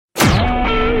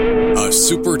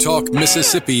SuperTalk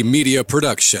Mississippi media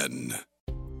production.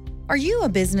 Are you a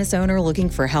business owner looking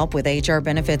for help with HR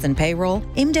benefits and payroll?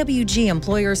 MWG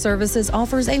Employer Services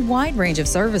offers a wide range of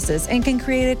services and can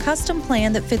create a custom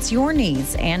plan that fits your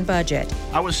needs and budget.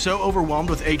 I was so overwhelmed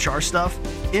with HR stuff.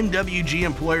 MWG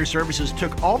Employer Services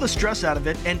took all the stress out of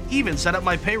it and even set up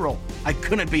my payroll. I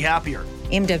couldn't be happier.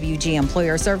 MWG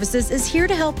Employer Services is here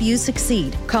to help you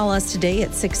succeed. Call us today at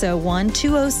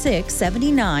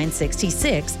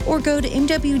 601-206-7966 or go to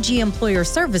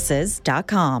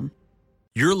MWGEmployerServices.com.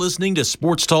 You're listening to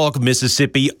Sports Talk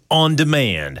Mississippi On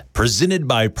Demand, presented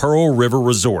by Pearl River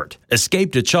Resort.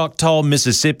 Escape to Choctaw,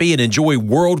 Mississippi and enjoy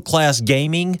world-class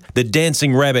gaming, the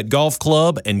Dancing Rabbit Golf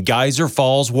Club, and Geyser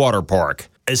Falls Water Park.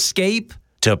 Escape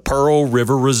to Pearl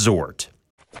River Resort.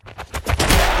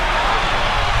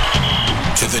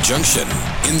 To the junction,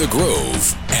 in the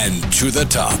Grove, and to the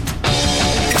top.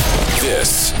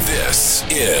 This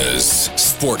is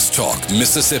Sports Talk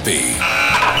Mississippi.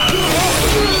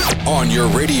 On your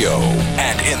radio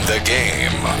and in the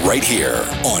game, right here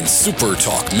on Super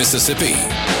Talk Mississippi.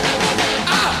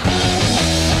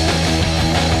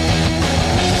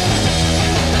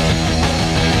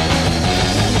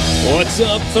 What's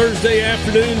up? Thursday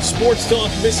afternoon, Sports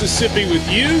Talk Mississippi with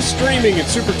you, streaming at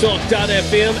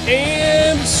supertalk.fm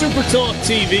and SuperTalk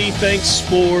TV. Thanks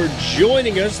for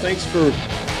joining us. Thanks for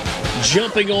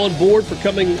jumping on board, for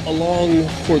coming along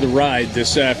for the ride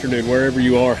this afternoon, wherever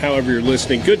you are, however you're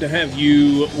listening. Good to have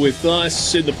you with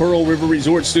us in the Pearl River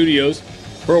Resort studios.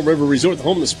 Pearl River Resort, the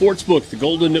home of the sportsbook, the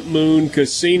Golden Moon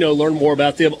Casino. Learn more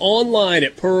about them online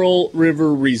at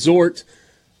pearlriverresort.com.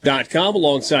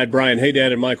 Alongside Brian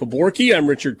Haydad and Michael Borky, I'm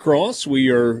Richard Cross. We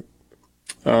are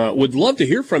would love to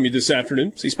hear from you this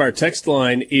afternoon. C-Spire text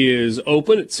line is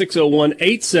open at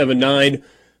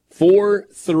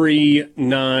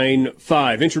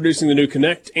 601-879-4395. Introducing the new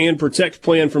Connect and Protect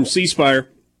plan from C-Spire.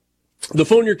 The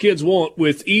phone your kids want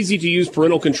with easy-to-use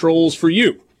parental controls for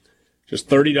you. Just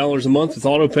 $30 a month with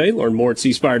AutoPay. Learn more at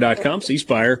cspire.com.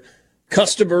 C-Spire,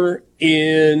 customer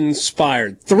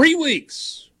inspired. 3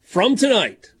 weeks from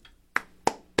tonight,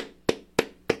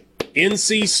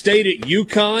 NC State at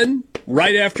UConn,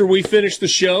 right after we finish the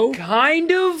show.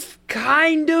 Kind of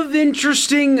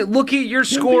interesting. Look at your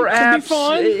score apps.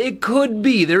 It could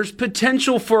be. There's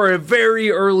potential for a very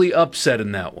early upset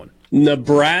in that one.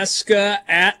 Nebraska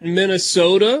at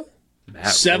Minnesota,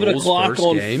 7 o'clock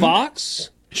on game. Fox.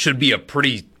 Should be a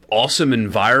pretty awesome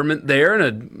environment there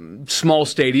in a small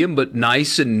stadium, but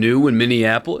nice and new in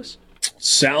Minneapolis.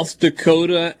 South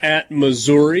Dakota at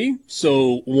Missouri,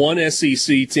 so one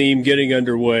SEC team getting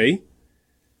underway.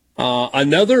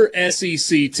 Another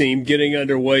SEC team getting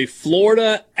underway.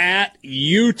 Florida at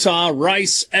Utah,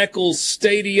 Rice-Eccles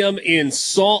Stadium in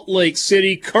Salt Lake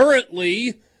City.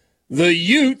 Currently, the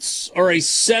Utes are a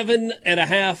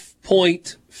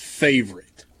 7.5-point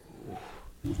favorite.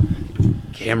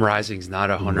 Cam Rising's not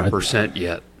 100%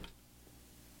 yet.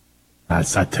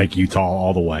 I'd take Utah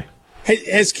all the way.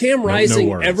 Has Cam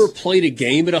Rising ever played a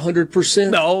game at 100%?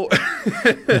 No.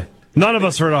 None of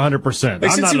us are at 100%.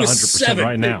 Like, I'm not at 100%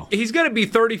 right now. He's going to be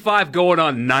 35 going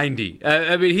on 90.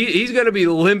 I mean, he's going to be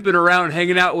limping around,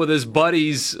 hanging out with his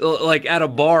buddies like at a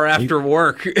bar after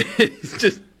work.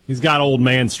 He's got old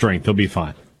man strength. He'll be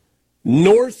fine.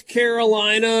 North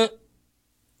Carolina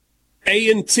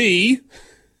A&T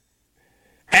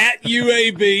at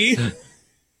UAB.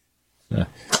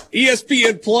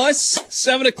 ESPN Plus,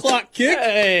 7 o'clock kick.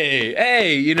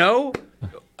 Hey, you know,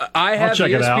 I have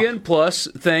ESPN Plus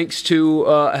thanks to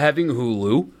having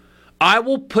Hulu. I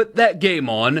will put that game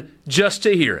on just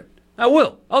to hear it. I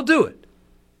will. I'll do it.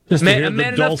 Just to hear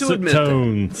the dulcet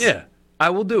tones. That. Yeah,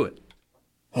 I will do it.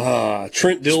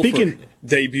 Trent Dilfer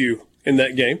debut in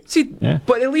that game. See,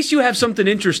 but at least you have something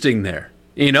interesting there.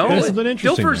 You know,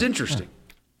 Dilfer's interesting.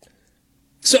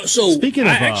 So Speaking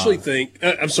I actually think,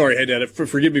 I'm sorry, hey, Dad,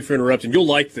 forgive me for interrupting. You'll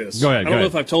like this. Go ahead. I don't know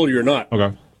if I've told you or not.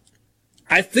 Okay.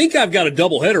 I think I've got a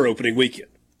doubleheader opening weekend.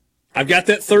 I've got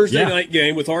that Thursday night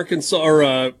game with Arkansas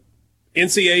or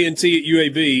NCAA and T at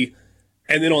UAB,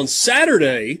 and then on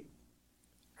Saturday,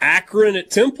 Akron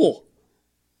at Temple.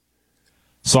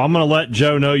 So I'm going to let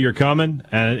Joe know you're coming,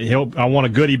 and I want a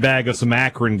goodie bag of some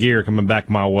Akron gear coming back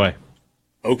my way.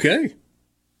 Okay.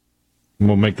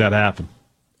 We'll make that happen.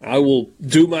 I will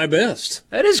do my best.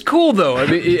 That is cool, though. I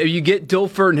mean, you get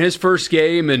Dilfer in his first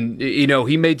game, and, you know,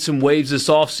 he made some waves this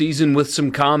offseason with some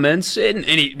comments, and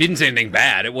he didn't say anything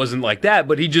bad. It wasn't like that,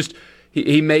 but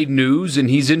he made news, and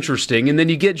he's interesting. And then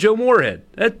you get Joe Moorhead.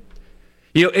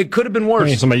 It could have been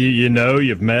worse. Somebody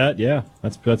you've met. Yeah,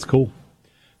 that's cool.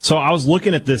 So I was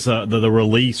looking at this the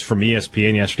release from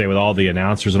ESPN yesterday with all the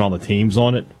announcers and all the teams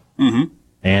on it. Mm-hmm.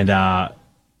 And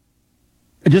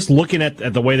just looking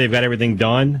at the way they've got everything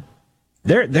done,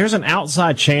 there's an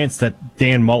outside chance that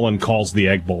Dan Mullen calls the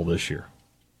Egg Bowl this year.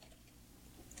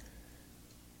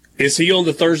 Is he on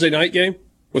the Thursday night game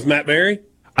with Matt Berry?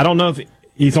 I don't know if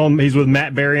he's on. He's with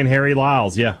Matt Berry and Harry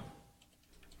Lyles. Yeah.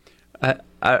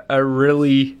 I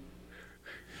really.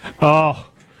 Oh,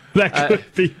 that could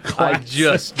be classic. I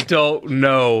just don't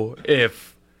know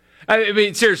if. I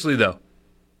mean, seriously though,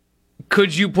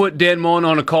 could you put Dan Mullen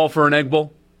on a call for an Egg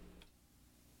Bowl?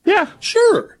 Yeah,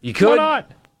 sure. You could. Why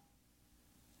not?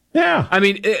 Yeah, I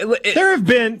mean, there have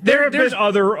been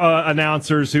other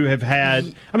announcers who have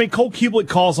had. I mean, Cole Kublik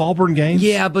calls Auburn games.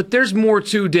 Yeah, but there's more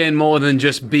to Dan Mullen than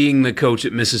just being the coach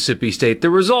at Mississippi State. There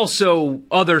was also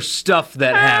other stuff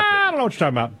that happened. I don't know what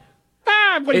you're talking about.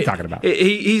 What are you talking about?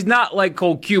 He's not like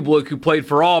Cole Kublik, who played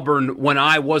for Auburn when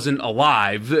I wasn't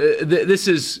alive. This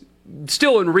is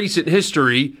still in recent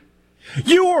history.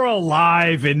 You were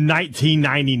alive in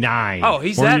 1999. Oh,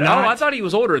 he's that? Oh, I thought he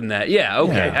was older than that. Yeah,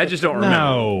 okay. Yeah. I just don't remember.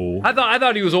 No. I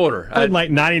thought he was older.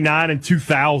 Like 99 and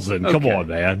 2000. Okay. Come on,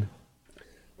 man.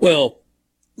 Well,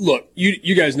 look,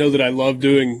 you guys know that I love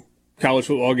doing college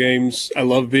football games. I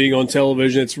love being on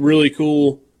television. It's really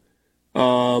cool.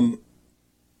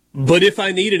 But if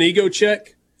I need an ego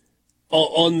check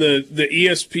on the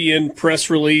ESPN press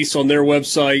release on their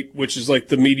website, which is like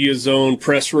the media zone,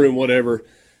 press room, whatever,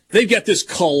 they've got this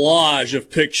collage of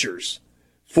pictures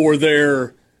for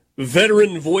their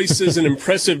veteran voices and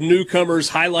impressive newcomers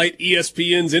highlight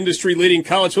ESPN's industry-leading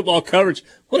college football coverage.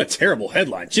 What a terrible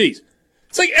headline. Jeez.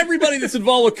 It's like everybody that's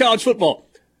involved with college football.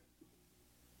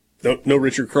 No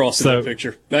Richard Cross in that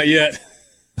picture. Not yet.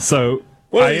 So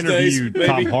I interviewed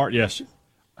Tom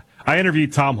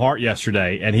Hart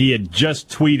yesterday. And he had just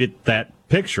tweeted that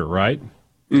picture, right?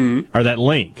 Mm-hmm. Or that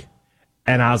link.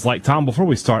 And I was like, Tom, before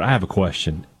we start, I have a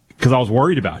question. Because I was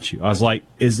worried about you. I was like,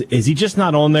 is he just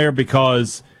not on there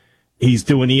because he's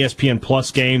doing ESPN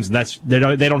Plus games and they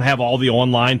don't have all the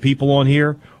online people on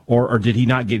here? Or did he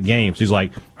not get games? He's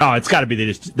like, oh, it's got to be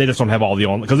they just don't have all the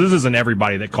online. Because this isn't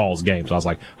everybody that calls games. So I was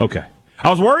like, okay.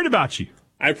 I was worried about you.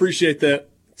 I appreciate that.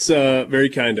 It's very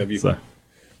kind of you.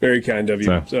 Very kind of you.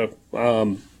 By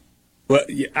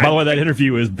the way, that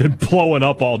interview has been blowing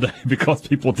up all day because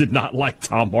people did not like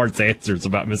Tom Hart's answers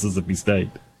about Mississippi State.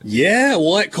 Yeah,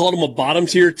 what? Called them a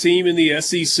bottom-tier team in the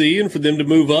SEC, and for them to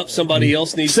move up, somebody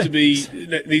else needs to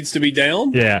be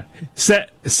down? Yeah. Said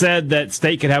that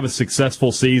State could have a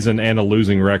successful season and a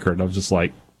losing record. I was just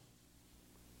like,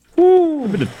 ooh,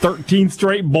 I've been to 13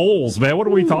 straight bowls, man. What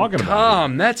are we talking about?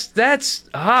 Tom, that's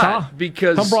hot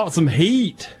because Tom brought some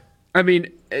heat. I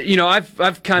mean,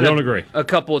 I've kind of agree. A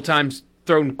couple of times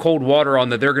thrown cold water on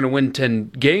that they're going to win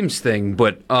 10 games thing,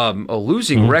 but a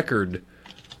losing record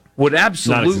would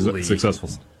absolutely not successful.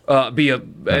 That'd be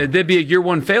a year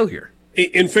one failure.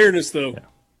 In fairness, though,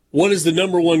 what is the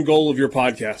number one goal of your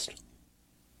podcast?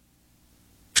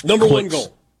 Number one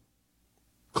goal.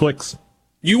 Clicks.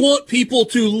 You want people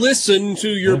to listen to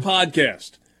your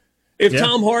podcast. If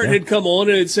Tom Hart had come on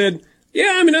and had said,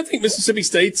 yeah, I mean, I think Mississippi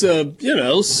State's a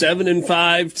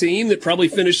 7-5 team that probably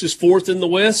finishes fourth in the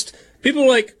West. People are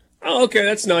like, oh, okay,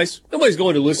 that's nice. Nobody's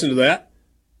going to listen to that.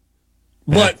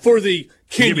 But for the,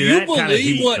 can you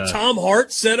believe what Tom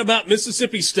Hart said about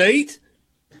Mississippi State?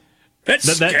 That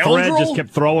thread just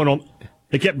kept throwing on.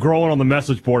 It kept growing on the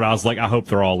message board. I was like, I hope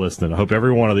they're all listening. I hope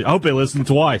every one of I hope they listen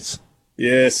twice.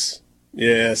 Yes.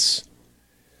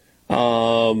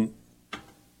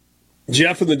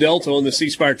 Jeff in the Delta on the C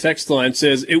Spire text line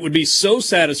says, it would be so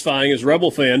satisfying as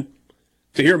Rebel fan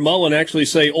to hear Mullen actually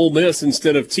say Ole Miss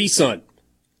instead of T-Sun.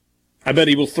 I bet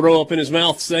he will throw up in his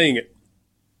mouth saying it.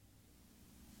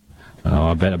 Oh,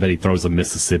 I bet he throws a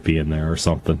Mississippi in there or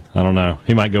something. I don't know.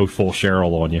 He might go full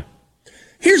Cheryl on you.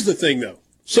 Here's the thing, though.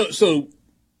 So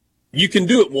you can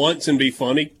do it once and be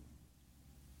funny.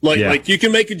 Like you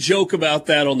can make a joke about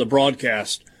that on the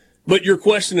broadcast. But your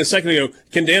question a second ago,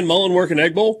 can Dan Mullen work an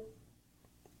Egg Bowl?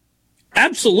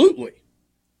 Absolutely.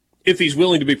 If he's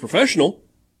willing to be professional.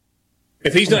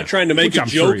 If he's not trying to make a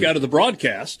joke out of the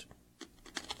broadcast.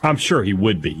 I'm sure he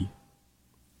would be.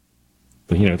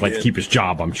 But, to keep his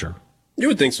job, I'm sure. You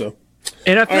would think so.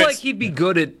 And I feel like he'd be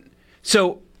good at...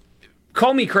 So,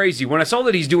 call me crazy. When I saw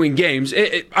that he's doing games,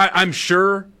 I'm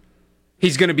sure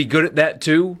he's going to be good at that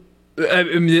too. I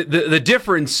mean, the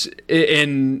difference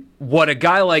in what a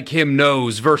guy like him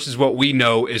knows versus what we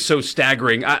know is so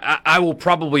staggering. I will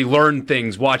probably learn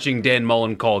things watching Dan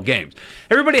Mullen call games.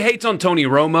 Everybody hates on Tony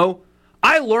Romo.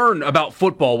 I learn about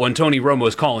football when Tony Romo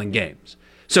is calling games.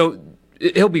 So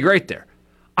he'll be great there.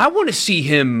 I want to see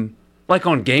him like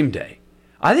on game day.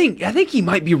 I think he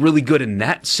might be really good in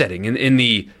that setting, in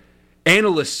the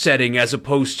analyst setting as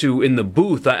opposed to in the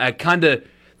booth. I kind of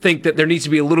think that there needs to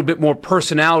be a little bit more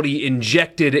personality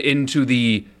injected into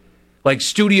the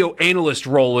studio analyst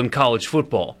role in college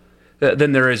football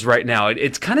than there is right now.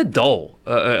 It's kind of dull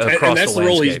across and that's the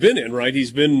role he's landscape. been in, right?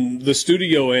 He's been the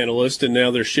studio analyst, and now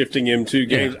they're shifting him to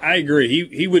games. Yeah. I agree.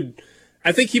 He would.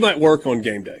 I think he might work on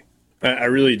game day. I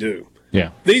really do.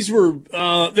 Yeah. These were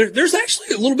there's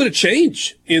actually a little bit of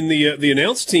change in the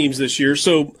announced teams this year.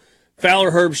 So Fowler,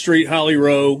 Herbstreit, Holly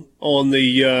Rowe on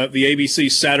the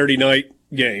ABC Saturday night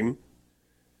game,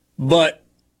 but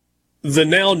the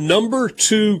now number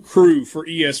 2 crew for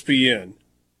ESPN,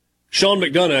 Sean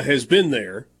McDonough, has been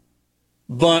there,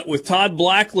 but with Todd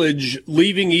Blackledge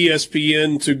leaving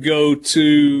ESPN to go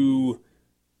to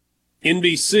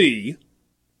NBC,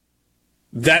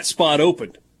 that spot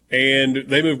opened, and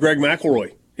they moved Greg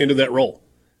McElroy into that role.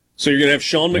 So you're going to have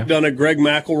Sean McDonough, Greg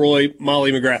McElroy,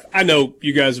 Molly McGrath. I know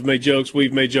you guys have made jokes,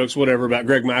 we've made jokes, whatever, about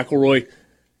Greg McElroy.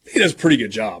 He does a pretty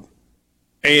good job.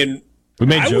 And we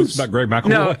made jokes about Greg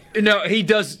McElroy. No, he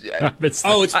does. It's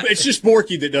just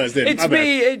Borky that does that. It's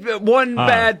me. One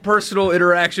bad personal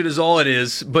interaction is all it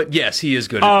is. But yes, he is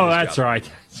good. At his job.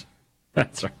 Right.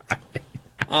 That's right.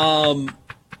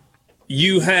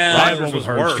 You have Rogers was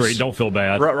Herbstreit. Don't feel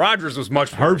bad. Rogers was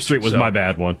much worse. Herbstreit was my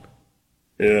bad one.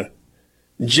 Yeah.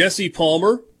 Jesse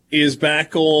Palmer is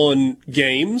back on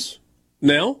games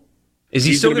now. Is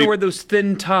he still going to wear those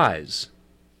thin ties?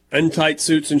 And tight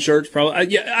suits and shirts,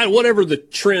 probably. Whatever the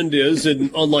trend is,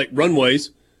 and on like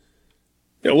runways,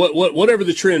 whatever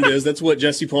the trend is, that's what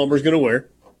Jesse Palmer is going to wear.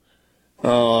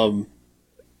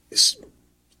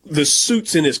 The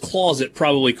suits in his closet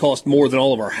probably cost more than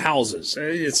all of our houses.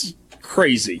 It's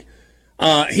crazy.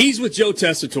 He's with Joe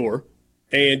Tessitore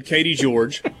and Katie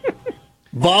George.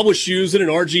 Bob Wischusen and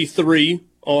RG3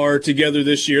 are together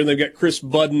this year, and they've got Chris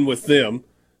Budden with them.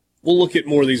 We'll look at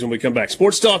more of these when we come back.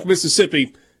 Sports Talk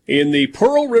Mississippi in the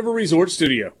Pearl River Resort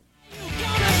Studio.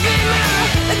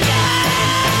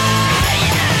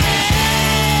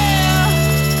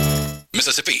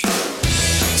 Mississippi.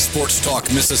 Sports Talk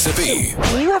Mississippi.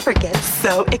 Do you ever get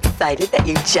so excited that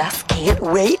you just can't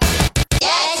wait?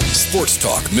 Sports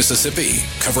Talk Mississippi,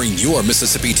 covering your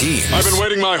Mississippi teams. I've been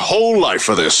waiting my whole life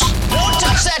for this. Don't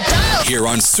touch that dial! Here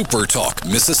on Super Talk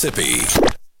Mississippi.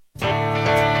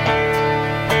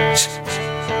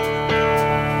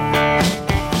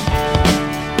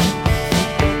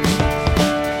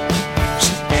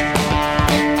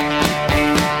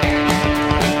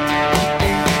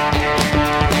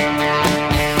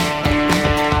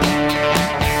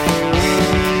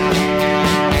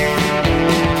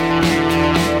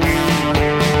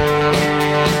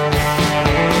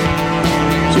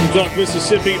 Talk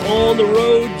Mississippi on the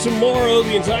road tomorrow.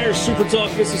 The entire Super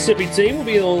Talk Mississippi team will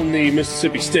be on the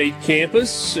Mississippi State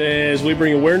campus as we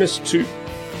bring awareness to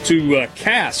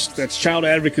CAST. That's Child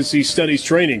Advocacy Studies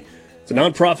Training. It's a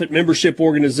nonprofit membership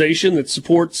organization that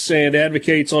supports and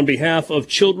advocates on behalf of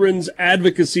children's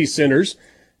advocacy centers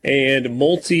and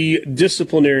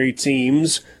multidisciplinary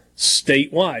teams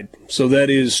statewide. So that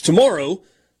is tomorrow.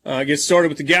 Get started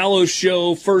with the Gallows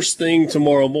Show first thing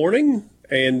tomorrow morning.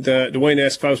 And Dwayne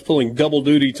asked if I was pulling double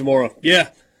duty tomorrow.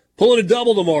 Yeah, pulling a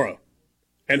double tomorrow.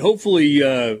 And hopefully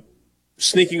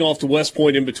sneaking off to West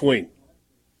Point in between.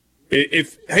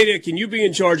 Hey, can you be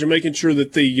in charge of making sure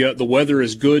that the weather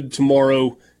is good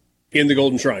tomorrow in the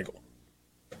Golden Triangle?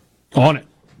 On it.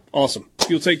 Awesome. If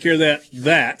you'll take care of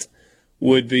that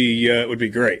would be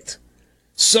great.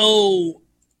 So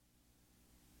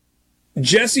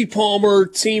Jesse Palmer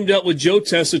teamed up with Joe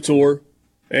Tessitore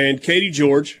and Katie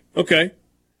George. Okay.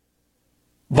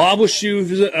 Bob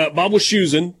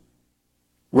Wischusen,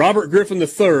 Robert Griffin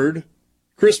III,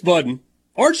 Chris Budden.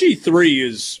 RG3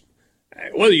 is,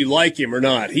 whether you like him or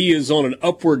not, he is on an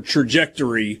upward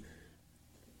trajectory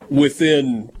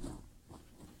within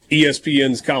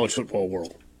ESPN's college football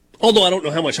world. Although I don't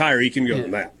know how much higher he can go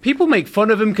than that. People make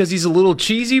fun of him because he's a little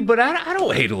cheesy, but I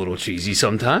don't hate a little cheesy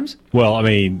sometimes. Well, I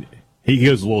mean, he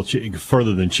goes a little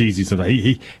further than cheesy sometimes.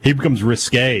 He becomes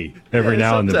risque every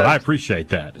now and then, but I appreciate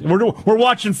that. We're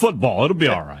watching football. It'll be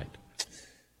all right.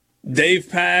 Dave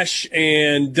Pasch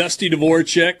and Dusty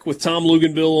Dvorak with Tom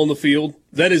Luganville on the field.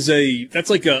 That's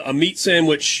like a meat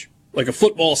sandwich, like a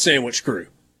football sandwich crew.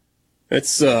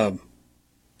 That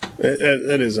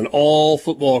is an all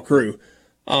football crew.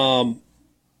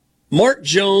 Mark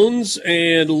Jones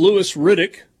and Louis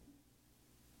Riddick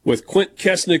with Quint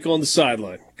Kesnick on the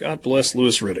sideline. God bless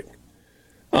Louis Riddick.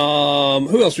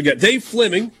 Who else we got? Dave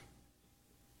Fleming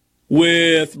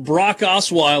with Brock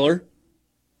Osweiler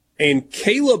and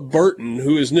Caleb Burton,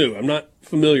 who is new. I'm not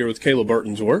familiar with Caleb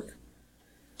Burton's work.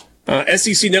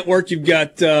 SEC Network, you've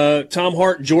got Tom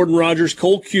Hart, Jordan Rogers,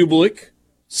 Cole Kubelik,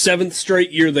 7th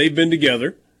straight year they've been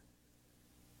together.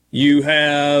 You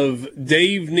have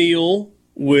Dave Neal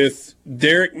with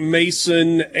Derek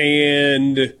Mason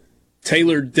and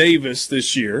Taylor Davis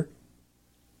this year.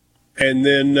 And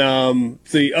then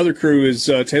the other crew is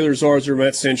Taylor Zarzer,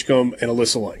 Matt Stinchcomb, and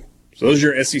Alyssa Lang. So those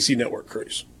are your SEC Network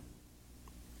crews.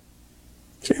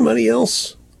 Is there anybody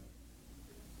else?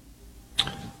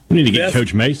 We need to get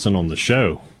Coach Mason on the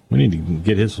show. We need to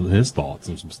get his thoughts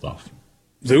on some stuff.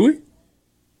 Do we?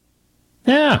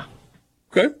 Yeah.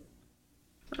 Okay.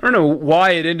 I don't know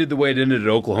why it ended the way it ended at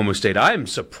Oklahoma State. I am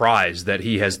surprised that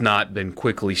he has not been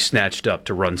quickly snatched up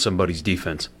to run somebody's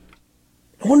defense.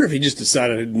 I wonder if he just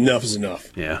decided enough is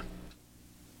enough. Yeah.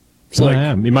 It's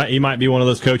he might be one of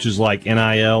those coaches like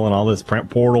NIL and all this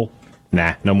portal.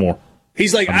 Nah, no more.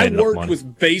 He's like, I worked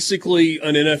with basically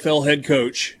an NFL head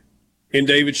coach in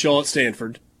David Shaw at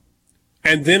Stanford,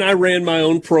 and then I ran my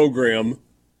own program,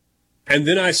 and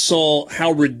then I saw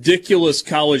how ridiculous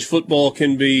college football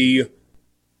can be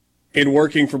in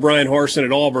working for Brian Harsin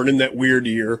at Auburn in that weird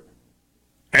year.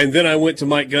 And then I went to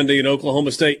Mike Gundy in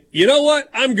Oklahoma State. You know what?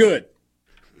 I'm good.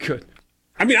 Good.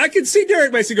 I mean, I can see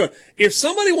Derek Mason going, if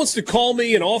somebody wants to call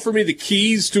me and offer me the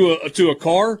keys to a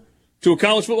car, to a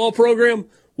college football program,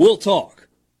 we'll talk.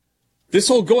 This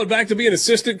whole going back to being an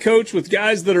assistant coach with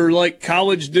guys that are like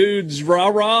college dudes,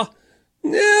 rah-rah,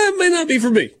 it may not be for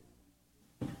me.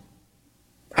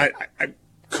 I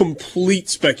complete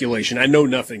speculation. I know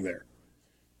nothing there.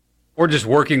 Or just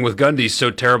working with Gundy's so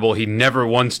terrible he never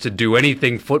wants to do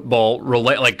anything football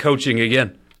like coaching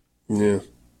again. Yeah.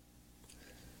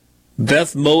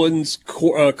 Beth Mullins,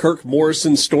 Kirk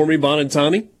Morrison, Stormy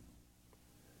Bonantani.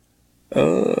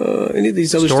 Any of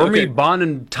these other Stormy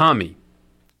Bonantami.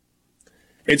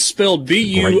 It's spelled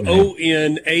Bunantony,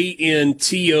 and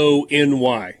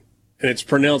it's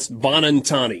pronounced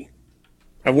Bonantani.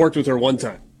 I've worked with her one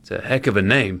time. It's a heck of a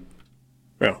name.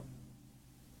 Yeah.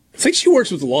 I think she works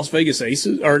with the Las Vegas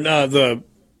Aces, or the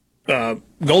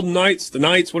Golden Knights, the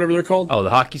Knights, whatever they're called. Oh,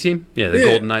 the hockey team? Yeah, the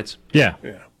Golden Knights. Yeah.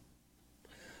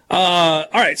 All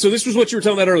right, so this was what you were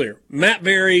talking about earlier. Matt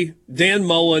Berry, Dan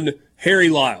Mullen, Harry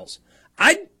Lyles.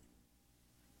 I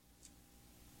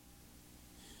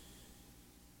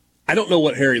don't know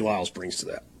what Harry Lyles brings to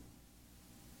that.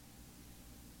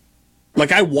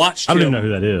 Like, I watched him. I don't even know who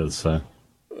that is. So.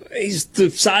 He's the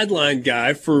sideline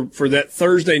guy for that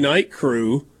Thursday night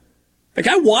crew. Like,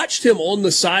 I watched him on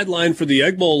the sideline for the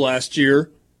Egg Bowl last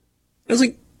year. I was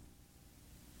like,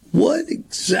 what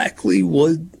exactly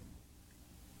would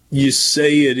you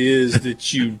say it is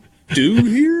that you do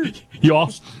here?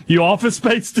 You office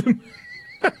spaced him?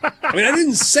 I mean, I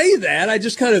didn't say that. I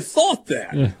just kind of thought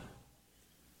that. Yeah.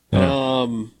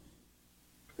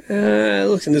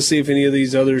 Looking to see if any of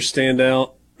these others stand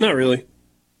out. Not really.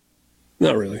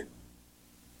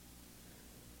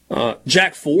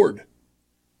 Jack Ford,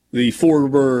 the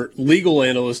former legal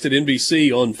analyst at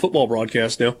NBC on football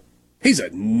broadcast now. He's a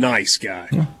nice guy.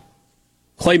 Yeah.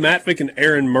 Clay Matvick and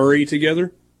Aaron Murray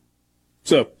together.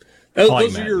 So,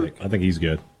 those are your... I think he's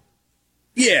good.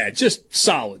 Yeah, just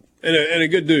solid and a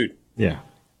good dude. Yeah.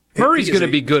 Murray's going to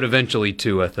be good eventually,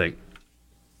 too, I think.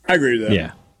 I agree with that.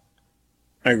 Yeah.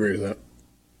 I agree with that.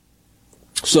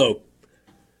 So,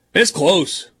 it's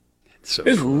close. It's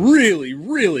really,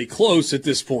 really close at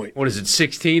this point. What is it,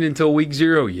 16 until week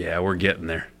 0? Yeah, we're getting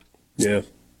there. Yeah.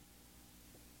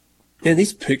 And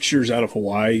these pictures out of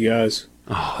Hawaii, guys.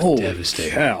 Oh, holy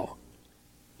devastating. Cow.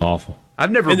 Awful. I've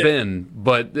never been,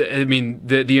 but, I mean,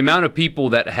 the amount of people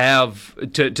that have,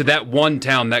 to that one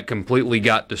town that completely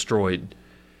got destroyed,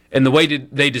 and the way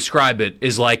they describe it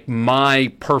is like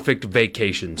my perfect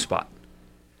vacation spot.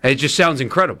 It just sounds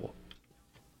incredible.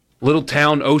 Little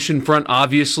town, oceanfront,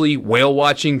 obviously, whale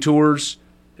watching tours,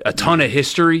 a ton of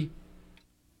history.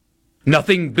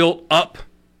 Nothing built up.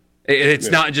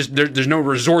 It's not just, there's no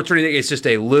resorts or anything. It's just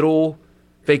a little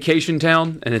vacation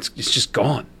town, and it's just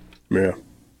gone. Yeah.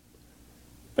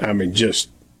 I mean, just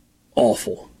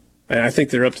awful. And I think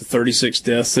they're up to 36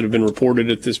 deaths that have been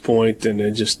reported at this point, and they're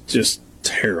just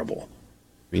terrible.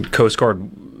 I mean, Coast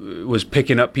Guard was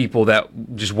picking up people that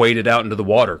just waded out into the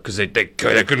water because they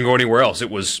couldn't go anywhere else. It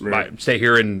was, I stay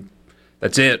here and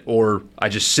that's it, or I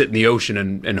just sit in the ocean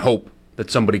and hope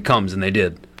that somebody comes, and they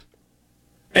did.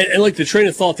 And like the train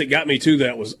of thought that got me to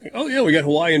that was, oh, yeah, we got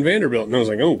Hawaii and Vanderbilt. And I was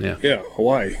like, oh, yeah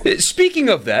Hawaii. Speaking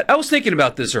of that, I was thinking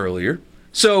about this earlier.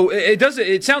 So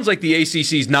it sounds like the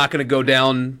ACC is not going to go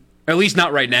down, at least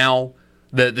not right now,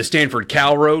 the Stanford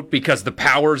Cal road, because the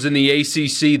powers in the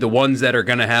ACC, the ones that are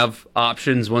going to have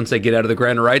options once they get out of the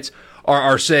grant of rights,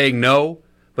 are saying no.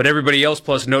 but everybody else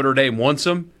plus Notre Dame wants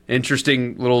them.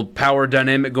 Interesting little power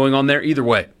dynamic going on there. Either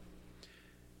way,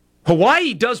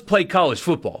 Hawaii does play college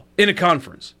football in a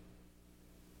conference.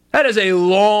 That is a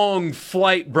long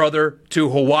flight, brother, to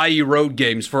Hawaii road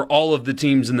games for all of the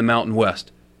teams in the Mountain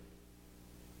West.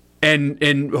 And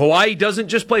Hawaii doesn't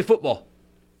just play football.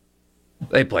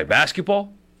 They play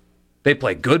basketball. They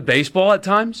play good baseball at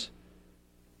times.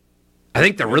 I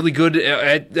think they're really good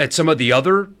at some of the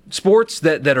other sports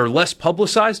that are less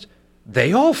publicized.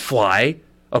 They all fly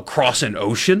across an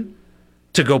ocean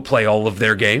to go play all of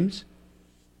their games.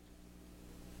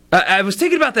 I was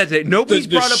thinking about that today. Nobody's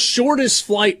brought up... The shortest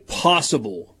flight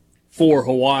possible for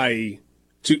Hawaii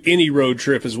to any road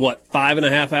trip is what,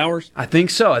 5.5 hours? I think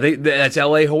so. I think that's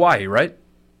L.A., Hawaii, right?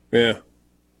 Yeah.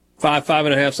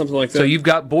 5.5, something like that. So you've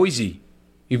got Boise.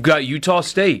 You've got Utah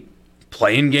State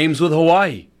playing games with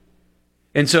Hawaii.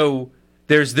 And so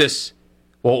there's this,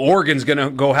 well, Oregon's going to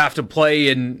go have to play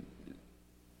in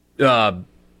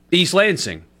East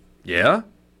Lansing. Yeah.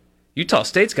 Utah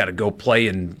State's got to go play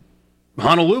in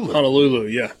Honolulu. Honolulu,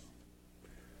 yeah.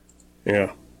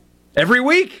 Yeah. Every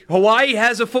week, Hawaii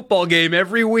has a football game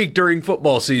every week during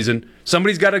football season.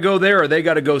 Somebody's got to go there or they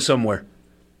got to go somewhere.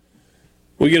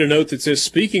 We get a note that says,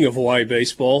 speaking of Hawaii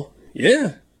baseball,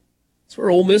 yeah, that's where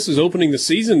Ole Miss is opening the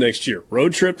season next year.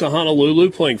 Road trip to Honolulu,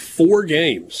 playing 4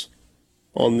 games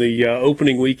on the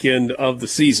opening weekend of the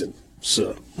season.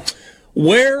 So,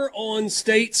 where on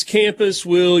State's campus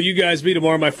will you guys be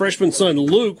tomorrow? My freshman son,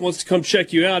 Luke, wants to come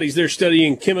check you out. He's there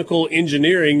studying chemical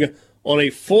engineering on a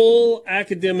full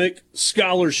academic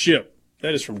scholarship.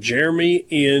 That is from Jeremy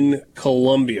in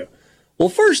Columbia. Well,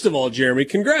 first of all, Jeremy,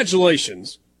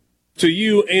 congratulations to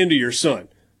you and to your son.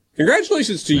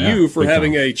 Congratulations to you for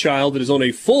having a child that is on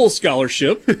a full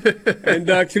scholarship, and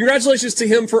congratulations to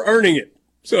him for earning it.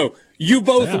 So you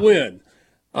both win.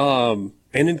 And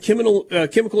in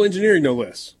chemical engineering, no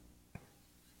less.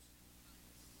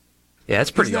 Yeah,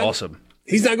 that's pretty awesome.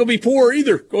 He's not going to be poor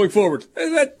either going forward.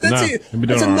 That's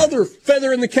another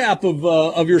feather in the cap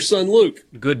of your son, Luke.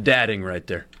 Good dadding right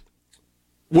there.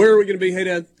 Where are we going to be, hey,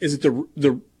 Dad? Is it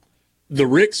the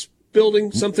Ricks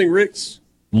building? Something Ricks?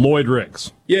 Lloyd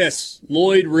Ricks. Yes,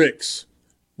 Lloyd Ricks.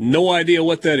 No idea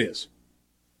what that is.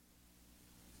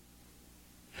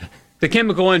 The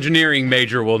chemical engineering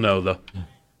major will know, though.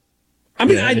 I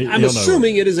mean, I'm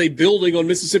assuming it is a building on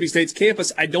Mississippi State's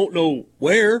campus. I don't know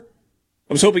where.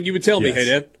 I was hoping you would tell me, hey,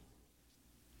 Dad.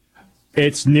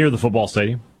 It's near the football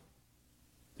stadium.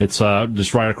 It's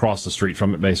just right across the street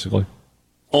from it, basically.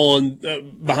 On,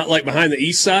 behind the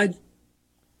east side?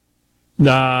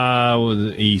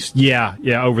 The east. Yeah,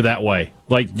 over that way.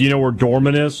 Like, do you know where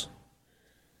Dorman is?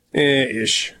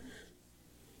 Ish.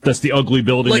 That's the ugly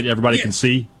building that everybody can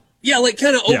see? Yeah, like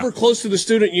kind of over close to the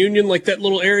student union, like that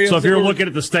little area. So if you're looking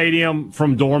at the stadium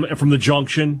from the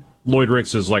junction, Lloyd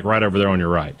Ricks is like right over there on your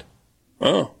right.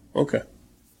 Oh, okay.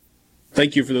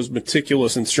 Thank you for those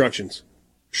meticulous instructions.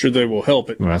 Sure they will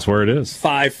help it. Well, that's where it is.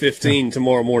 5:15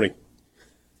 tomorrow morning.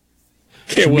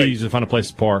 Can't wait. To find a place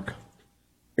to park.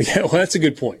 Yeah, well, that's a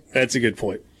good point.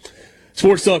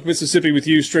 Sports Talk Mississippi with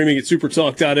you, streaming at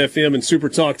SuperTalk.fm and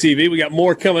SuperTalk TV. We got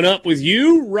more coming up with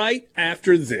you right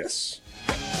after this.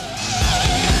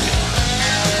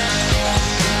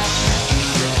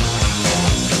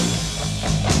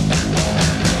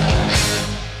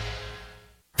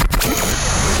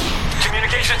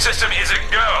 Communication system is a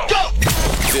go.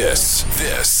 This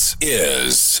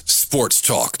is Sports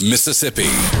Talk Mississippi,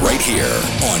 right here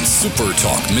on Super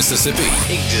Talk Mississippi.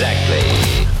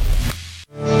 Exactly.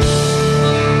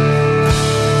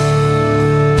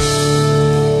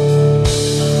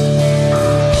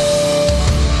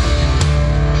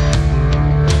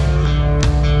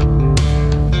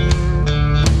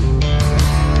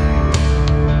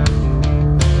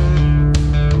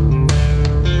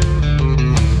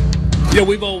 You know,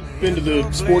 we've all been to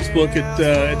the sports book at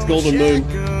the Golden Moon,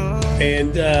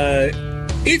 and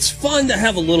it's fun to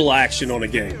have a little action on a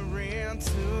game.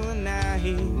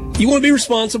 You want to be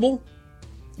responsible.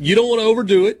 You don't want to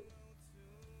overdo it.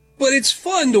 But it's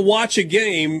fun to watch a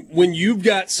game when you've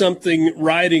got something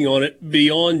riding on it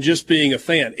beyond just being a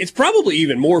fan. It's probably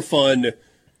even more fun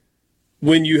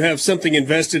when you have something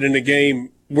invested in a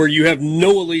game where you have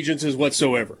no allegiances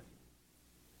whatsoever.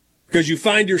 Because you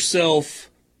find yourself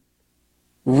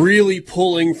really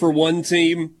pulling for one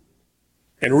team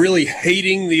and really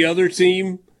hating the other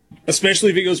team,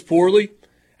 especially if it goes poorly.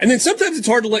 And then sometimes it's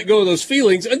hard to let go of those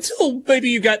feelings until maybe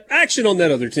you got action on that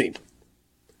other team.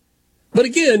 But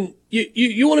again,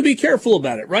 you want to be careful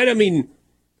about it, right? I mean,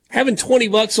 having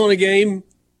 $20 on a game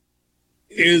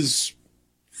is,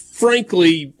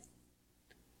 frankly,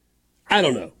 I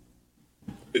don't know.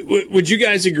 would you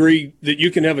guys agree that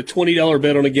you can have a $20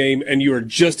 bet on a game and you are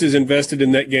just as invested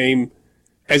in that game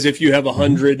as if you have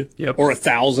 100 or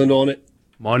 1,000 on it?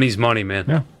 Money's money, man.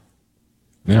 Yeah.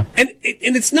 Yeah. And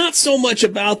it's not so much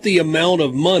about the amount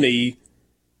of money.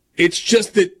 It's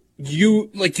just that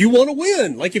you want to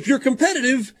win. Like, if you're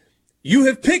competitive, you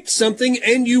have picked something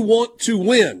and you want to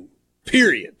win,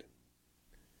 period.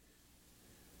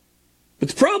 But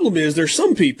the problem is there's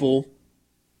some people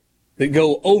that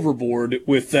go overboard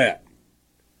with that.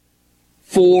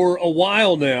 For a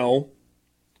while now,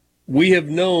 we have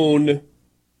known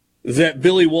that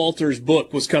Billy Walters'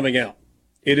 book was coming out.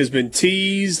 It has been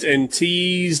teased and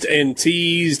teased and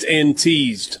teased and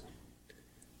teased.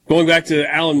 Going back to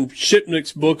Alan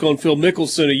Shipnick's book on Phil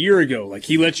Mickelson a year ago, like,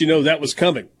 he let you know that was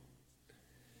coming.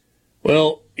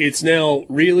 Well, it's now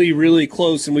really, really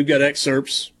close, and we've got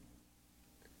excerpts.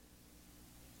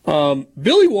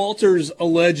 Billy Walters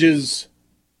alleges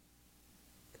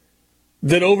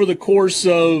that over the course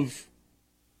of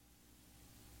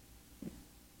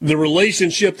the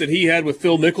relationship that he had with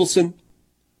Phil Mickelson,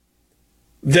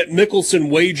 that Mickelson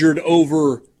wagered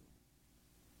over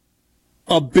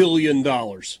 $1 billion.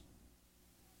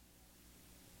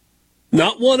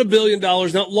 Not won $1 billion,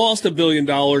 not lost $1 billion,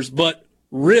 but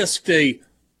risked $1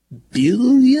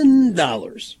 billion.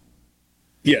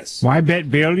 Yes. Why bet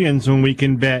billions when we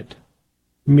can bet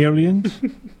millions?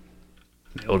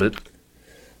 Nailed it.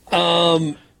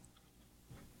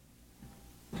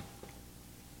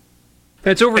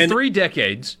 It's over 3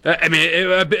 decades. I mean,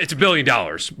 it's $1 billion,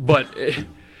 but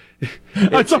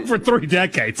it's over 3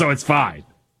 decades, so it's fine.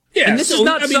 Yeah, and this is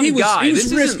not some guy. He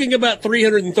was risking about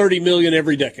 $330 million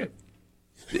every decade,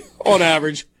 on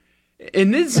average.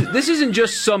 And this isn't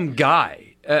just some guy.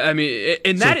 I mean,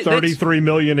 and so that $33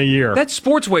 million a year. That's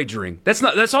sports wagering.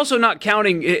 That's also not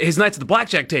counting his nights at the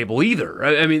blackjack table either.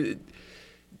 I mean,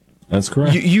 that's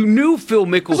correct. You knew Phil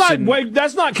Mickelson.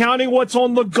 That's not counting what's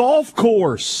on the golf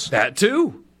course. That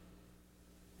too.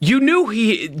 You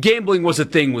knew gambling was a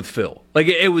thing with Phil. Like,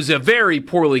 it was a very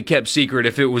poorly kept secret,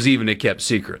 if it was even a kept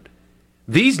secret.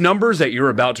 These numbers that you're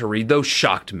about to read, though,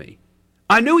 shocked me.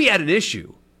 I knew he had an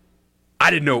issue. I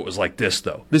didn't know it was like this,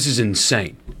 though. This is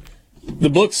insane.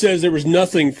 The book says there was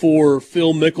nothing for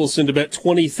Phil Mickelson to bet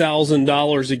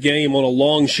 $20,000 a game on a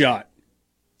long shot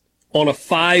on a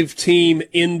 5-team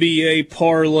NBA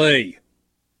parlay.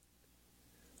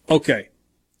 Okay.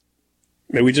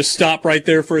 May we just stop right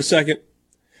there for a second?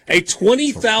 A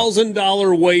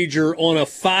 $20,000 wager on a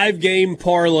 5-game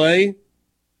parlay?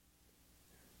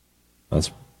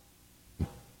 That's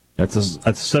a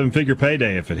 7-figure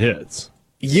payday if it hits.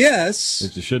 Yes.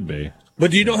 It should be.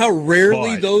 But do you know how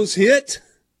rarely those hit?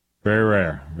 Very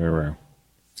rare. Very rare.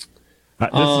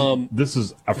 This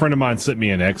is a friend of mine sent me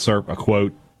an excerpt, a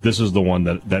quote. This is the one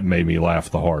that made me laugh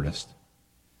the hardest.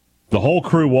 The whole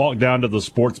crew walked down to the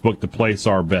sports book to place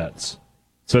our bets.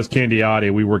 Says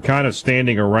Candiotti, we were kind of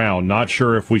standing around, not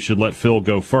sure if we should let Phil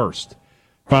go first.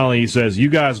 Finally, he says, you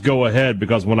guys go ahead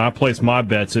because when I place my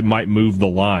bets, it might move the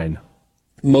line.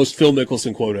 Most Phil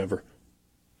Mickelson quote ever.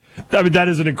 I mean, that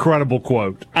is an incredible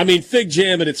quote. I mean, fig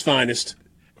jam at its finest.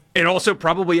 And also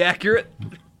probably accurate?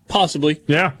 Possibly.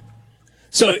 Yeah.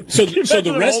 So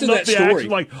the rest of that story. Action,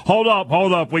 like, hold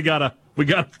up. We gotta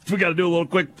do a little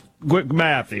quick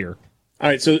math here. All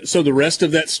right. So the rest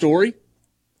of that story.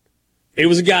 It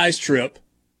was a guy's trip.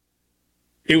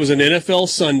 It was an NFL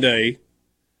Sunday.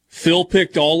 Phil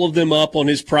picked all of them up on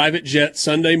his private jet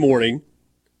Sunday morning.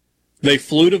 They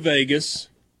flew to Vegas.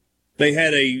 They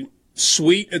had a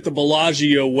suite at the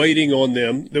Bellagio waiting on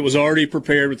them that was already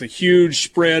prepared with a huge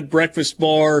spread breakfast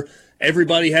bar,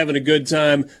 everybody having a good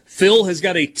time. Phil has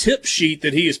got a tip sheet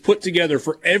that he has put together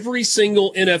for every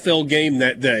single NFL game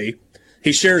that day.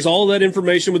 He shares all that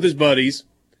information with his buddies.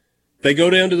 They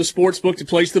go down to the sports book to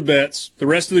place the bets. The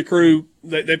rest of the crew,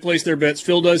 they place their bets.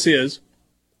 Phil does his.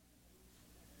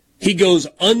 He goes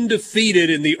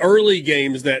undefeated in the early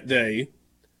games that day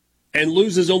and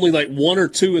loses only like 1 or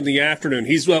 2 in the afternoon.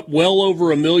 He's up well over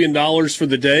 $1 million for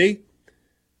the day.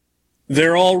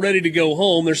 They're all ready to go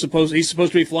home. He's supposed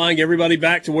to be flying everybody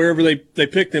back to wherever they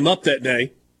picked them up that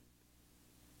day.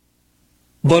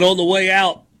 But on the way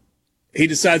out, he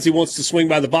decides he wants to swing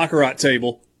by the Baccarat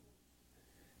table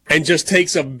and just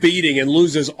takes a beating and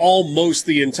loses almost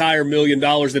the entire $1 million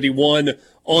that he won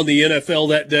on the NFL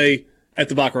that day at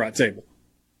the Baccarat table.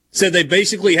 Said they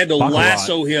basically had to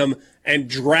lasso him and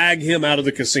drag him out of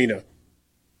the casino.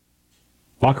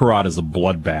 Baccarat is a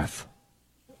bloodbath.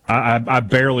 I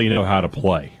barely know how to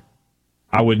play.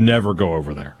 I would never go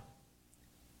over there.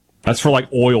 That's for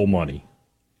like oil money.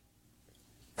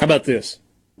 How about this?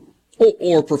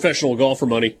 Or professional golfer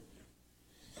money.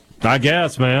 I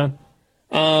guess, man.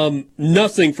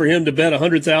 Nothing for him to bet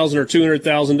 $100,000 or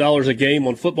 $200,000 a game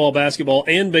on football, basketball,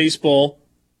 and baseball.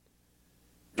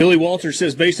 Billy Walters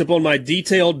says, based upon my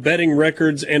detailed betting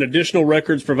records and additional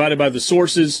records provided by the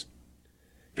sources,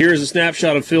 here is a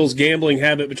snapshot of Phil's gambling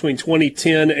habit between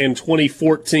 2010 and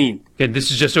 2014. And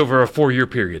this is just over a 4-year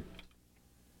period.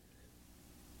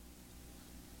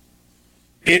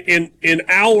 In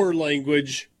our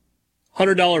language,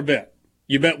 $100 bet.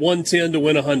 You bet 110 to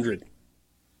win 100.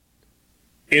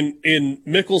 In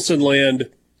Mickelson land,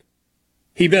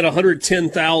 he bet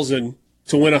 110,000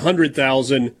 to win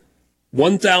 100,000,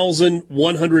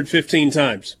 1,115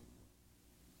 times.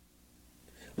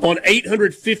 On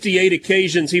 858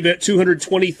 occasions, he bet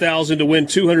 220,000 to win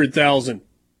 200,000.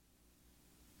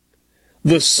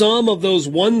 The sum of those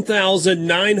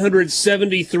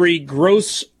 1,973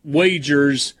 gross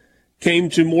wagers came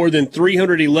to more than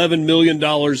 $311 million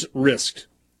risked.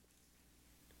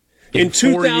 In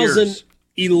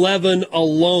 2011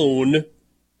 alone,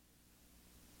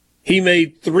 he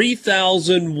made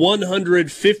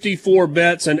 3,154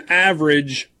 bets, an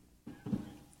average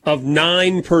of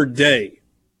 9 per day.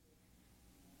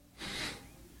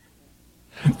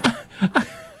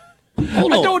 I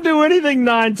don't do anything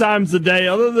 9 times a day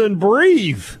other than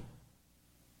breathe.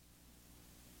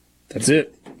 That's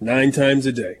it. 9 times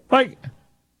a day. Like,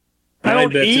 I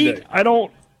don't eat. I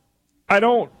don't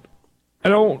go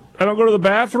to the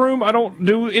bathroom. I don't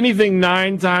do anything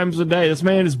 9 times a day. This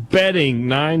man is betting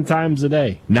 9 times a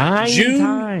day. 9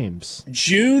 times.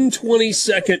 June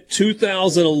 22nd,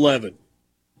 2011.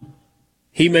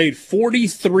 He made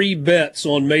 43 bets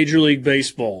on Major League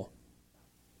Baseball,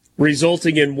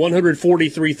 resulting in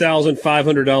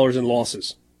 $143,500 in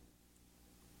losses.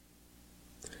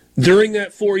 During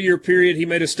that 4-year period, he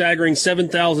made a staggering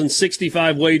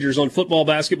 7,065 wagers on football,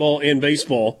 basketball, and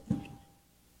baseball.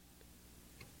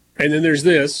 And then there's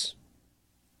this.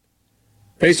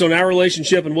 Based on our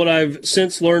relationship and what I've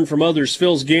since learned from others,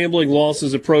 Phil's gambling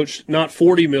losses approached not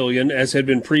 $40 million, as had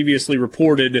been previously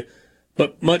reported,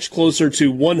 but much closer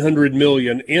to $100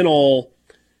 million. In all,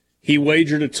 he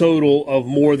wagered a total of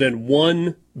more than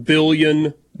 $1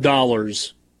 billion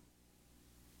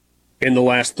in the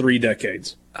last 3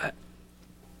 decades.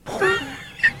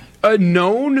 A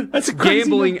known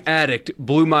gambling addict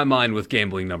blew my mind with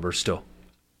gambling numbers still.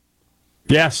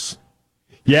 Yes.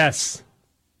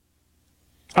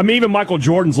 I mean, even Michael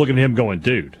Jordan's looking at him going,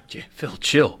 dude. Yeah, Phil,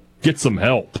 chill. Get some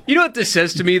help. You know what this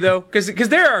says to me, though? Because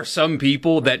there are some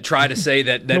people that try to say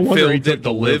that Phil did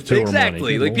the live thing.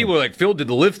 Exactly. Like, people are like, Phil did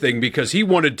the live thing because he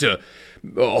wanted to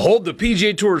hold the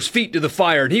PGA Tour's feet to the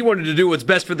fire, and he wanted to do what's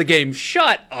best for the game.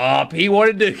 Shut up. He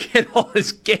wanted to get all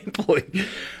his gambling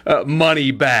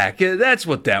money back. That's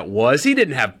what that was. He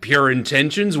didn't have pure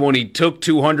intentions when he took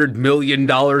 $200 million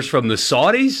from the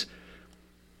Saudis.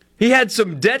 He had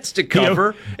some debts to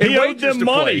cover and wagers to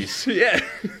place. Yeah.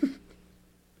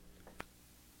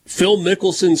 Phil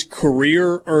Mickelson's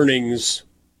career earnings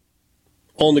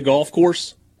on the golf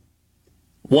course,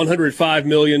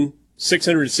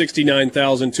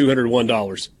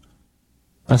 $105,669,201.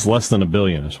 That's less than $1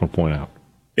 billion, I just want to point out.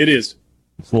 It is.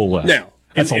 It's a little less. Now,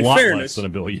 that's a lot less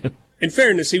than $1 billion. In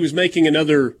fairness, he was making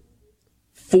another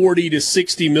 $40 to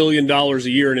 $60 million a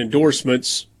year in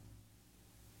endorsements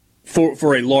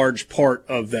for a large part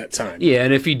of that time. Yeah,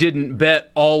 and if he didn't bet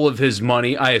all of his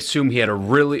money, I assume he had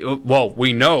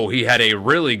we know he had a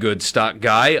really good stock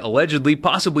guy, allegedly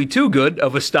possibly too good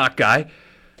of a stock guy.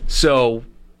 So,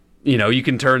 you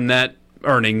can turn that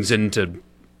earnings into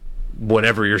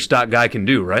whatever your stock guy can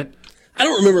do, right? I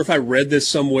don't remember if I read this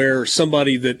somewhere or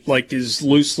somebody that is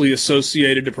loosely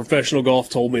associated to professional golf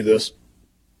told me this.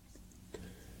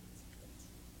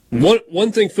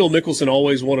 One thing Phil Mickelson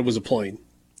always wanted was a plane.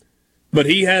 But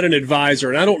he had an advisor,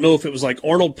 and I don't know if it was like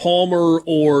Arnold Palmer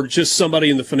or just somebody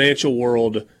in the financial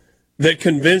world that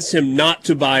convinced him not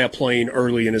to buy a plane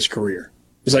early in his career.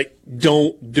 It's like,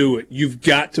 don't do it. You've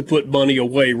got to put money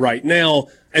away right now,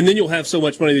 and then you'll have so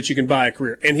much money that you can buy a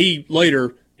career. And he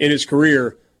later in his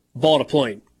career bought a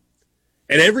plane.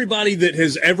 And everybody that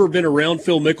has ever been around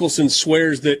Phil Mickelson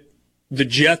swears that the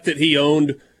jet that he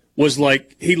owned was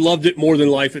like, he loved it more than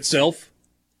life itself.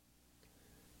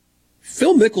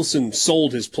 Phil Mickelson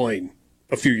sold his plane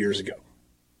a few years ago.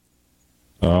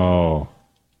 Oh.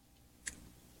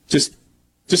 Just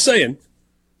saying.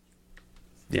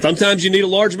 Yeah. Sometimes you need a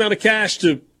large amount of cash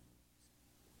if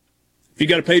you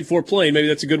got a paid for plane, maybe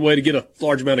that's a good way to get a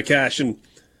large amount of cash in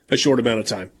a short amount of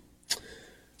time.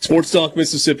 Sports Talk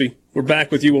Mississippi. We're back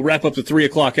with you. We'll wrap up the 3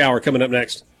 o'clock hour coming up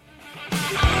next.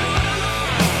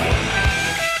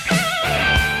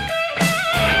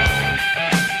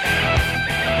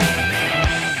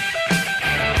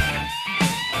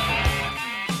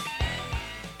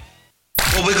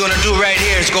 going to do right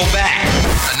here is go back.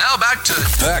 And now back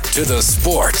to the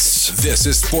sports. This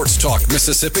is Sports Talk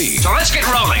Mississippi. So let's get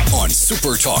rolling on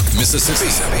Super Talk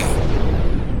Mississippi.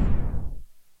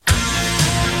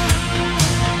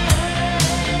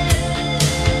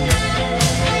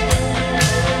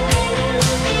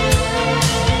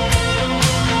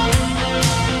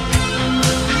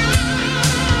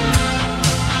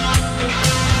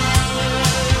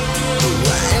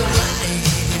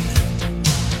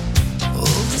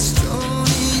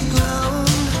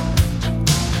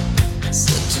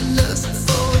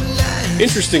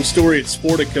 Interesting story at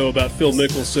Sportico about Phil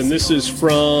Mickelson. This is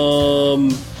from,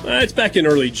 it's back in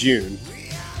early June.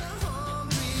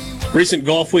 Recent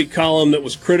Golf Week column that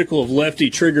was critical of Lefty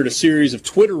triggered a series of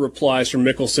Twitter replies from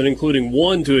Mickelson, including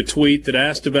one to a tweet that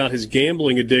asked about his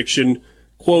gambling addiction.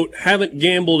 Quote, haven't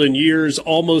gambled in years,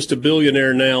 almost a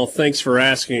billionaire now, thanks for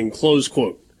asking, close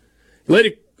quote.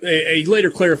 He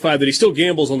later clarified that he still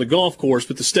gambles on the golf course,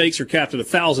 but the stakes are capped at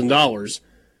 $1,000.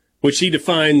 Which he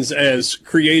defines as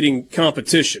creating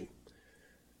competition.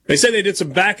 They say they did some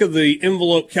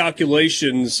back-of-the-envelope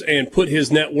calculations and put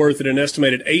his net worth at an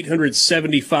estimated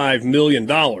 $875 million.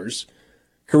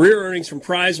 Career earnings from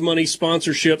prize money,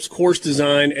 sponsorships, course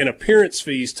design, and appearance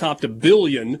fees topped $1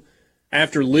 billion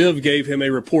after LIV gave him a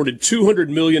reported $200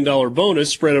 million bonus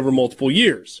spread over multiple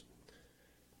years.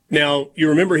 Now, you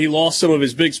remember he lost some of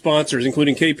his big sponsors,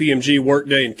 including KPMG,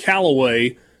 Workday, and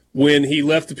Callaway, when he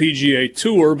left the PGA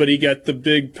Tour, but he got the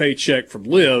big paycheck from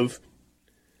LIV,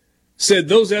 said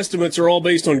those estimates are all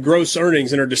based on gross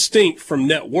earnings and are distinct from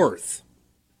net worth.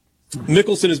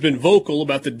 Mickelson has been vocal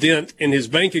about the dent in his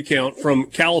bank account from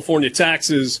California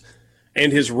taxes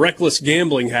and his reckless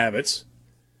gambling habits.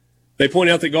 They point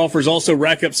out that golfers also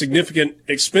rack up significant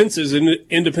expenses in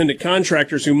independent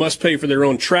contractors who must pay for their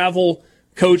own travel,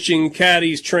 coaching,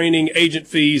 caddies, training, agent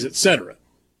fees, etc.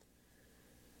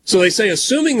 So they say,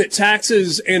 assuming that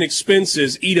taxes and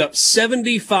expenses eat up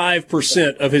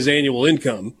 75% of his annual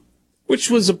income,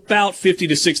 which was about $50 to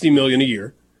 $60 million a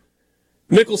year,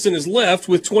 Mickelson is left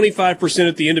with 25%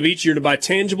 at the end of each year to buy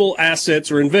tangible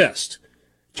assets or invest.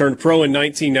 Turned pro in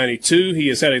 1992, he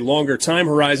has had a longer time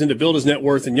horizon to build his net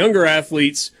worth than younger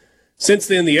athletes. Since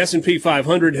then, the S&P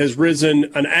 500 has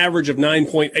risen an average of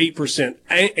 9.8%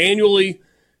 annually,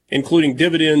 including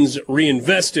dividends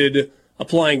reinvested.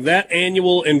 Applying that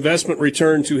annual investment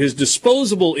return to his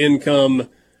disposable income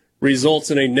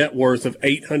results in a net worth of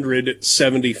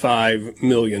 $875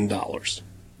 million.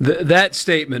 That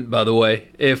statement, by the way,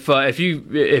 if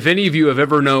any of you have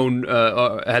ever known,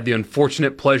 had the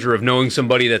unfortunate pleasure of knowing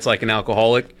somebody that's like an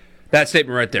alcoholic, that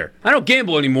statement right there. I don't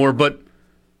gamble anymore, but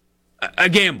I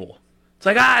gamble. It's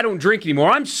like, I don't drink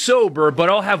anymore. I'm sober, but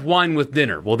I'll have wine with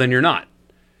dinner. Well, then you're not.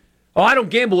 Oh, I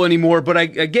don't gamble anymore, but I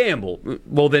gamble.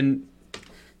 Well, then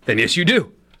yes, you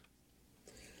do.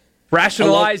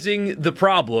 Rationalizing the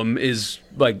problem is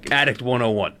like Addict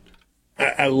 101.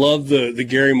 I love the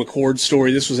Gary McCord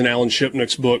story. This was in Alan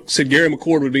Shipnuck's book. Said Gary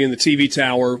McCord would be in the TV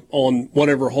tower on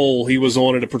whatever hole he was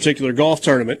on at a particular golf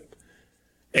tournament.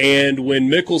 And when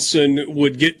Mickelson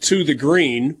would get to the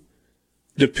green,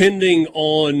 depending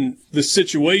on the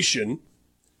situation,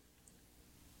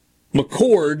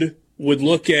 McCord would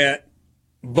look at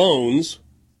Bones,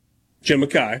 Jim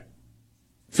Mackay,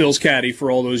 Phil's caddy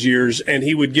for all those years, and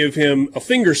he would give him a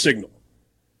finger signal.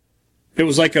 It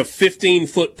was like a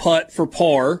 15-foot putt for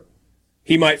par.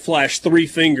 He might flash 3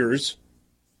 fingers,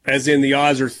 as in the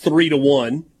odds are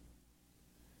 3-1.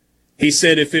 He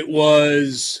said if it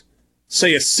was,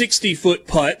 say, a 60-foot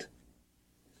putt,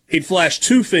 he'd flash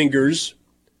 2 fingers,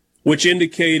 which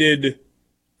indicated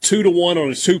 2-1 on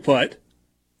a 2-putt.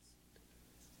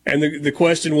 And the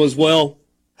question was, well,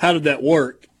 how did that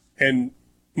work? And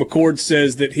McCord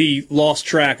says that he lost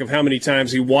track of how many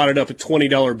times he wadded up a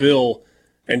 $20 bill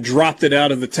and dropped it out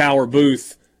of the tower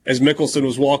booth as Mickelson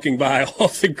was walking by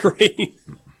off the green.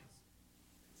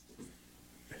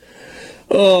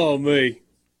 Oh, me.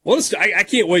 I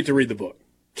can't wait to read the book.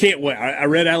 Can't wait. I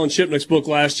read Alan Shipnuck's book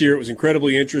last year. It was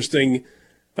incredibly interesting.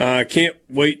 Can't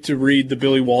wait to read the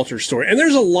Billy Walters story. And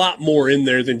there's a lot more in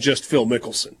there than just Phil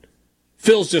Mickelson.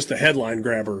 Phil's just a headline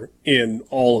grabber in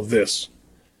all of this.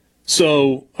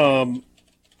 So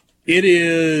it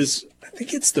is, I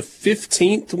think it's the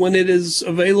 15th when it is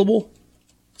available.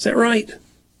 Is that right?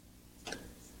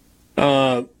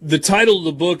 The title of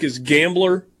the book is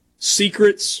Gambler,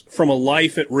 Secrets from a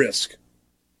Life at Risk.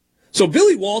 So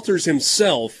Billy Walters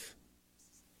himself,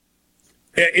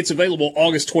 it's available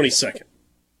August 22nd.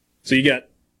 So you got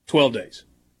 12 days.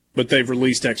 But they've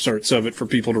released excerpts of it for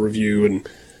people to review and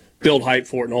build hype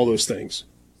for it and all those things.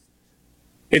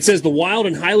 It says the wild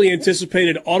and highly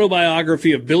anticipated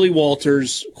autobiography of Billy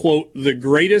Walters, quote, the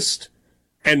greatest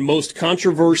and most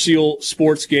controversial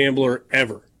sports gambler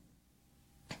ever.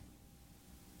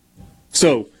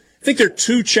 So I think there are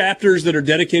 2 chapters that are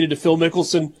dedicated to Phil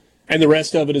Mickelson, and the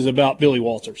rest of it is about Billy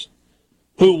Walters,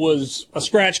 who was a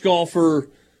scratch golfer,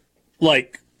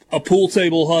 like a pool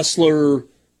table hustler,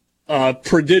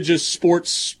 prodigious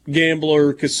sports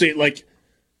gambler, like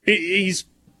he's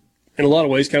in a lot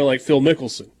of ways kind of like Phil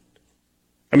Mickelson.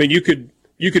 I mean, you could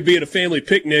be at a family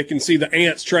picnic and see the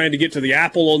ants trying to get to the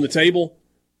apple on the table,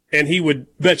 and he would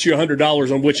bet you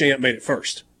 $100 on which ant made it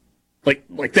first, like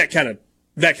that kind of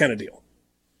deal.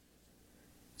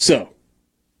 So,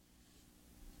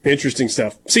 interesting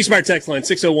stuff. C-Spire text line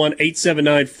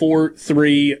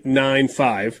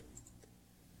 601-879-4395.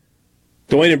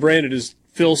 Dwayne and Brandon, does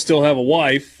Phil still have a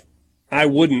wife? I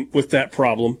wouldn't with that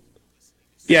problem.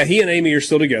 Yeah, he and Amy are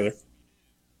still together.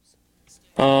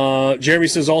 Jeremy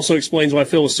says also explains why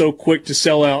Phil was so quick to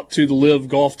sell out to the LIV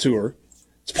Golf Tour.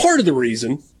 It's part of the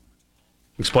reason.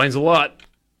 Explains a lot.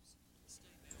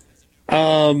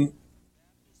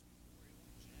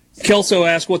 Kelso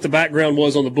asked what the background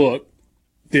was on the book.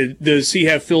 Does he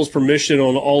have Phil's permission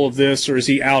on all of this, or is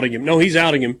he outing him? No, he's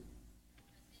outing him.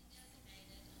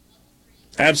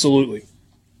 Absolutely.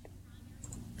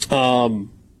 The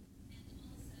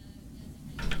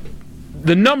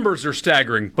numbers are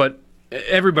staggering, but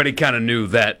everybody kind of knew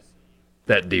that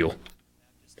deal.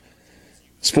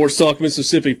 Sports Talk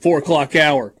Mississippi, 4 o'clock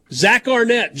hour. Zach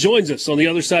Arnett joins us on the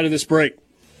other side of this break.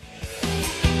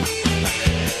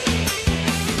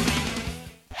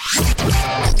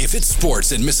 If it's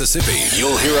sports in Mississippi,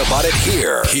 you'll hear about it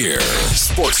here.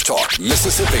 Sports Talk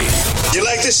Mississippi. You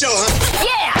like this show, huh?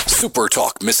 Yeah! Super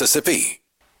Talk Mississippi.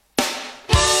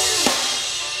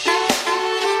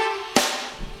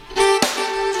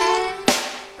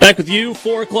 Back with you,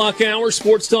 4 o'clock hour,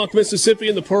 Sports Talk Mississippi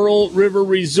in the Pearl River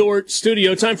Resort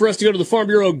studio. Time for us to go to the Farm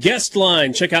Bureau guest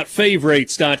line. Check out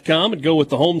favorites.com and go with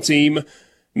the home team,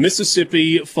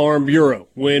 Mississippi Farm Bureau.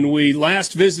 When we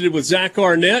last visited with Zach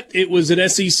Arnett, it was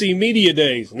at SEC Media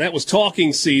Days, and that was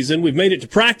talking season. We've made it to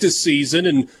practice season,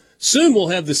 and soon we'll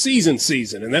have the season,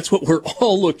 and that's what we're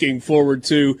all looking forward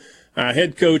to.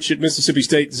 Head coach at Mississippi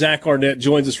State, Zach Arnett,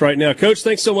 joins us right now. Coach,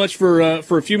 thanks so much for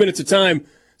a few minutes of time.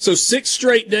 So 6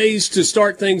 straight days to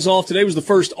start things off. Today was the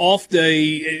first off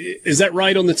day. Is that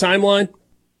right on the timeline?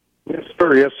 Yes,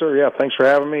 sir. Yeah, thanks for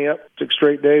having me. Yep, 6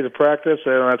 straight days of practice,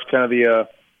 and that's kind of the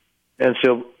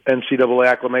NCAA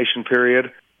acclimation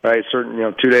period, right?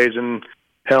 2 days in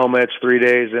helmets, 3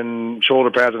 days in shoulder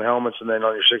pads and helmets, and then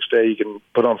on your 6th day you can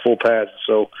put on full pads.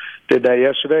 So did that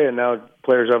yesterday, and now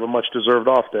players have a much-deserved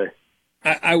off day.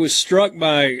 I was struck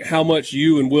by how much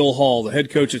you and Will Hall, the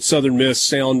head coach at Southern Miss,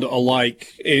 sound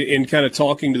alike in kind of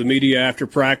talking to the media after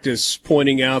practice,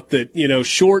 pointing out that,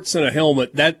 shorts and a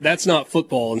helmet, that's not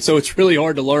football. And so it's really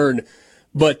hard to learn.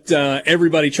 But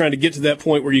everybody trying to get to that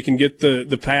point where you can get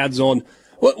the pads on.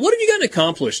 What have you gotten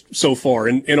accomplished so far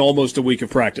in almost a week of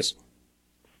practice?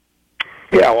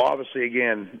 Yeah, well, obviously,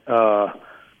 again, the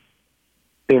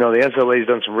NCAA has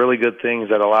done some really good things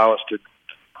that allow us to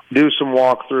do some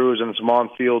walkthroughs and some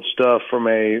on-field stuff from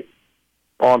a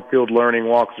on-field learning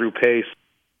walkthrough pace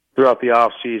throughout the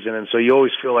off season, and so you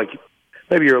always feel like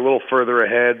maybe you're a little further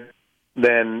ahead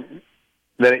than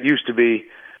it used to be.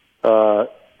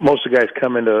 Most of the guys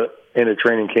come into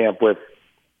training camp with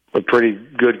a pretty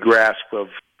good grasp of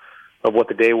what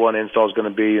the day one install is going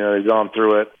to be. They've gone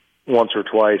through it once or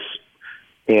twice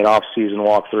in off-season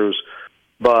walkthroughs,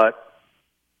 but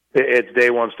it's day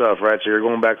one stuff, right? So you're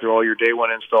going back through all your day one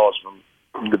installs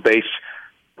from the base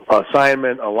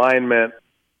assignment, alignment,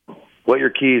 what your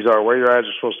keys are, where your eyes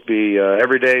are supposed to be,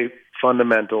 everyday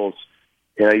fundamentals.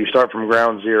 You start from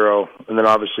ground zero, and then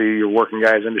obviously you're working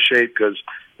guys into shape because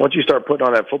once you start putting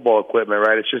on that football equipment,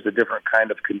 right, it's just a different kind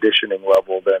of conditioning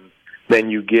level than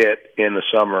you get in the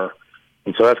summer.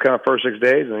 And so that's kind of first 6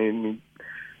 days, and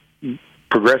you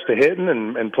progress to hitting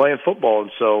and playing football.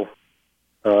 And so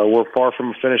we're far from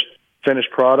a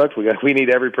finished product. We need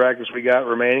every practice we got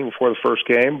remaining before the first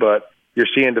game, but you're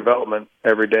seeing development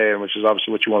every day, which is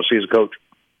obviously what you want to see as a coach.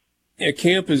 Yeah,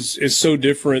 camp is so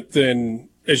different than,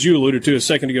 as you alluded to a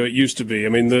second ago, it used to be. I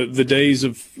mean, the days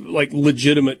of like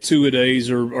legitimate two-a-days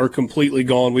are completely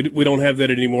gone. We don't have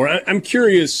that anymore. I'm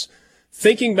curious,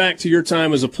 thinking back to your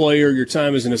time as a player, your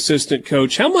time as an assistant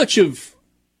coach, how much of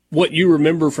what you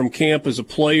remember from camp as a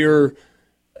player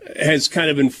has kind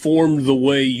of informed the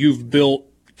way you've built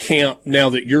camp now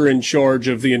that you're in charge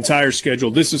of the entire schedule?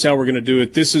 This is how we're going to do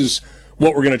it. This is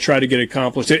what we're going to try to get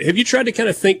accomplished. Have you tried to kind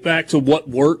of think back to what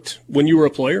worked when you were a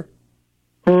player?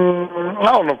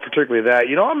 I don't know particularly that.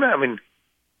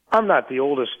 I'm not the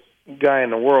oldest guy in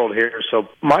the world here, so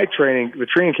the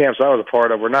training camps I was a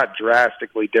part of were not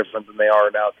drastically different than they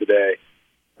are now today.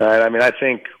 I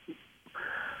think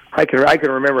I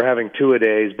can remember having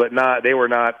two-a-days, but they were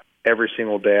not every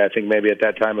single day. I think maybe at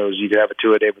that time you could have a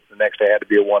two-a-day, but the next day had to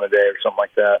be a one-a-day or something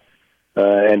like that.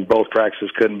 And both practices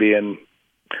couldn't be in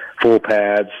full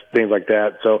pads, things like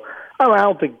that. So I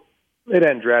don't think it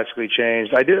hadn't drastically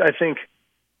changed. I think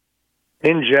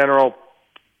in general,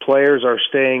 players are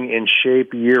staying in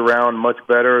shape year-round much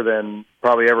better than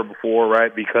probably ever before,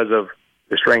 right, because of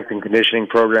the strength and conditioning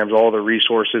programs, all the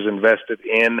resources invested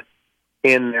in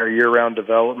their year-round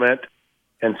development.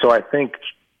 And so I think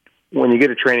when you get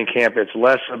to training camp, it's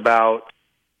less about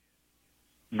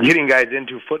getting guys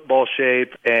into football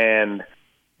shape and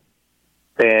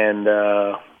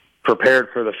prepared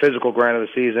for the physical grind of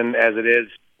the season as it is,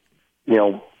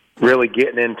 really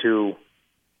getting into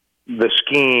the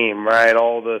scheme, right?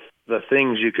 All the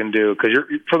things you can do, because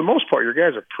for the most part, your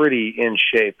guys are pretty in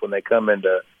shape when they come in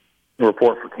to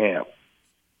report for camp.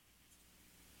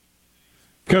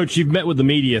 Coach, you've met with the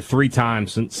media 3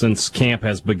 times since camp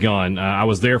has begun. I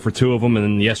was there for 2 of them, and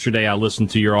then yesterday I listened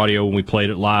to your audio when we played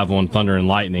it live on Thunder and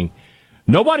Lightning.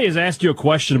 Nobody has asked you a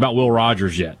question about Will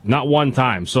Rogers yet, not one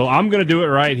time. So I'm going to do it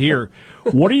right here.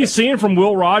 What are you seeing from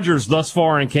Will Rogers thus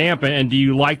far in camp, and do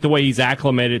you like the way he's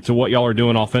acclimated to what y'all are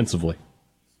doing offensively?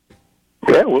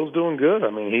 Yeah, Will's doing good.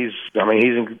 He's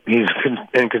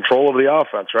in control of the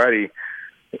offense, right?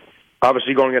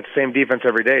 Obviously going against the same defense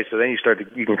every day, so then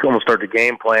you can almost start to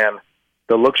game plan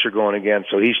the looks you're going against.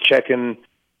 So he's checking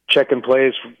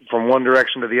plays from one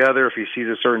direction to the other. If he sees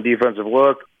a certain defensive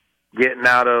look, getting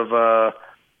out of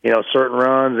certain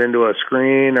runs into a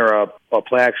screen or a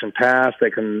play action pass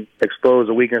that can expose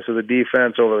the weakness of the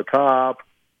defense over the top,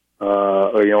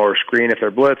 or screen if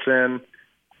they're blitzing.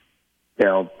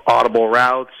 Audible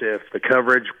routes if the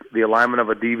coverage, the alignment of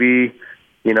a DB,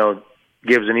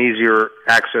 gives an easier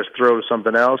access throw to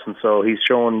something else. And so he's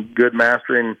showing good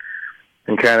mastery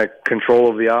and kind of control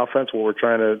of the offense, what we're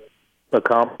trying to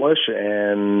accomplish.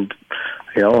 And,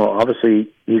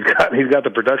 obviously he's got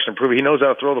the production to prove it. He knows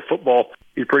how to throw the football.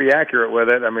 He's pretty accurate with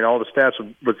it. All the stats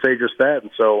would say just that.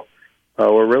 And so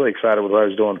we're really excited with what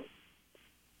he's doing.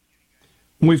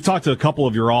 We've talked to a couple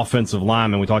of your offensive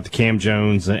linemen. We talked to Cam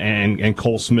Jones and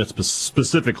Cole Smith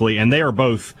specifically, and they are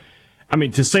both,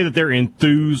 to say that they're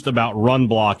enthused about run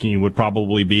blocking would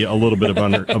probably be a little bit of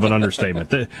an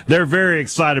understatement. They're very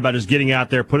excited about just getting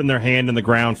out there, putting their hand in the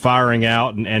ground, firing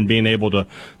out, and being able to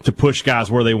push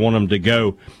guys where they want them to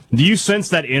go. Do you sense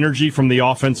that energy from the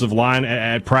offensive line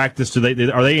at practice? Are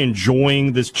they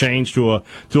enjoying this change to a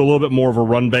little bit more of a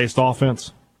run-based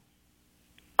offense?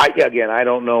 I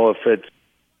don't know if it's.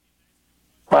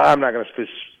 I'm not going to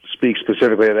speak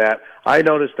specifically to that. I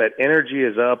noticed that energy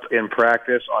is up in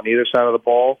practice on either side of the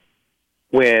ball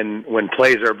when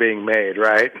plays are being made,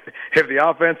 right? If the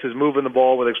offense is moving the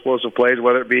ball with explosive plays,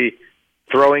 whether it be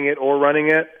throwing it or running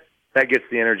it, that gets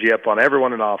the energy up on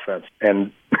everyone in offense.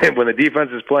 And when the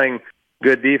defense is playing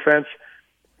good defense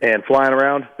and flying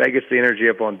around, that gets the energy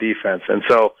up on defense. And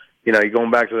so, you're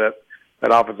going back to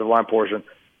that offensive line portion.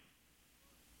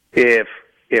 If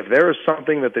there is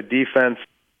something that the defense,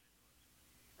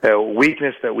 a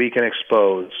weakness that we can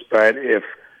expose, right? If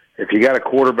you got a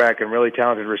quarterback and really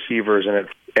talented receivers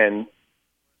and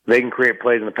they can create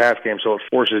plays in the pass game, so it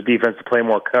forces defense to play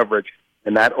more coverage,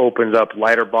 and that opens up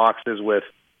lighter boxes with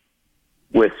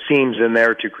seams in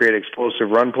there to create explosive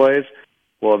run plays,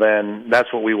 well, then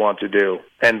that's what we want to do.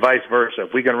 And vice versa.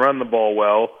 If we can run the ball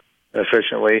well,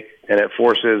 efficiently, and it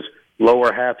forces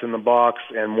lower hats in the box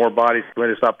and more bodies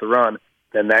to stop the run,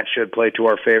 then that should play to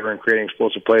our favor in creating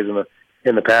explosive plays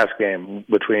in the pass game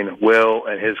between Will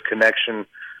and his connection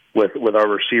with our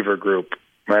receiver group.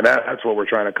 Right? That's what we're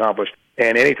trying to accomplish.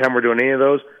 And anytime we're doing any of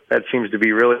those, that seems to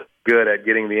be really good at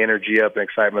getting the energy up and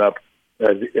excitement up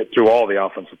through all the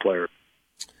offensive players.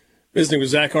 Visiting with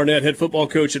Zach Arnett, head football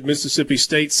coach at Mississippi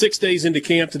State. 6 days into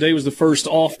camp. Today was the first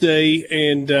off day,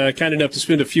 and kind enough to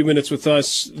spend a few minutes with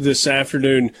us this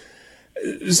afternoon.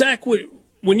 Zach,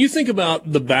 when you think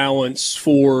about the balance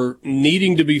for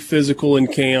needing to be physical in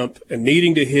camp and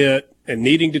needing to hit and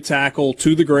needing to tackle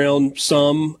to the ground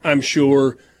some, I'm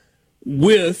sure,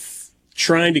 with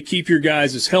trying to keep your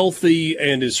guys as healthy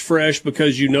and as fresh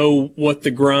because you know what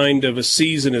the grind of a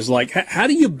season is like, how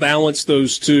do you balance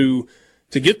those two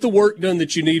to get the work done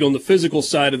that you need on the physical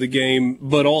side of the game,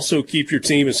 but also keep your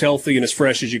team as healthy and as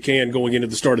fresh as you can going into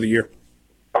the start of the year?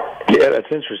 Yeah,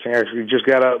 that's interesting. Actually, just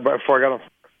got out before I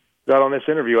got on this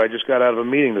interview. I just got out of a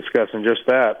meeting discussing just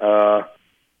that.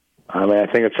 I mean, I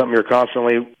think it's something you're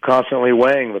constantly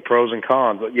weighing, the pros and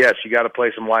cons. But yes, you got to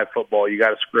play some live football. You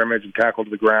got to scrimmage and tackle to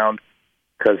the ground,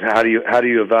 because how do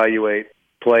you evaluate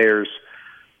players,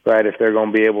 right? If they're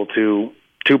going to be able to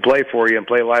play for you and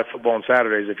play live football on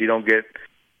Saturdays, if you don't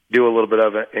do a little bit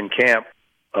of it in camp,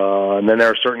 and then there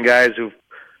are certain guys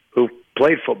who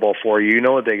played football for you. You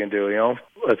know what they can do. You know,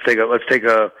 let's take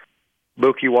a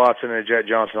Mookie Watson and a Jet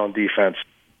Johnson on defense.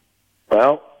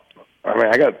 Well, I mean,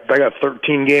 I got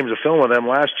 13 games of film with them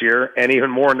last year, and even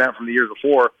more than that from the year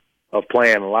before, of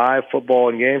playing live football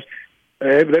in games.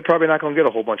 They're probably not going to get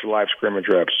a whole bunch of live scrimmage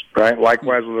reps, right?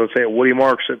 Likewise, let's say Woody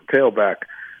Marks at tailback.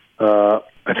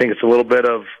 I think it's a little bit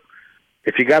of,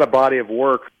 if you got a body of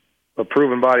work, a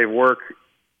proven body of work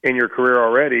in your career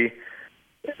already,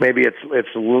 maybe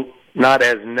it's not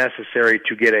as necessary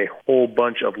to get a whole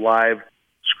bunch of live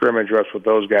scrimmage reps with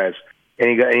those guys. And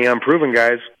you got any unproven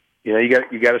guys. You know, you got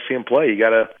to see them play.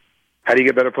 How do you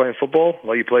get better playing football?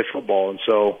 Well, you play football, and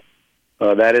so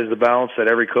that is the balance that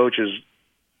every coach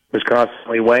is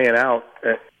constantly weighing out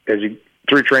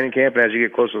through training camp and as you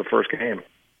get close to the first game.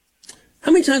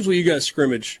 How many times will you guys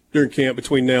scrimmage during camp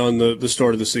between now and the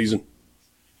start of the season?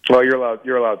 Well, you're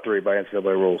allowed 3 by NCAA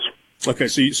rules. Okay,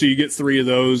 so you get 3 of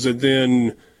those, and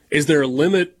then is there a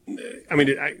limit? I mean,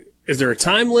 is there a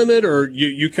time limit, or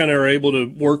you kind of are able to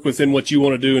work within what you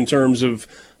want to do in terms of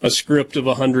a script of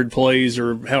 100 plays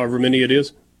or however many it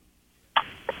is?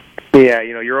 Yeah,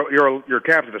 you know, you're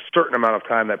capped at a certain amount of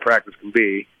time that practice can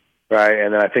be, right?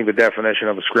 And then I think the definition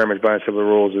of a scrimmage by NCAA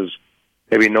rules is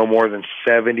maybe no more than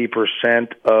 70%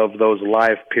 of those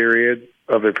live periods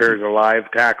of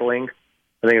live tackling.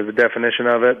 I think is the definition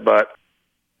of it. But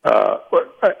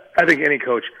I think any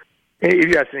coach, if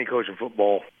you ask any coach in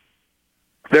football,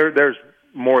 there's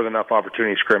more than enough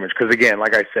opportunity to scrimmage. Because again,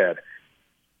 like I said,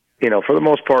 you know, for the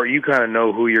most part, you kind of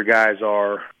know who your guys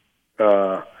are.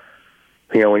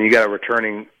 You know, when you got a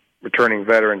returning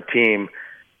veteran team,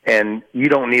 and you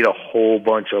don't need a whole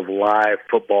bunch of live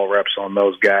football reps on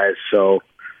those guys. So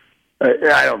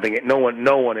I don't think no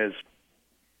one is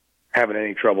having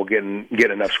any trouble getting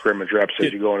enough scrimmage reps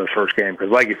as you go into the first game. Because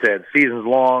like you said, season's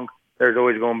long. There's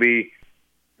always going to be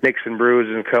nicks and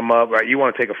bruises and come up. Right? You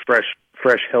want to take a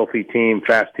fresh, healthy team,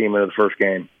 fast team into the first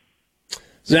game.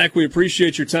 Zach, we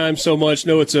appreciate your time so much.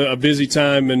 Know it's a busy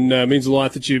time and means a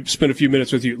lot that you spent a few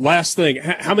minutes with you. Last thing,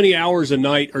 how many hours a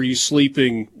night are you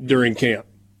sleeping during camp?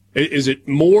 Is it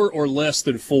more or less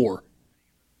than 4?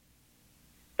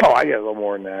 Oh, I get a little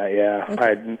more than that, yeah.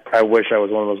 Okay. I wish I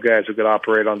was one of those guys who could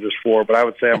operate on just 4, but I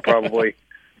would say I'm probably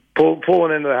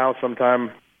pulling into the house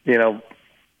sometime, you know,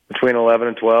 between 11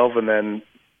 and 12, and then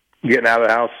getting out of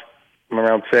the house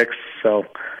around 6. So,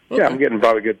 yeah, I'm getting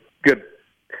probably good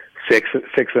 6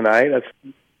 a night.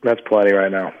 That's plenty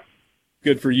right now.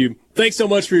 Good for you. Thanks so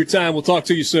much for your time. We'll talk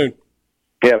to you soon.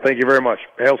 Yeah, thank you very much.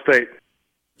 Hail State.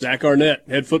 Zach Arnett,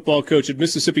 head football coach at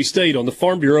Mississippi State, on the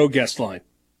Farm Bureau guest line.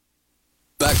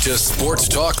 Back to Sports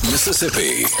Talk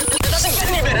Mississippi. It doesn't get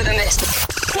any better than this.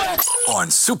 On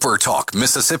Super Talk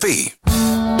Mississippi.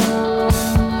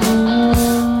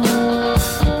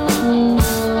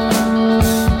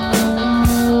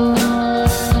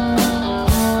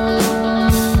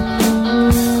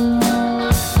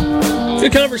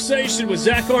 Good conversation with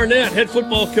Zach Arnett, head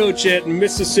football coach at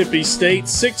Mississippi State.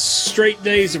 6 straight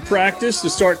days of practice to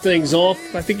start things off.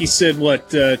 I think he said,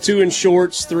 2 in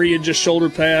shorts, 3 in just shoulder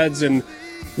pads, and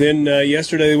then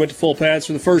yesterday they went to full pads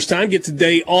for the first time. Gets a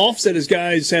day off. Said his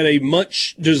guys had a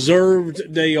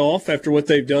much-deserved day off after what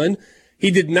they've done. He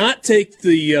did not take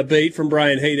the bait from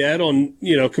Brian Haydad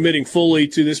on, committing fully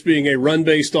to this being a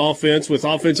run-based offense with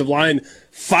offensive line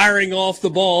firing off the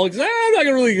ball. I'm not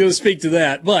really going to speak to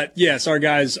that. But, yes, our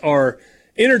guys are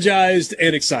energized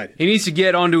and excited. He needs to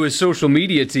get onto his social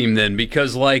media team then,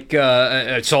 because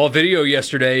I saw a video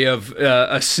yesterday of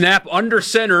a snap under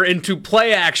center into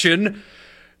play action.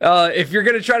 If you're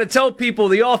going to try to tell people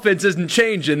the offense isn't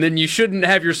changing, then you shouldn't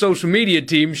have your social media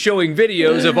team showing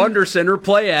videos of under center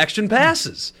play action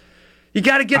passes. You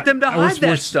got to get them to hide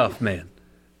that stuff, man.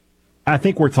 I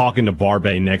think we're talking to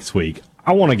Barbay next week.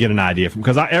 I want to get an idea from,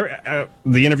 because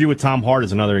the interview with Tom Hart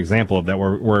is another example of that,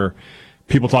 where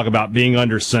people talk about being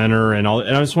under center and all.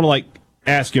 And I just want to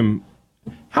ask him,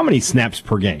 how many snaps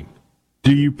per game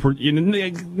do you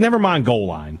never mind goal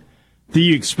line, do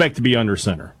you expect to be under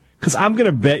center? Because I'm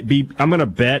gonna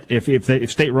bet if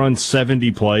State runs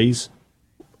 70 plays,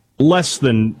 less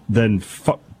than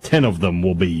 10 of them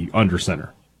will be under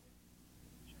center.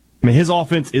 I mean, his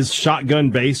offense is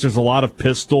shotgun based. There's a lot of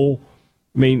pistol.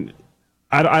 I mean,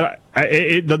 I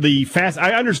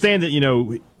understand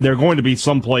that there are going to be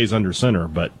some plays under center,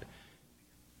 but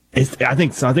I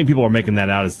think people are making that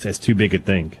out as too big a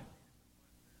thing.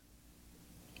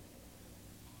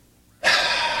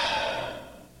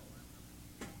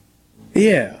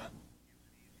 Yeah.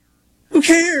 Who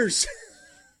cares?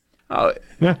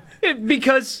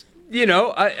 Because,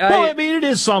 I mean, it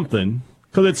is something.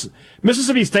 Because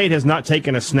Mississippi State has not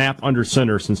taken a snap under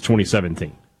center since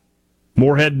 2017.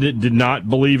 Moorhead did not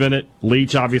believe in it.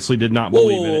 Leach obviously did not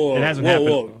believe in it. It hasn't happened.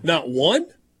 Whoa. Not one?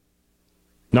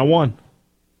 Not one.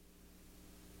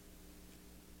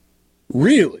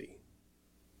 Really?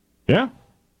 Yeah.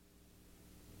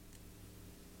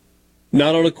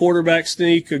 Not on a quarterback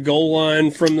sneak, a goal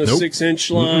line from the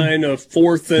 6-inch line, a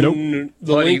fourth and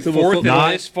the length of a football. Fourth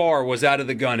and this far was out of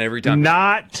the gun every time.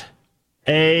 Not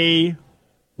a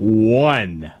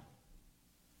one.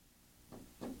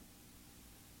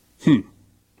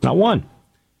 Not one.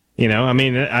 I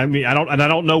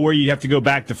don't know where you have to go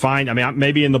back to find. I mean,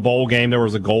 maybe in the bowl game there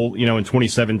was a goal, in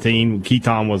 2017.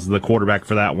 Keaton was the quarterback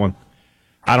for that one.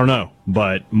 I don't know,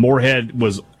 but Moorhead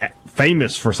was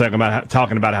famous for a second about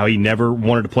talking about how he never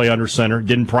wanted to play under center,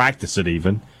 didn't practice it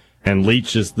even, and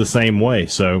Leach is the same way.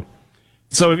 So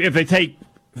if they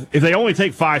only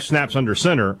take 5 snaps under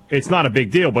center, it's not a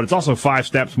big deal, but it's also 5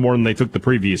 snaps more than they took the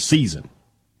previous season.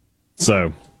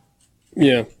 So,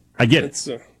 yeah, I get it.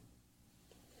 Some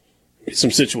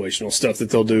situational stuff that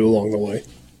they'll do along the way.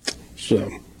 So,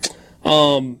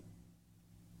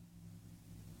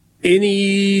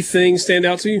 anything stand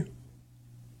out to you?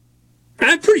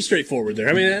 Pretty straightforward there.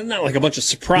 I mean, not like a bunch of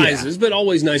surprises, but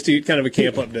always nice to get kind of a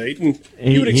camp update.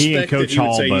 And you would expect Coach that you would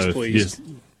Hall say he's both pleased. just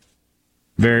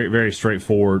very, very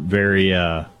straightforward, very,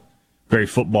 very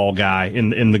football guy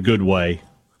in the good way,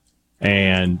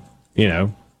 and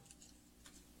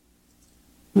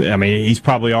I mean, he's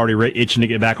probably already itching to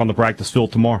get back on the practice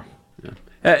field tomorrow.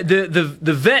 The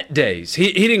vet days,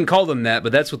 he didn't call them that,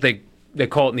 but that's what they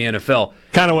call it in the NFL.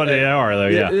 Kind of what they are, though.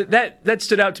 Yeah, that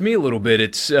stood out to me a little bit.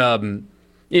 It's a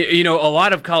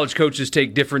lot of college coaches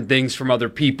take different things from other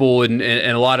people, and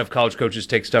a lot of college coaches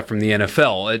take stuff from the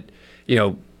NFL.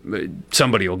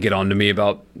 Somebody will get on to me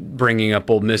about bringing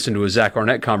up Ole Miss into a Zach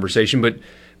Arnett conversation,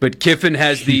 but Kiffin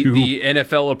has the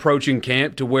NFL approach in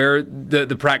camp to where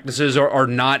the practices are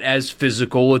not as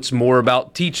physical. It's more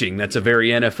about teaching. That's a very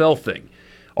NFL thing.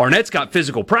 Arnett's got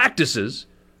physical practices,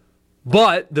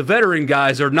 but the veteran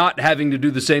guys are not having to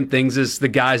do the same things as the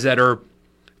guys that are,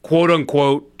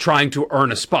 quote-unquote, trying to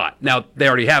earn a spot. Now, they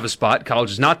already have a spot.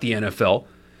 College is not the NFL.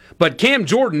 But Cam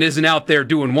Jordan isn't out there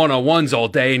doing one-on-ones all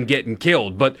day and getting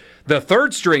killed. But the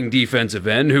third-string defensive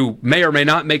end, who may or may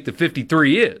not make the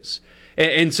 53, is.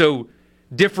 And so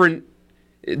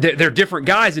they're different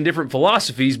guys and different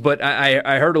philosophies, but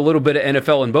I heard a little bit of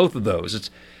NFL in both of those.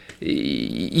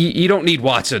 You don't need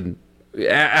Watson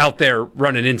out there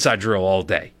running inside drill all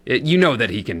day. You know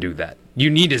that he can do that. You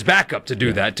need his backup to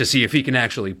do that to see if he can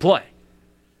actually play.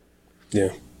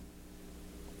 Yeah.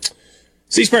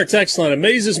 C-Spire text line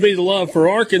amazes me the love for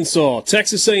Arkansas,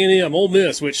 Texas A&M, Ole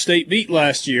Miss, which State beat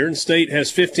last year, and State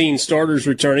has 15 starters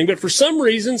returning. But for some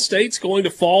reason, State's going to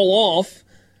fall off,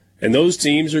 and those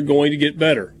teams are going to get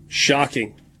better.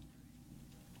 Shocking.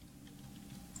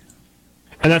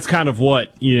 And that's kind of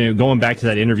what, going back to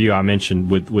that interview I mentioned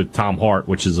with Tom Hart,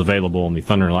 which is available on the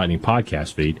Thunder and Lightning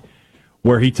podcast feed,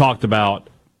 where he talked about,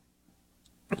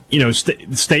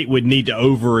 State would need to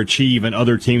overachieve and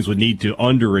other teams would need to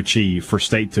underachieve for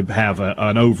State to have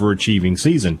an overachieving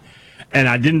season. And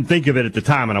I didn't think of it at the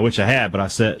time, and I wish I had, but I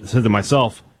said to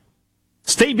myself,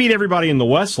 State beat everybody in the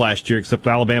West last year except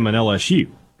Alabama and LSU.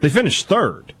 They finished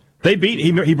third.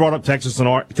 He brought up Texas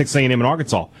A&M and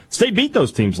Arkansas. State beat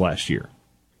those teams last year.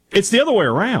 It's the other way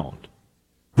around.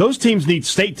 Those teams need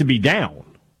State to be down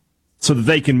so that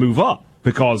they can move up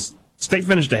because State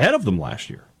finished ahead of them last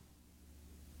year.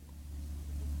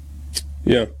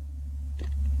 Yeah.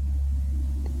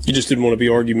 You just didn't want to be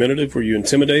argumentative? Were you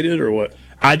intimidated or what?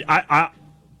 I'll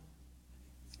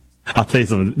tell you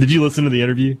something. Did you listen to the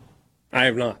interview? I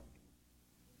have not.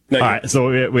 All right,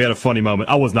 so we had a funny moment.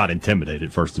 I was not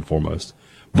intimidated, first and foremost.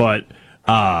 But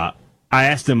I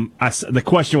asked him, the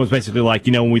question was basically like,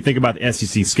 when we think about the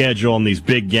SEC schedule and these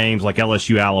big games like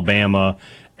LSU, Alabama,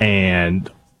 and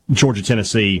Georgia,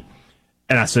 Tennessee,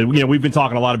 and I said, we've been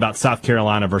talking a lot about South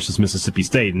Carolina versus Mississippi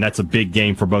State, and that's a big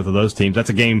game for both of those teams. That's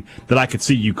a game that I could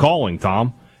see you calling,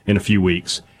 Tom, in a few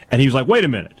weeks. And he was like, wait a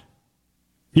minute.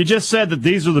 You just said that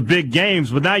these are the big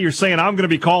games, but now you're saying I'm going to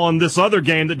be calling this other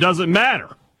game that doesn't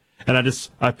matter. And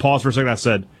I paused for a second. I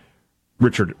said,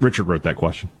 Richard wrote that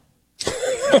question.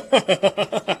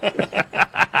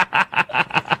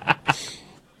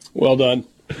 Well done.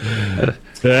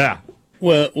 Yeah.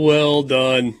 Well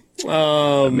done.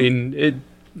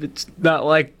 it's not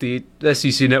like the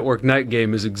SEC Network night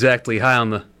game is exactly high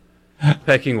on the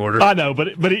pecking order. I know, but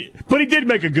he did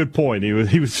make a good point.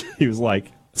 He was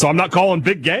like, so I'm not calling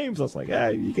big games. I was like,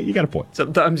 hey, you got a point.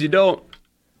 Sometimes you don't.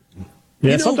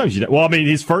 Yeah, sometimes you don't. Well, I mean,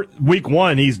 his first week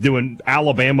 1, he's doing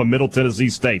Alabama, Middle Tennessee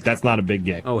State. That's not a big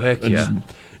game. Oh, heck yeah.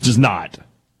 Just not.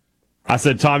 I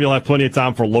said, Tom, you'll have plenty of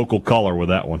time for local color with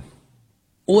that one.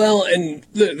 Well, and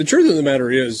the truth of the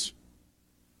matter is,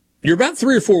 you're about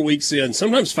 3 or 4 weeks in,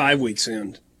 sometimes 5 weeks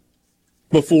in,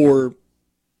 before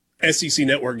SEC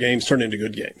Network games turn into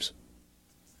good games.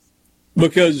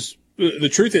 Because the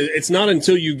truth is, it's not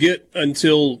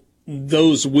until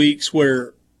those weeks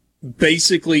where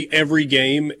basically every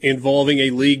game involving a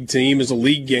league team is a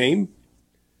league game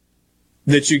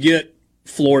that you get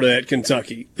Florida at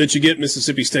Kentucky, that you get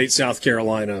Mississippi State, South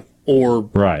Carolina, or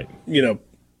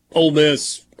Ole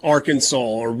Miss, Arkansas,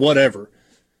 or whatever.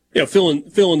 Fill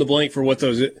in the blank for what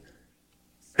those is.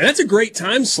 And that's a great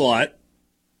time slot,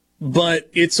 but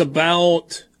it's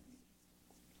about,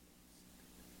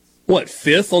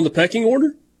 5th on the pecking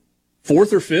order?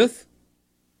 4th or 5th?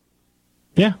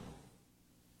 Yeah.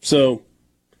 So,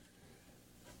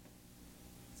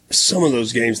 some of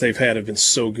those games they've had have been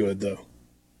so good, though.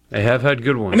 They have had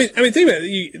good ones. I mean, think about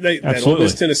it. That Ole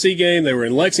Miss Tennessee game, they were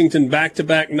in Lexington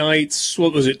back-to-back nights.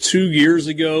 What was it, 2 years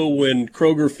ago when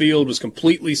Kroger Field was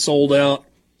completely sold out?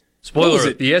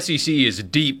 Spoiler, the SEC is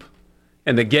deep,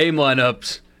 and the game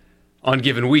lineups on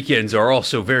given weekends are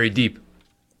also very deep.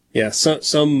 Yeah,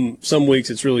 some weeks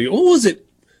it's really... What was it?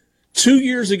 2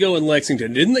 years ago in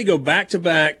Lexington, didn't they go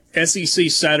back-to-back SEC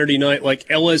Saturday night, like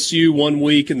LSU 1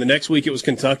 week, and the next week it was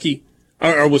Kentucky?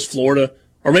 Or was Florida?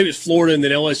 Or maybe it's Florida and then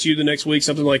LSU the next week,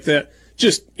 something like that.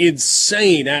 Just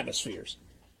insane atmospheres.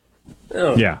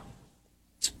 Oh. Yeah.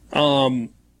 How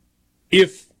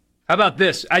about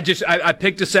this? I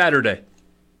picked a Saturday,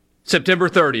 September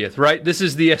 30th, right? This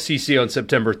is the SEC on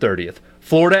September 30th.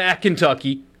 Florida at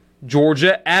Kentucky,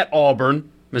 Georgia at Auburn,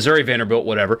 Missouri, Vanderbilt,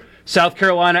 whatever. South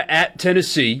Carolina at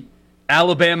Tennessee,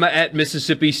 Alabama at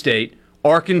Mississippi State,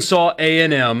 Arkansas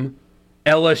A&M,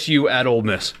 LSU at Ole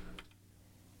Miss.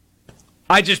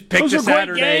 I just picked a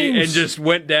Saturday and just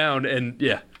went down, and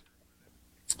yeah.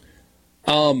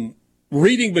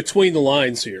 Reading between the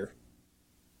lines here.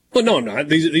 Well, no, I'm not.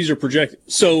 These are projected.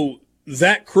 So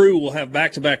that crew will have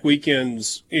back-to-back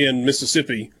weekends in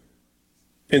Mississippi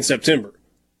in September.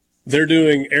 They're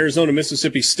doing Arizona,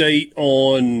 Mississippi State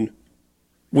on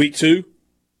week 2,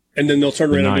 and then they'll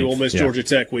turn around and do Ole Miss, Georgia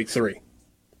Tech week 3.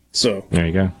 So there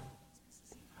you go.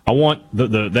 I want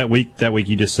that week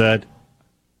you just said.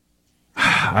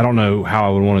 I don't know how I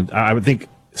would want to. I would think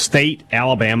State,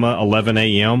 Alabama, 11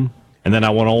 a.m., and then I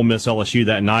want Ole Miss, LSU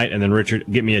that night, and then Richard,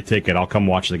 get me a ticket. I'll come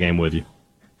watch the game with you.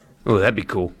 Oh, that'd be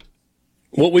cool.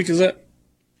 What week is that?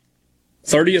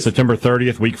 30th? September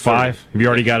 30th, week 5. Have you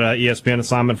already got an ESPN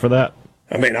assignment for that?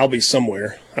 I mean, I'll be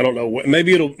somewhere. I don't know.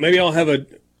 Maybe I'll have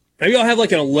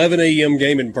like an 11 a.m.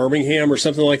 game in Birmingham or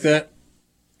something like that.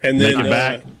 And then make it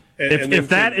back.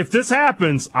 If this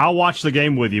happens, I'll watch the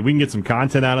game with you. We can get some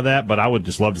content out of that, but I would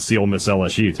just love to see Ole Miss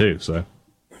LSU too. So,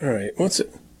 all right, what's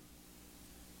it?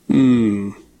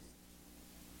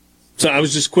 So I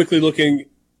was just quickly looking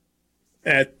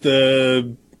at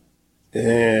the.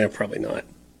 Probably not.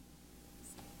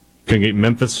 Can get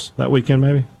Memphis that weekend,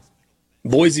 maybe.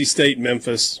 Boise State,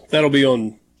 Memphis. That'll be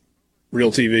on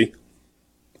Real TV.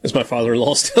 As my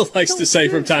father-in-law still likes to say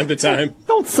from time to time.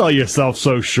 Don't sell yourself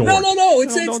so short. No.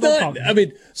 It's not. I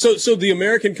mean, so the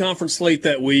American Conference slate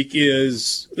that week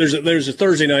is there's a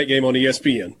Thursday night game on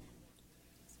ESPN.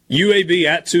 UAB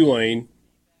at Tulane,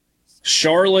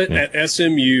 Charlotte at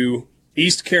SMU,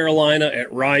 East Carolina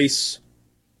at Rice,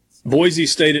 Boise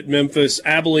State at Memphis,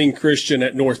 Abilene Christian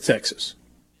at North Texas.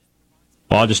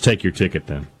 Well, I'll just take your ticket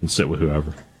then and sit with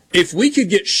whoever. If we could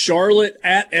get Charlotte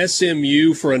at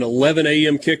SMU for an 11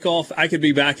 a.m. kickoff, I could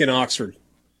be back in Oxford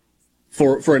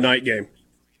for a night game.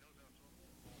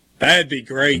 That'd be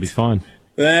great. That'd be fun.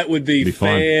 That would be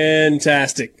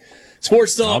fantastic.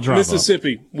 Sports Talk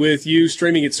Mississippi with you,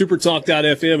 streaming at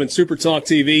SuperTalk.fm and SuperTalk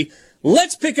TV.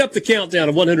 Let's pick up the countdown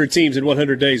of 100 teams in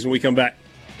 100 days when we come back.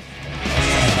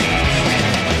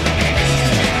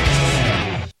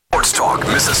 Sports Talk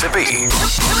Mississippi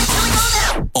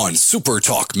on Super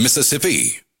Talk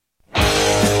Mississippi.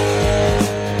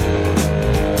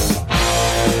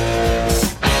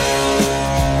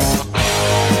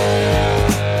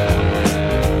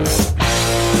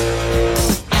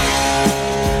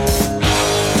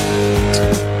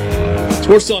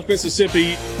 Sports Talk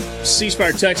Mississippi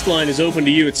C-Spire text line is open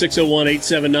to you at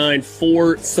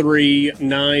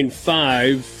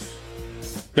 601-879-4395.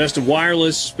 Best of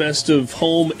wireless, best of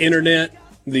home internet,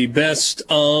 the best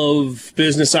of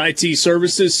business IT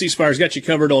services. C Spire's got you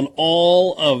covered on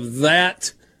all of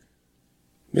that.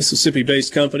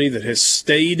 Mississippi-based company that has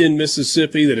stayed in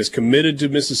Mississippi, that is committed to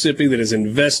Mississippi, that has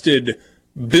invested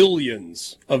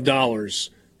billions of dollars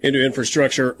into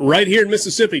infrastructure right here in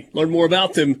Mississippi. Learn more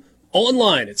about them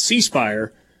online at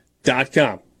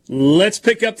cspire.com. Let's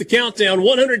pick up the countdown.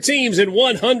 100 teams in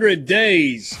 100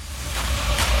 days.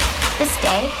 This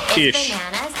day is Ish.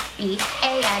 bananas.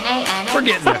 B-A-N-A-N-A. We're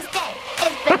getting there. This day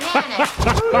is bananas.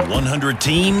 100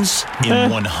 teams in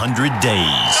 100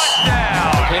 days.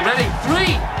 Okay, ready? 3,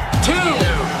 2,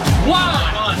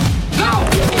 1, go!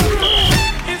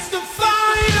 It's the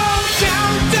final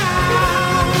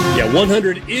countdown. Yeah,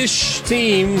 100-ish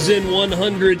teams in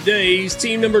 100 days.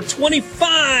 Team number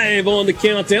 25 on the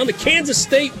countdown, the Kansas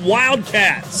State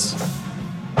Wildcats.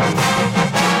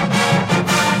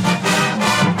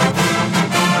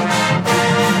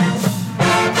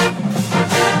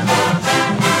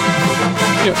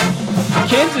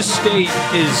 Kansas State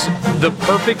is the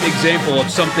perfect example of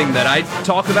something that I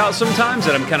talk about sometimes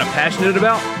that I'm kind of passionate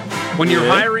about. When you're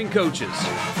hiring coaches,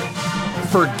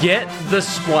 forget the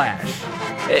splash.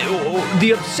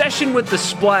 The obsession with the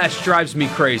splash drives me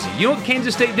crazy. You know what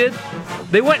Kansas State did?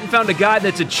 They went and found a guy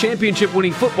that's a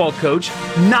championship-winning football coach.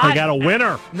 They got a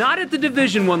winner. Not at the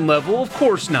Division I level, of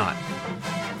course not.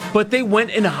 But they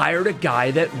went and hired a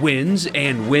guy that wins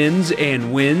and wins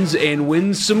and wins and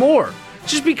wins some more.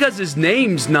 Just because his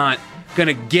name's not going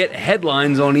to get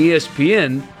headlines on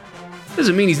ESPN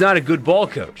doesn't mean he's not a good ball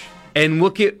coach. And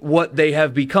look at what they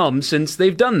have become since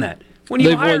they've done that. When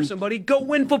you hire somebody, go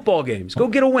win football games. Go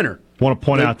get a winner. Want to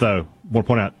point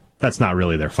out, that's not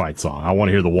really their fight song. I want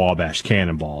to hear the Wabash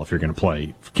Cannonball if you're going to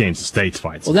play Kansas State's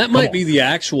fight song. Well, that might be the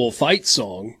actual fight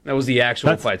song. That was the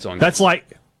actual fight song. That's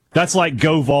like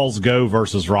Go Vols Go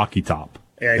versus Rocky Top.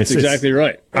 Yeah, it's exactly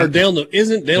right. Or down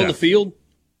the field?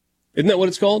 Isn't that what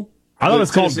it's called? I thought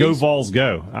it's called Go Vols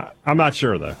Go. I'm not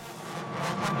sure, though.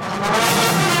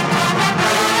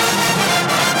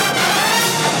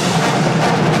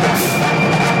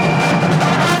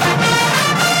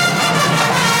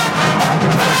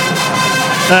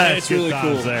 It's really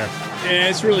cool. There. Yeah,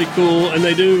 it's really cool, and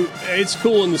it's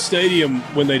cool in the stadium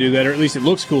when they do that, or at least it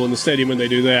looks cool in the stadium when they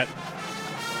do that.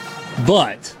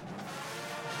 But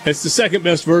it's the second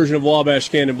best version of Wabash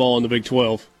Cannonball in the Big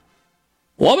 12.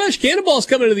 Wabash Cannonball is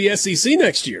coming to the SEC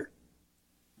next year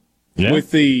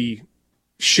with the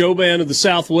show band of the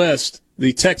Southwest,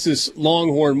 the Texas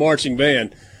Longhorn Marching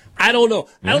Band. I don't know.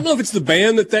 Yeah. I don't know if it's the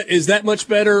band that is that much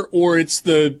better, or it's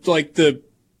the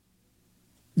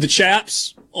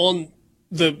chaps on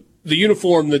the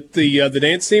uniform that the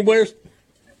dance team wears.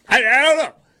 I don't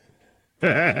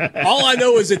know. All I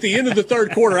know is at the end of the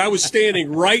third quarter, I was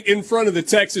standing right in front of the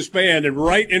Texas band, and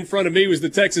right in front of me was the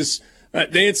Texas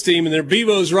dance team, and their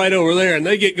Bevo's right over there, and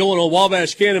they get going on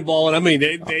Wabash Cannonball, and I mean,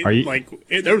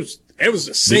 it was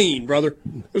a scene, brother.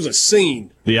 It was a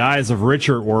scene. The eyes of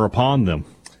Richard were upon them.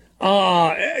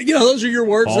 Those are your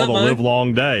words, all not the mine. live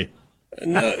long day.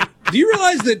 Do you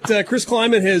realize that Chris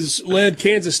Kleiman has led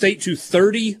Kansas State to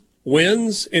 30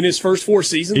 wins in his first 4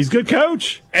 seasons? He's a good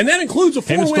coach. And that includes a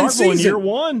 4-win season. In year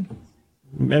one.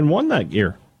 And won that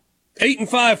year. 8-5,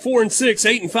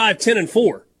 4-6, 8-5,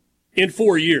 10-4 in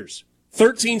 4 years.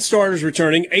 13 starters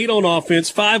returning, 8 on offense,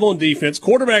 5 on defense.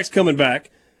 Quarterbacks coming back.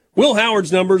 Will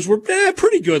Howard's numbers were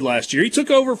pretty good last year. He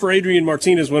took over for Adrian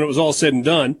Martinez when it was all said and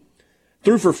done.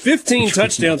 Threw for 15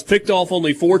 touchdowns, picked off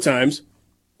only 4 times.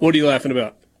 What are you laughing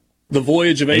about? The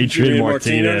voyage of Adrian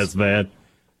Martinez, man.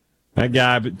 That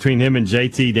guy, between him and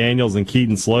JT Daniels and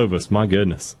Keaton Slovis, my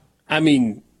goodness. I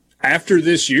mean, after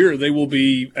this year, they will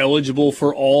be eligible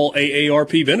for all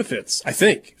AARP benefits, I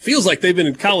think. Feels like they've been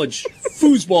in college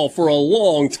foosball for a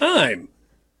long time.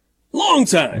 Long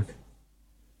time.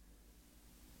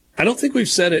 I don't think we've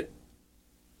said it.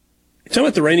 You're talking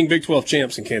about the reigning Big 12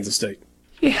 champs in Kansas State.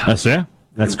 Yeah.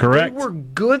 That's correct. They were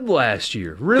good last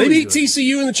year. Really They beat good.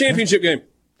 TCU in the championship game.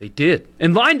 They did.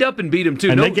 And lined up and beat them,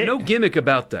 too. No gimmick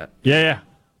about that. Yeah.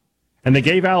 And they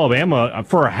gave Alabama,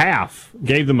 for a half,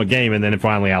 gave them a game, and then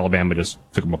finally Alabama just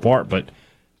took them apart. But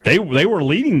they were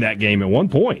leading that game at one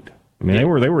point. I mean, they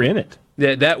were in it.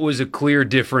 That was a clear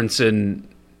difference in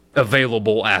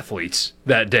available athletes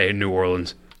that day in New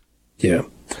Orleans. Yeah.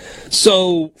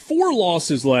 So, 4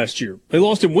 losses last year. They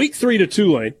lost in Week 3 to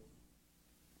Tulane,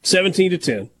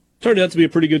 17-10. Turned out to be a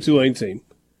pretty good Tulane team.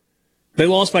 They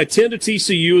lost by 10 to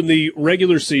TCU in the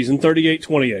regular season,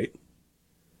 38-28.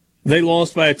 They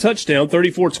lost by a touchdown,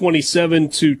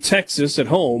 34-27 to Texas at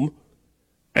home,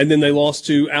 and then they lost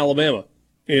to Alabama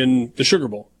in the Sugar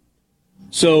Bowl.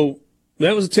 So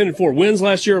That was a 10-4. Wins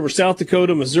last year over South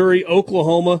Dakota, Missouri,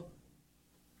 Oklahoma.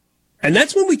 And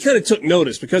that's when we kind of took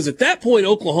notice, because at that point,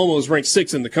 Oklahoma was ranked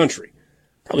 6th in the country.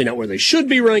 Probably not where they should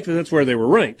be ranked, but that's where they were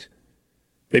ranked.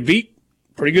 They beat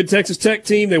a pretty good Texas Tech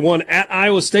team. They won at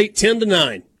Iowa State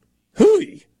 10-9.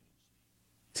 Hooey.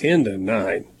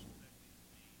 10-9.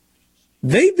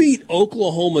 They beat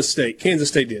Oklahoma State. Kansas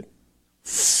State did.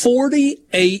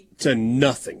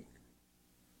 48-0.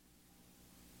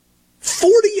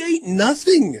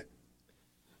 48-0.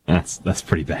 That's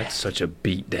pretty bad. That's such a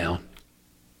beatdown.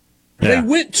 Yeah. They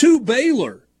went to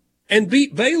Baylor and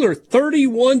beat Baylor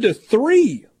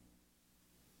 31-3.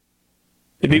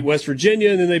 They beat West Virginia,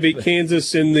 and then they beat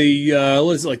Kansas in the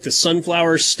the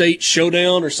Sunflower State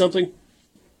Showdown or something.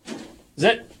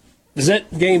 Does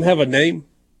that game have a name?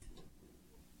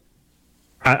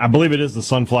 I believe it is the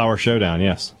Sunflower Showdown.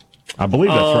 Yes, I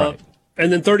believe that's right.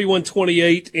 And then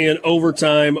 31-28 in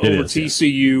overtime over is,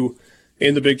 TCU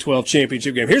in the Big 12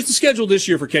 championship game. Here's the schedule this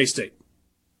year for K-State.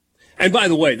 And by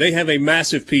the way, they have a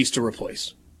massive piece to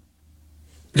replace.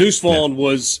 Deuce Vaughn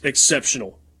was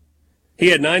exceptional. He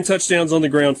had 9 touchdowns on the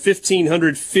ground,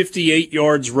 1,558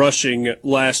 yards rushing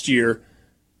last year,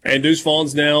 and Deuce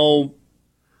Vaughn's now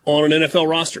on an NFL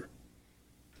roster.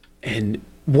 And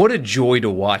what a joy to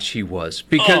watch he was.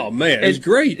 Because, oh, man, he's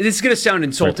great. This is going to sound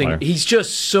insulting. He's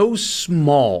just so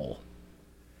small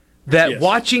that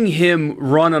watching him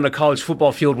run on a college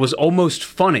football field was almost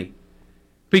funny,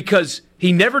 because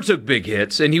he never took big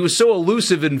hits, and he was so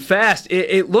elusive and fast.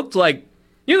 It looked like,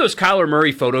 you know those Kyler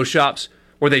Murray Photoshops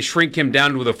where they shrink him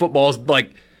down to the football's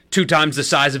like 2 times the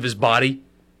size of his body?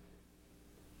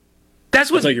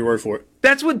 I'll take your word for it.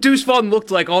 That's what Deuce Vaughn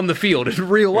looked like on the field in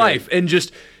real life, and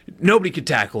just nobody could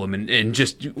tackle him, and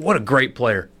just what a great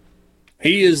player.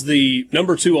 He is the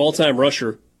number 2 all-time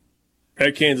rusher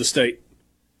at Kansas State,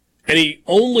 and he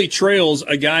only trails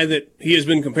a guy that he has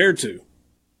been compared to,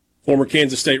 former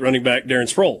Kansas State running back Darren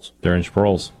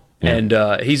Sproles. Yeah. And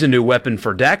he's a new weapon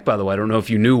for Dak, by the way. I don't know if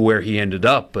you knew where he ended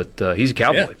up, but he's a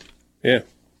Cowboy. Yeah.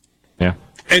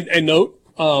 And note,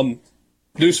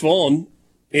 Deuce Vaughn,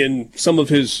 in some of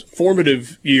his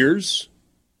formative years,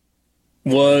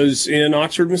 was in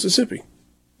Oxford, Mississippi,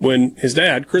 when his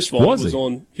dad, Chris Vaughn, was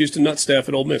on Houston Nutt staff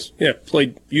at Ole Miss. Yeah,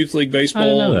 played youth league baseball. I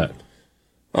didn't know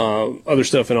that. Other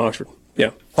stuff in Oxford.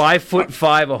 Yeah.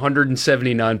 5'5",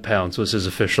 179 pounds was his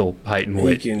official height and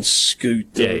weight. He can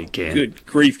scoot, though. Yeah, he can. Good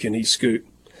grief, can he scoot.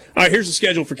 All right, here's the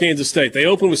schedule for Kansas State. They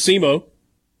open with SEMO.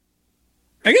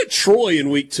 I got Troy in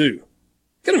week 2.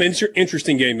 Kind of an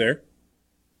interesting game there.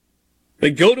 They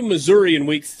go to Missouri in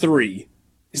week 3.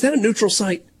 Is that a neutral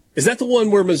site? Is that the one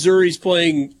where Missouri's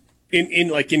playing in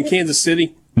Kansas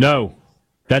City? No,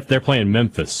 they're playing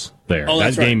Memphis there. Oh,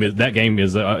 that's right. That game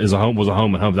was a home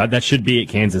and home. That should be at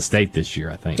Kansas State this year,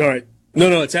 I think. All right.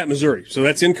 No, it's at Missouri, so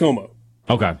that's in Como.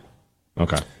 Okay.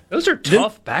 Those are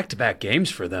tough back-to-back games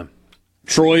for them.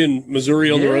 Troy and Missouri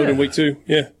on the road in week 2.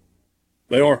 Yeah,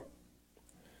 they are.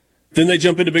 Then they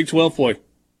jump into Big 12 play.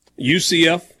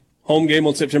 UCF, home game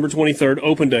on September 23rd,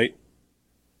 open date.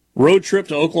 Road trip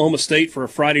to Oklahoma State for a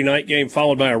Friday night game,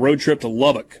 followed by a road trip to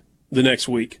Lubbock the next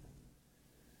week.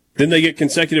 Then they get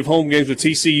consecutive home games with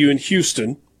TCU and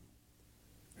Houston.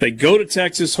 They go to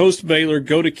Texas, host Baylor,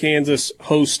 go to Kansas,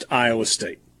 host Iowa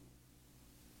State.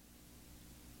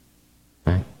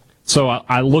 So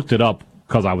I looked it up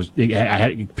because I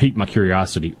had piqued my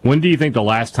curiosity. When do you think the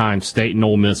last time State and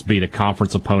Ole Miss beat a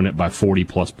conference opponent by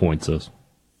 40-plus points is?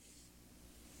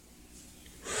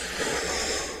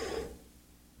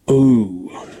 Ooh.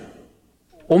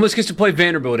 Ole Miss gets to play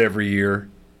Vanderbilt every year.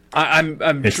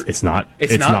 It's not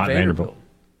Vanderbilt.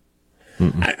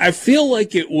 I feel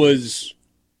like it was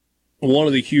one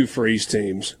of the Hugh Freeze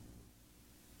teams.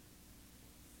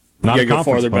 Not you a gotta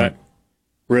go farther opponent. back.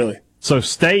 Really? So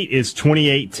State is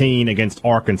 2018 against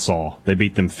Arkansas. They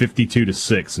beat them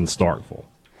 52-6 in Starkville.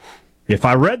 If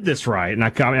I read this right, and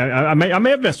I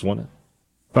may have missed one.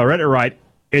 If I read it right,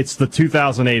 it's the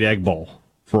 2008 Egg Bowl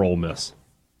for Ole Miss.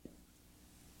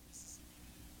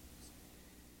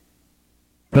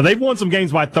 Now, they've won some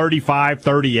games by 35,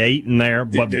 38 in there,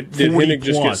 but did Hennig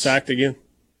just get sacked again?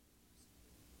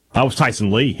 That was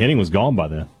Tyson Lee. Hennig was gone by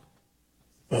then.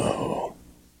 Oh.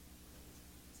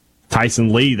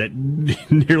 Tyson Lee that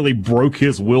nearly broke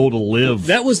his will to live.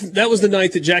 That was the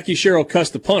night that Jackie Sherrill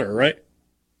cussed the punter, right?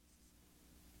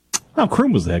 Oh,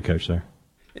 Kroom was the head coach there.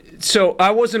 So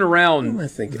I wasn't around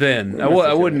then.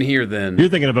 I wasn't here then. You're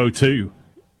thinking of 2002.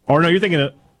 Or no, you're thinking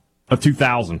of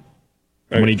 2000.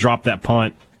 When he dropped that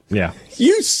punt. Yeah.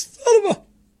 You son of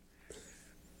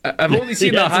a... I've only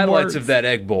seen the highlights of that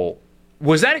Egg Bowl.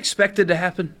 Was that expected to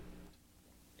happen?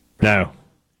 No.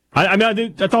 I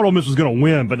thought Ole Miss was going to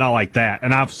win, but not like that.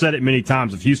 And I've said it many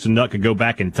times. If Houston Nutt could go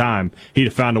back in time, he'd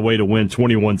have found a way to win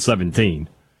 21-17.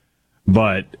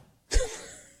 But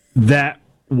that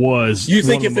was. You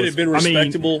think if it had been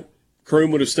respectable,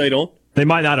 Kroom would have stayed on? They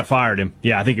might not have fired him.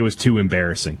 Yeah, I think it was too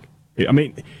embarrassing. I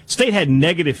mean, State had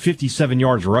negative 57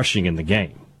 yards rushing in the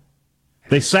game.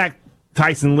 They sacked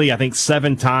Tyson Lee, I think,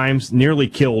 7 times, nearly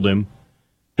killed him.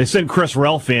 They sent Chris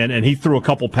Relf in, and he threw a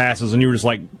couple passes, and you were just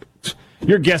like,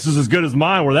 your guess is as good as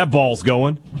mine where that ball's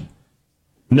going.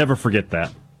 Never forget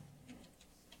that.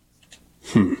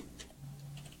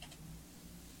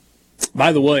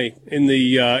 By the way, in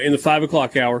the 5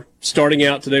 o'clock hour, starting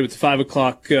out today with the 5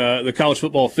 o'clock, the college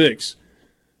football fix,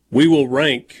 we will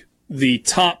rank the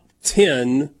top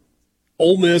 10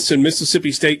 Ole Miss and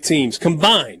Mississippi State teams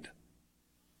combined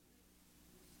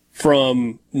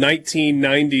from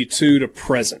 1992 to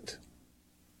present.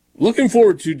 Looking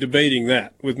forward to debating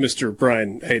that with Mr.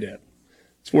 Brian Haydad.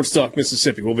 Sports Talk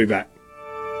Mississippi. We'll be back.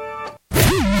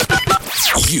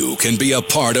 You can be a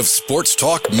part of Sports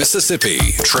Talk Mississippi.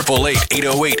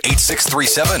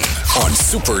 888-808-8637 on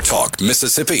Super Talk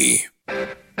Mississippi.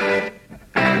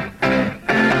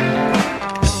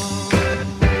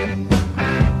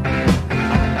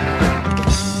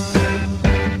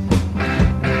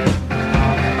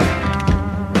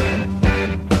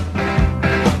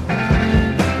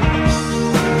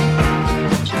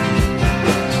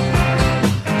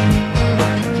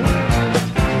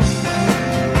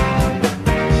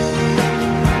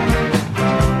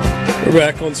 We're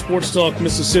back on Sports Talk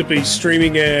Mississippi,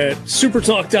 streaming at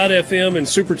SuperTalk.fm and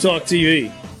SuperTalk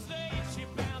TV.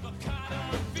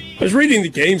 I was reading the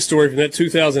game story from that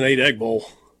 2008 Egg Bowl.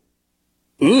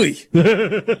 Ooh.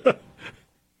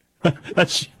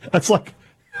 That's like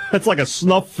a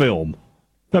snuff film.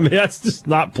 I mean, that's just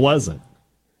not pleasant.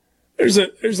 There's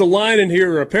a line in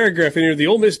here, or a paragraph in here. The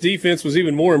Ole Miss defense was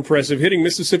even more impressive, hitting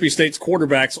Mississippi State's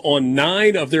quarterbacks on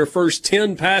 9 of their first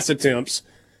 10 pass attempts,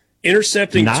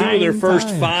 intercepting 2 of their first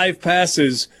 5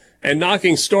 passes, and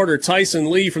knocking starter Tyson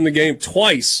Lee from the game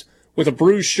twice with a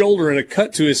bruised shoulder and a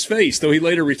cut to his face, though he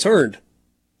later returned.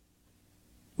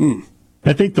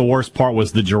 I think the worst part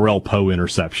was the Jarrell Poe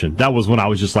interception. That was when I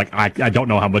was just like, I don't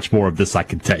know how much more of this I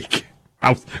can take.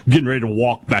 I was getting ready to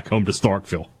walk back home to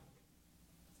Starkville.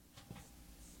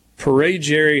 Parade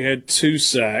Jerry had 2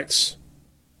 sacks.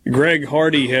 Greg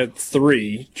Hardy had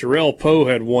 3. Jarrell Poe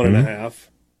had 1.5.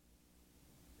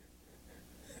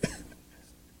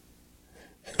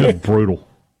 Brutal.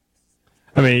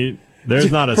 I mean,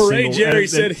 there's not a Parade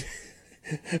single...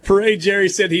 Parade Jerry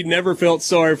said he never felt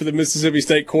sorry for the Mississippi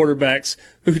State quarterbacks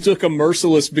who took a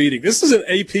merciless beating. This is an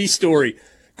AP story.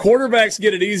 Quarterbacks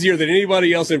get it easier than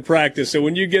anybody else in practice, so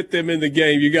when you get them in the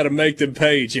game, you got to make them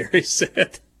pay, Jerry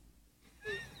said.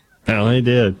 Well, he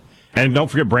did. And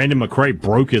don't forget, Brandon McCray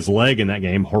broke his leg in that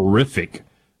game. Horrific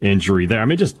injury there. I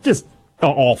mean, just an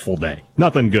awful day.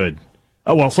 Nothing good.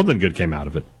 Oh, well, something good came out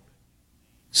of it.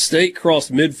 State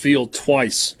crossed midfield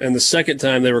twice, and the second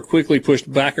time they were quickly pushed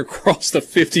back across the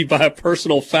 50 by a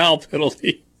personal foul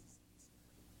penalty.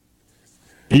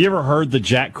 You ever heard the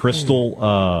Jack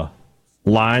Crystal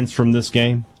lines from this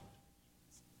game?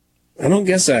 I don't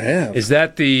guess I have. Is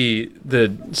that the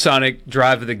Sonic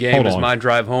drive of the game? Is my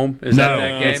drive home? Is no,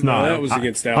 that game? It's not. No, that was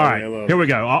against Alabama. All right, here we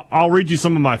go. I'll read you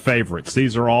some of my favorites.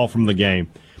 These are all from the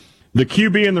game. The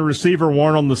QB and the receiver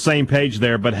weren't on the same page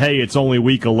there, but hey, it's only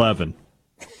week 11.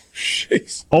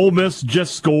 Jeez. Ole Miss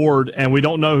just scored, and we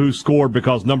don't know who scored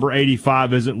because number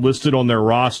 85 isn't listed on their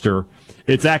roster.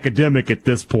 It's academic at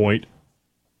this point.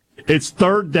 It's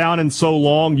 3rd down and so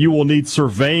long, you will need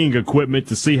surveying equipment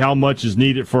to see how much is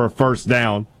needed for a first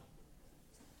down.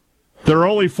 There are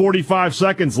only 45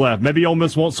 seconds left. Maybe Ole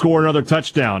Miss won't score another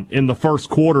touchdown in the first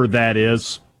quarter, that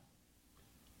is.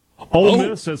 Ole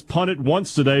Miss has punted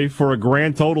once today for a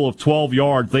grand total of 12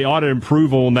 yards. They ought to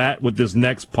improve on that with this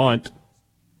next punt.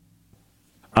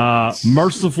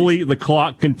 Mercifully, the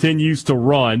clock continues to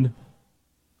run.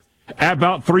 At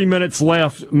about 3 minutes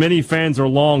left, many fans are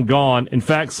long gone. In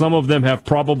fact, some of them are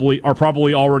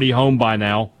probably already home by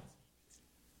now.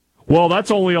 Well,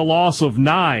 that's only a loss of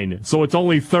 9, so it's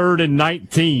only 3rd and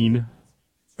 19.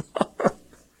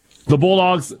 The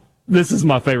Bulldogs, this is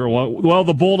my favorite one. Well,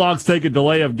 the Bulldogs take a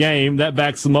delay of game. That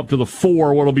backs them up to the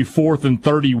 4, where it'll be 4th and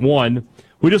 31.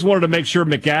 We just wanted to make sure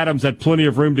McAdams had plenty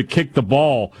of room to kick the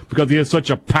ball because he has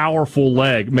such a powerful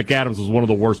leg. McAdams was one of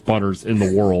the worst punters in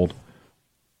the world.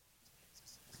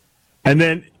 And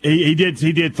then he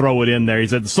did throw it in there. He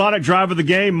said, the Sonic drive of the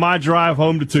game, my drive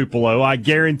home to Tupelo. I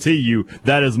guarantee you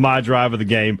that is my drive of the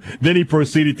game. Then he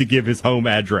proceeded to give his home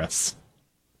address.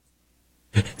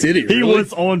 Did he really? He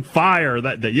was on fire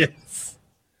that day, yes.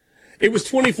 It was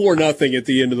 24-0 at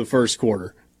the end of the first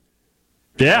quarter.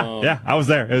 Yeah, I was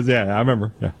there. I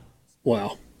remember. Yeah.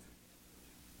 Wow.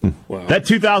 Wow. That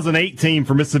 2008 team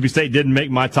for Mississippi State didn't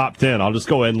make my top 10. I'll just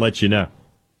go ahead and let you know.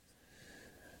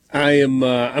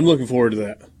 I'm looking forward to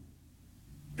that.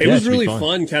 It was really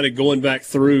fun kind of going back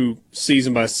through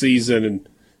season by season. And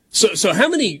so how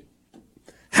many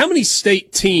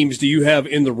state teams do you have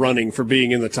in the running for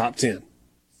being in the top 10?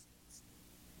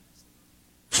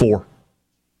 4.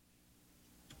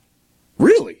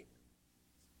 Really?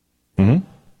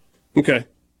 Mm-hmm. Okay.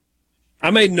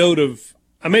 I made note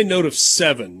of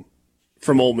 7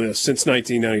 from Ole Miss since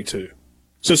 1992.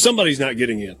 So somebody's not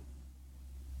getting in.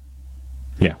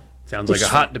 Yeah. Sounds like a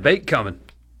hot debate coming.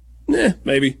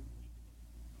 Maybe.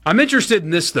 I'm interested in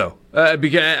this, though,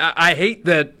 because I hate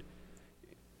that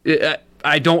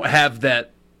I don't have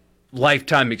that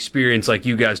lifetime experience like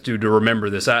you guys do to remember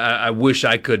this. I wish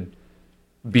I could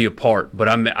be a part, but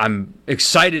I'm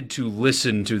excited to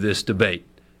listen to this debate.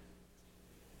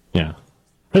 Yeah.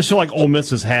 I just feel like Ole Miss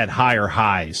has had higher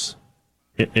highs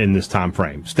in this time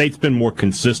frame. State's been more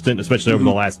consistent, especially over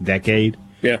the last decade.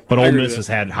 Yeah, but Ole Miss has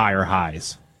had higher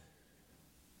highs.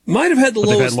 Might have had the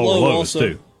lowest low lows also.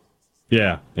 Too.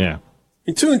 Yeah. And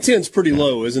 2-10 is pretty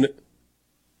low, isn't it?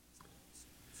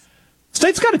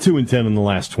 State's got a 2-10 in the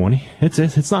last 20.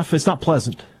 It's not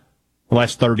pleasant. The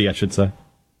last 30, I should say.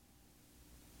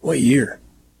 What year?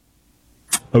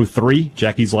 03,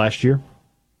 Jackie's last year.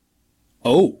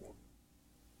 Oh.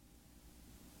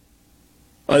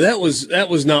 That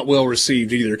was not well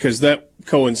received either, because that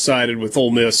coincided with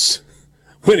Ole Miss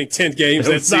winning 10 games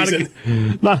that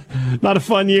season. Not a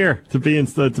fun year to be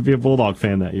a Bulldog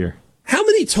fan that year. How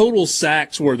many total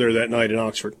sacks were there that night in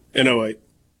Oxford in 08?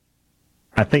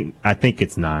 I think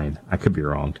it's 9. I could be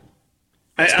wrong.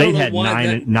 State had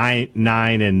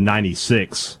 9 and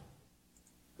 96.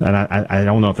 And I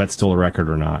don't know if that's still a record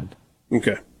or not.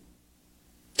 Okay.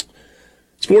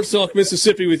 Sports Talk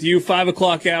Mississippi with you, 5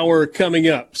 o'clock hour coming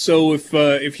up. So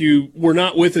if you were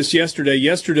not with us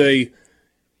yesterday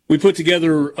we put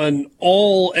together an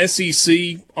all SEC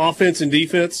offense and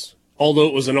defense, although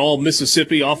it was an all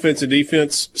Mississippi offense and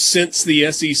defense since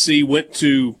the SEC went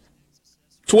to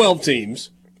 12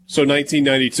 teams, so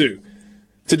 1992.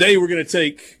 Today we're going to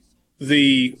take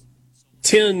the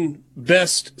 10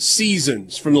 best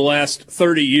seasons from the last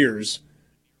 30 years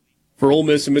for Ole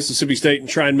Miss and Mississippi State and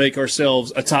try and make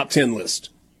ourselves a top 10 list.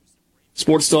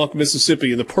 Sports Talk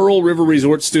Mississippi in the Pearl River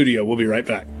Resort Studio. We'll be right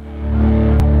back.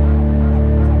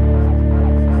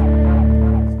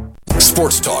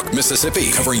 Sports Talk Mississippi,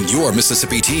 covering your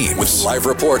Mississippi team with live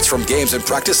reports from games and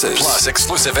practices, plus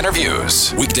exclusive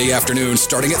interviews. Weekday afternoons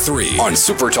starting at 3 on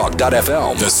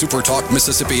SuperTalk.fm, the SuperTalk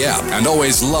Mississippi app, and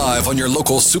always live on your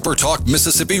local SuperTalk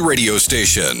Mississippi radio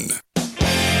station.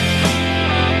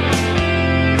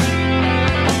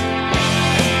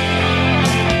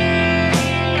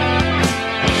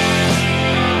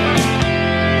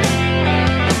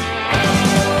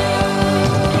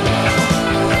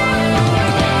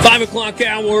 O'clock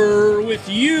hour with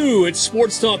you at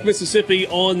Sports Talk Mississippi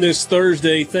on this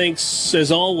Thursday. Thanks,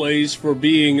 as always, for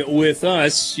being with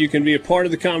us. You can be a part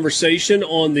of the conversation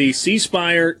on the C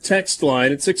Spire text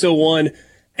line at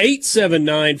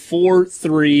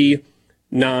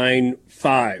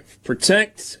 601-879-4395.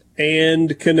 Protect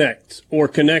and connect, or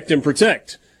connect and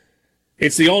protect.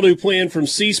 It's the all-new plan from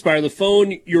C Spire, the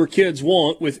phone your kids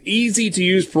want, with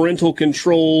easy-to-use parental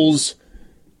controls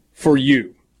for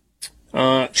you.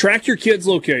 Track your kids'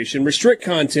 location, restrict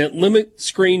content, limit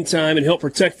screen time, and help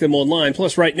protect them online.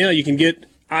 Plus, right now, you can get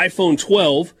iPhone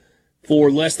 12 for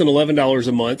less than $11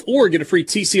 a month, or get a free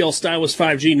TCL Stylus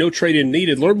 5G, no trade-in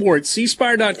needed. Learn more at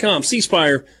cspire.com.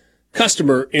 C-Spire,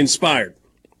 customer inspired.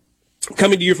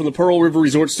 Coming to you from the Pearl River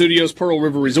Resort Studios, Pearl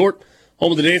River Resort,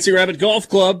 home of the Dancing Rabbit Golf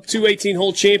Club, 2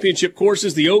 18-hole championship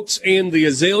courses, the Oaks and the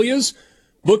Azaleas.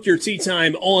 Book your tee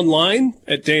time online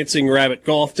at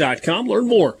dancingrabbitgolf.com. Learn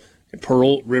more at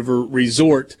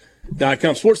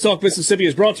PearlRiverResort.com. Sports Talk Mississippi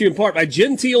is brought to you in part by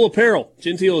Genteel Apparel.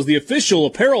 Genteel is the official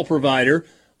apparel provider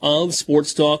of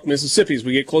Sports Talk Mississippi. As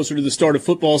we get closer to the start of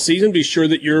football season, be sure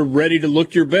that you're ready to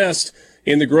look your best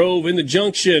in the Grove, in the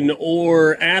Junction,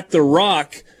 or at the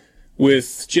Rock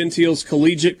with Genteel's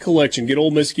collegiate collection. Get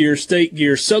Ole Miss gear, State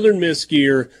gear, Southern Miss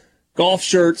gear, golf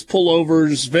shirts,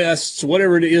 pullovers, vests,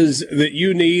 whatever it is that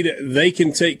you need, they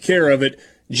can take care of it.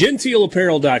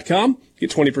 GenteelApparel.com. Get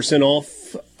 20%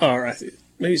 off, or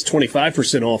maybe it's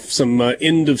 25% off some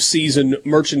end-of-season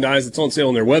merchandise that's on sale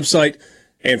on their website,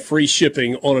 and free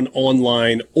shipping on an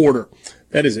online order.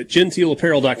 That is at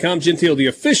GenteelApparel.com. Genteel, the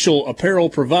official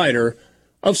apparel provider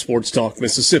of Sports Talk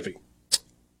Mississippi.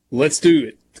 Let's do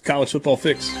it. The College Football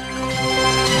Fix.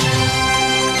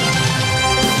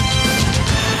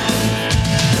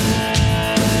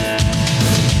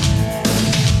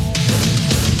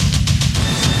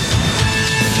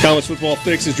 College Football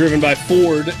Fix is driven by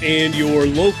Ford and your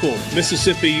local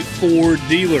Mississippi Ford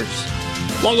dealers.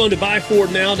 Log on to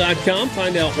buyfordnow.com.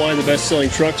 Find out why the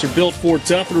best-selling trucks are built Ford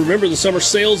tough. And remember, the summer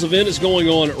sales event is going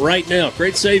on right now.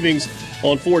 Great savings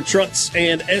on Ford trucks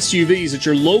and SUVs at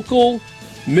your local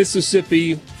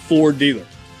Mississippi Ford dealer.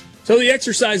 So the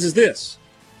exercise is this.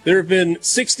 There have been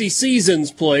 60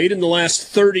 seasons played in the last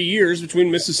 30 years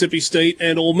between Mississippi State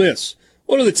and Ole Miss.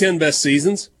 What are the 10 best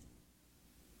seasons?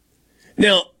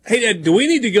 Now, hey, Dad, do we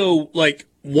need to go like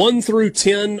 1 through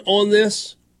 10 on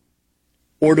this?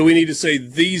 Or do we need to say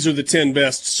these are the 10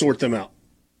 best, sort them out?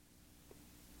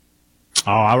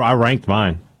 Oh, I ranked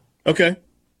mine. Okay.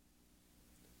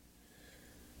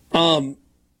 What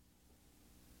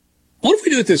if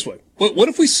we do it this way? What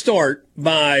if we start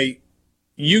by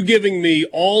you giving me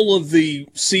all of the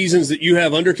seasons that you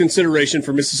have under consideration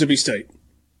for Mississippi State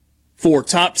for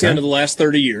top 10 of the last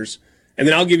 30 years, and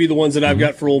then I'll give you the ones that I've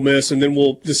got for Ole Miss, and then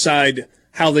we'll decide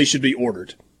how they should be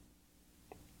ordered.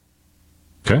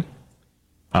 Okay.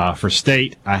 For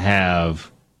State, I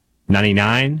have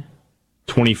 99,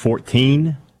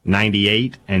 2014,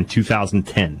 98, and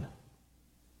 2010.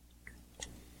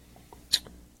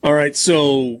 All right,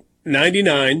 so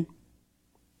 99,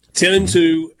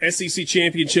 10-2, SEC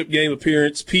championship game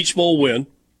appearance, Peach Bowl win.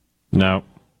 No,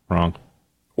 wrong.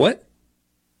 What?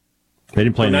 They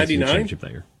didn't play in the SEC 99? championship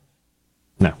that year.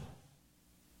 No.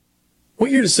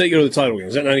 What year did State go to the title game?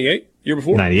 Was that 98? Year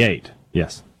before? 98.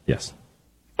 Yes.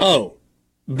 Oh,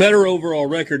 better overall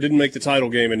record, didn't make the title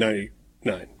game in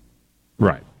 99.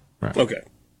 Right. Okay.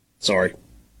 Sorry.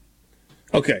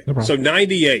 Okay, No problem. so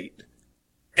 98,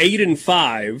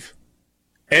 8-5,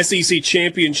 SEC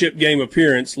championship game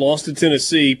appearance, lost to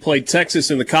Tennessee, played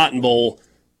Texas in the Cotton Bowl,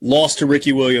 lost to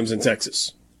Ricky Williams in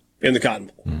Texas in the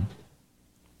Cotton Bowl.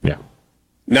 Yeah.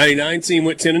 99 team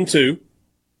went 10-2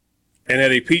 and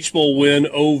had a Peach Bowl win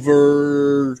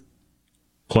over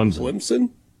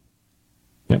Clemson?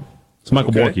 Yep. It's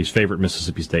Michael Borky's favorite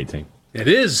Mississippi State team. It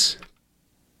is.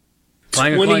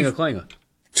 Clang-a-clang-a-clang-a.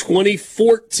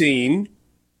 2014,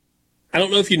 I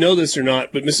don't know if you know this or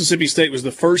not, but Mississippi State was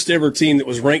the first ever team that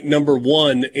was ranked number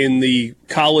 1 in the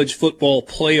college football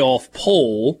playoff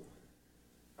poll.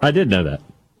 I did know that.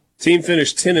 Team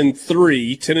finished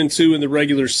 10-3, 10-2 in the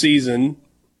regular season,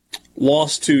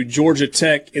 lost to Georgia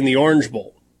Tech in the Orange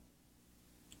Bowl.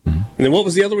 And then what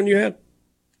was the other one you had?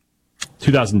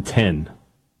 2010.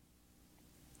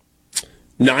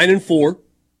 9-4.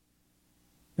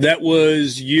 That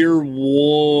was year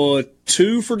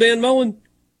 2 for Dan Mullen?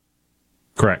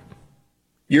 Correct.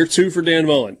 Year 2 for Dan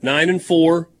Mullen.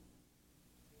 9-4,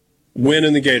 win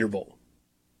in the Gator Bowl.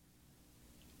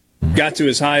 Got to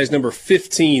as high as number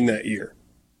 15 that year.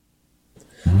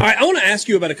 All right, I want to ask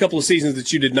you about a couple of seasons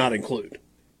that you did not include.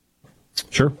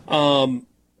 Sure.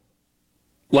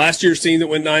 Last year's team that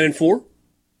went 9-4?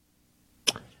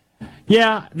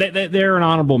 Yeah, they're an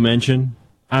honorable mention.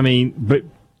 I mean, but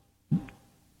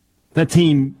that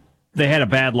team, they had a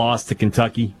bad loss to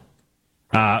Kentucky.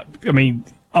 Going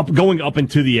up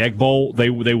into the Egg Bowl, they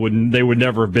would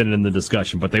never have been in the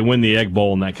discussion, but they win the Egg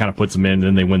Bowl, and that kind of puts them in, and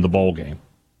then they win the bowl game.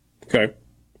 Okay.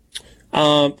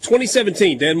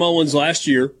 2017, Dan Mullen's last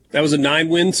year. That was a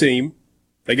 9-win team.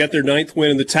 They got their 9th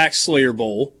win in the Tax Slayer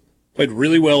Bowl. Played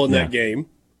really well in that game.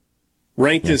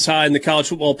 Ranked as high in the college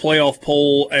football playoff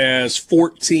poll as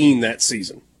 14 that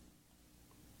season.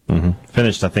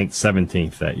 Finished, I think,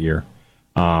 17th that year.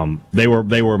 They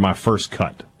were my first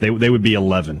cut. They would be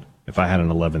 11 if I had an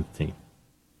 11th team.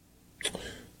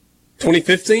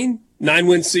 2015,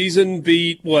 9-win season,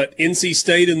 beat NC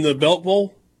State in the Belk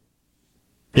Bowl?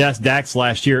 Yes, Dax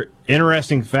last year.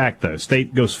 Interesting fact, though.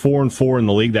 State goes 4-4 in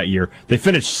the league that year. They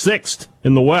finished 6th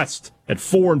in the West at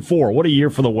 4-4. What a year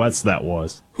for the West that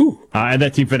was. And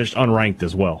that team finished unranked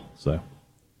as well. So,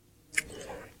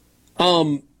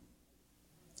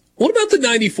 what about the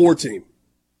 94 team?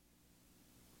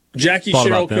 Jackie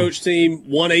Sherrill coach team,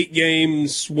 won 8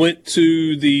 games, went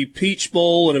to the Peach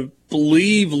Bowl, and I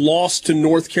believe lost to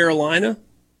North Carolina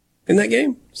in that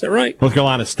game. Is that right? North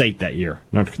Carolina State that year.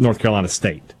 North Carolina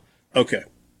State. Okay.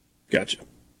 Gotcha.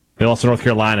 They lost to North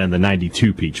Carolina in the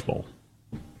 92 Peach Bowl.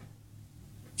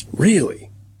 Really?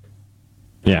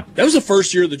 Yeah. That was the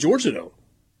first year of the Georgia Dome.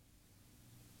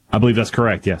 I believe that's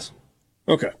correct, yes.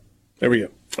 Okay. There we go.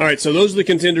 All right, so those are the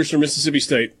contenders for Mississippi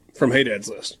State from Haydad's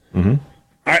list. Mm-hmm.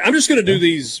 All right, I'm just going to do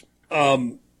these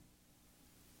in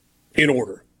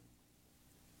order.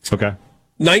 Okay.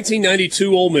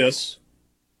 1992 Ole Miss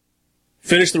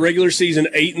finished the regular season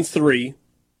 8-3.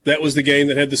 That was the game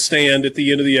that had the stand at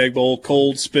the end of the Egg Bowl,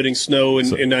 cold, spitting snow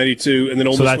in 92, and then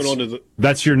Ole Miss went on to the...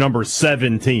 That's your number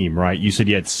 7 team, right? You said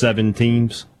you had 7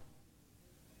 teams?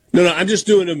 No, I'm just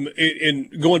doing them in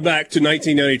going back to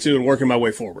 1992 and working my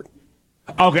way forward.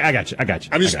 Okay, I got you.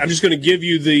 I'm just going to give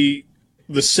you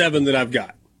the 7 that I've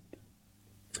got.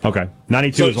 Okay,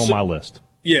 92 is on my list.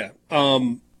 Yeah,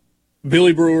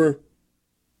 Billy Brewer,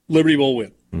 Liberty Bowl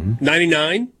win.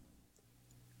 99,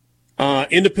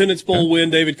 Independence Bowl win.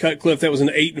 David Cutcliffe. That was an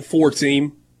 8-4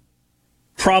 team.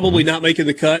 Probably not making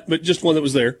the cut, but just one that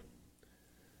was there.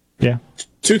 Yeah.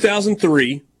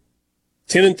 2003.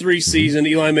 10-3 season,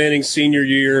 Eli Manning's senior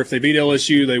year. If they beat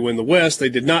LSU, they win the West. They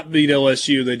did not beat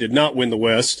LSU. They did not win the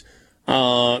West.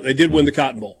 They did win the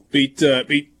Cotton Bowl. Beat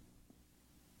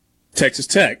Texas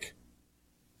Tech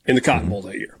in the Cotton Bowl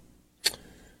that year.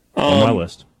 On my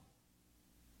list.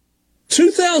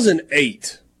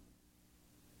 2008.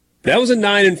 That was a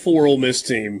 9-4 Ole Miss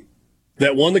team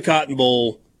that won the Cotton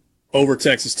Bowl over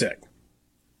Texas Tech.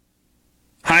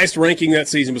 Highest ranking that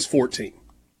season was 14.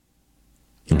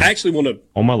 I actually want to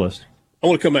on my list. I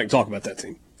want to come back and talk about that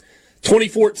team.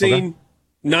 2014,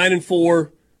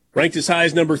 9-4, ranked as high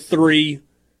as number 3.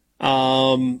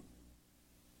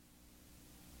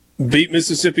 Beat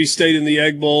Mississippi State in the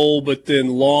Egg Bowl, but then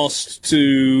lost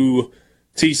to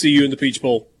TCU in the Peach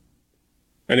Bowl,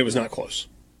 and it was not close.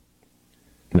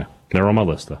 No, they're on my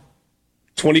list though.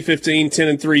 2015,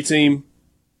 10-3 team,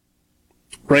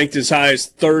 ranked as high as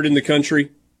 3rd in the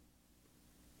country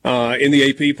in the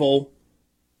AP poll.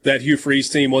 That Hugh Freeze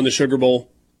team won the Sugar Bowl.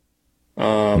 They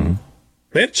had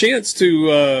a chance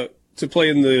to play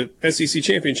in the SEC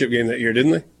championship game that year,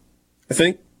 didn't they? I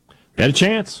think they had a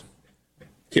chance.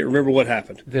 Can't remember what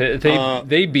happened.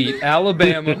 They beat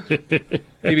Alabama.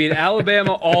 They beat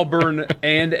Alabama, Auburn,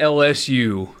 and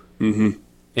LSU,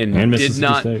 and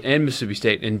Mississippi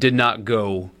State, and did not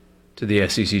go to the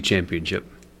SEC championship.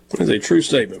 That's a true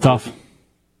statement. Tough.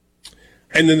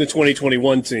 And then the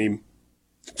 2021 team.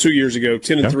 2 years ago,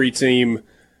 10-3 team.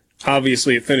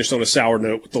 Obviously, it finished on a sour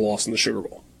note with the loss in the Sugar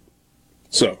Bowl.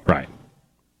 Right.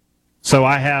 So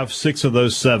I have 6 of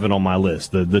those 7 on my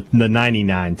list. The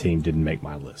 99 team didn't make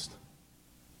my list.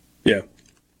 Yeah.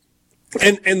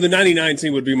 And the 99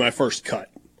 team would be my first cut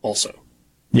also.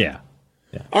 Yeah.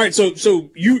 All right,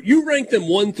 so you rank them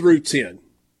 1 through 10.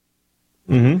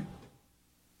 Mm-hmm.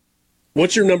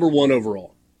 What's your number 1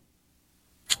 overall?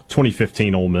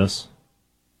 2015 Ole Miss.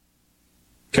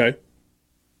 Okay.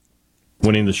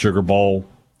 Winning the Sugar Bowl,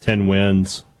 10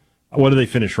 wins. What did they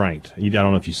finish ranked? I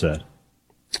don't know if you said.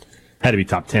 Had to be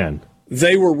top 10.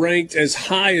 They were ranked as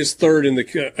high as 3rd in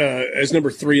the as number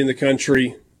 3 in the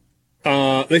country.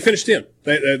 They finished 10.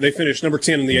 They finished number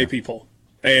 10 in the AP poll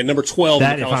and number 12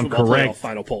 in the college football playoff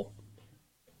final poll.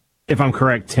 If I'm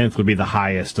correct, 10th would be the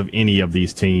highest of any of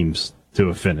these teams to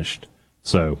have finished.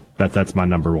 So that's my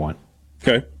number 1.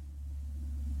 Okay.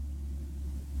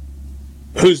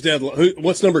 Who's dead?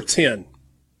 What's number 10?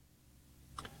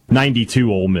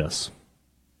 92 Ole Miss.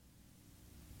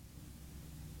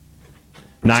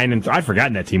 9-3. I'd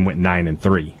forgotten that team went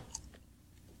 9-3.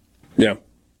 Yeah,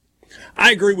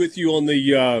 I agree with you on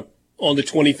the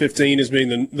 2015 as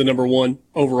being the number 1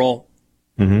 overall.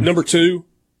 Mm-hmm. Number 2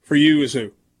 for you is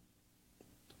who?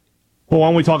 Well, why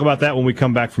don't we talk about that when we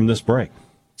come back from this break?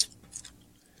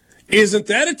 Isn't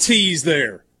that a tease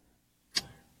there?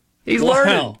 He's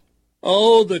learning.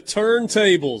 Oh, the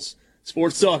turntables.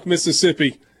 Sports Talk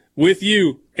Mississippi with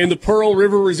you in the Pearl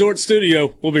River Resort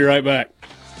Studio. We'll be right back.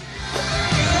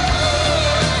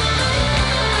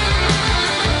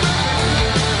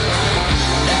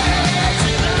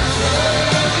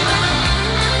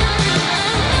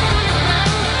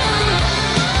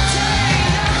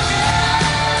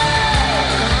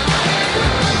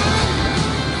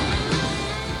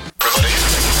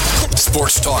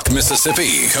 Sports Talk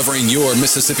Mississippi, covering your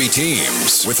Mississippi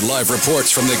teams with live reports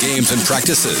from the games and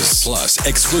practices, plus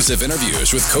exclusive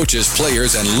interviews with coaches,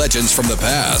 players, and legends from the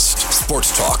past.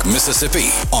 Sports Talk Mississippi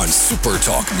on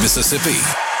SuperTalk Mississippi.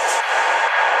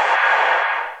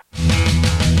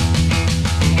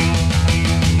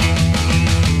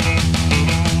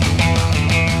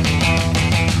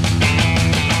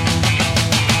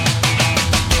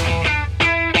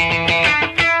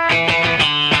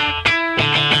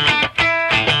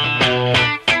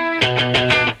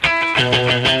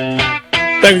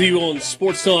 Back with you on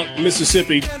Sports Talk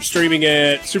Mississippi, streaming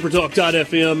at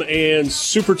SuperTalk.fm and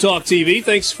SuperTalk TV.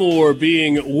 Thanks for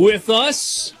being with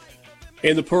us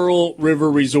in the Pearl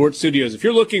River Resort Studios. If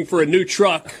you're looking for a new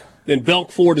truck, then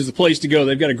Belk Ford is the place to go.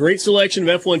 They've got a great selection of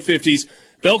F-150s.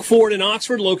 Belk Ford in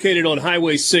Oxford, located on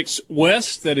Highway 6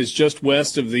 West. That is just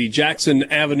west of the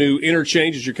Jackson Avenue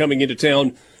interchange as you're coming into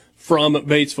town from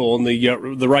Batesville on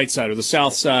the right side or the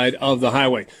south side of the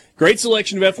highway. Great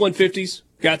selection of F-150s.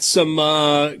 Got some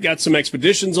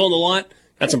expeditions on the lot.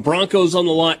 Got some Broncos on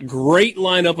the lot. Great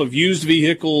lineup of used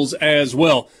vehicles as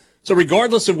well. So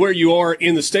regardless of where you are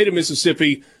in the state of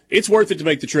Mississippi, it's worth it to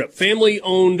make the trip.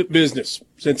 Family-owned business.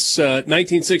 Since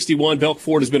 1961, Belk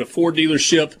Ford has been a Ford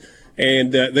dealership,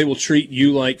 and they will treat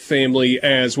you like family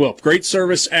as well. Great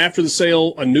service after the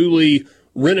sale, a newly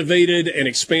renovated and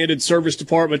expanded service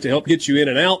department to help get you in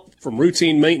and out, from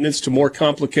routine maintenance to more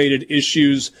complicated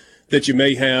issues that you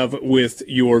may have with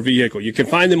your vehicle. You can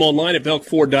find them online at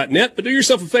belkford.net, but do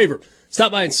yourself a favor.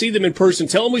 Stop by and see them in person.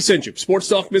 Tell them we sent you.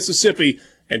 SportsTalk Mississippi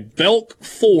and Belk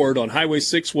Ford on Highway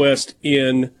 6 West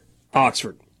in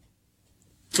Oxford.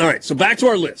 All right, so back to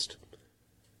our list.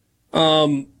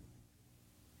 We've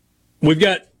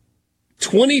got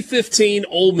 2015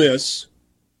 Ole Miss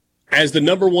as the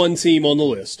number one team on the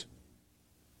list.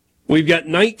 We've got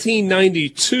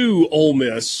 1992 Ole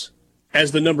Miss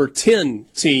as the number 10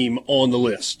 team on the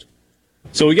list.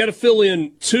 So we got to fill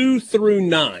in 2 through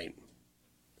 9.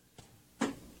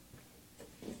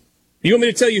 You want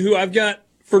me to tell you who I've got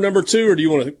for number 2, or do you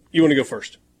want to go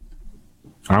first?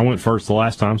 I went first the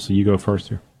last time, so you go first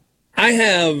here. I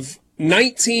have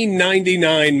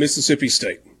 1999 Mississippi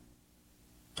State.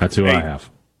 That's who I have.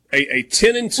 A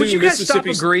 10-2 Would you guys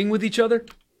Mississippi. stop agreeing with each other?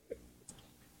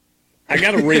 I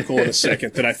got a wrinkle in a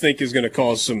second that I think is going to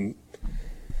cause some.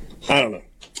 I don't know.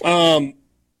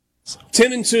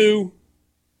 10-2,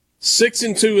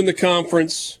 6-2 in the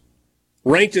conference,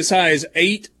 ranked as high as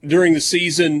 8 during the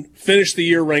season. Finished the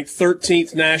year ranked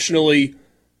 13th nationally.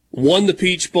 Won the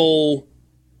Peach Bowl.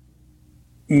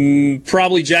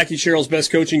 Probably Jackie Sherrill's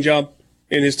best coaching job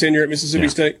in his tenure at Mississippi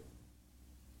State.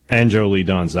 And Joe Lee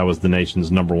Dunn's. That was the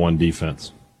nation's number one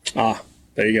defense. Ah,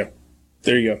 there you go.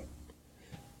 There you go.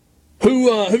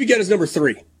 Who have you got as number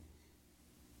 3?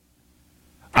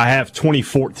 I have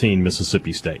 2014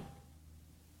 Mississippi State.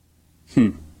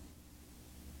 That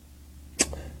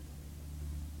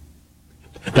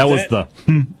was the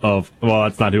of, well,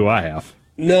 that's not who I have.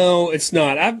 No, it's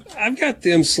not. I've got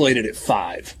them slated at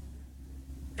 5.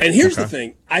 And here's the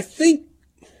thing. I think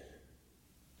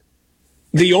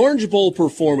the Orange Bowl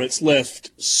performance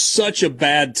left such a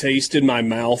bad taste in my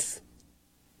mouth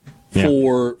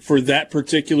for that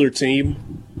particular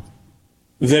team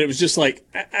that it was just like,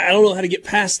 I don't know how to get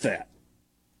past that.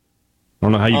 I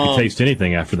don't know how you could taste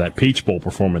anything after that Peach Bowl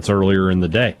performance earlier in the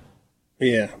day.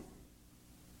 Yeah.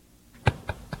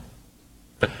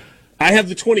 I have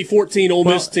the 2014 Ole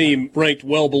Miss team ranked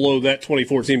well below that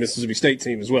 2014 Mississippi State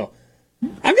team as well.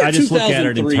 I've got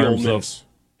 2003 Ole Miss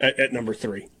at number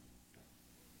 3.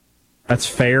 That's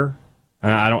fair.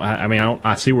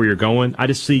 I see where you're going. I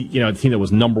just see, a team that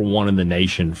was number 1 in the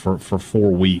nation for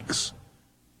 4 weeks.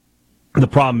 The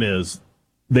problem is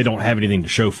they don't have anything to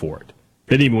show for it.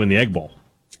 They didn't even win the Egg Bowl.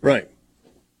 Right.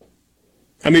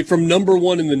 I mean, from number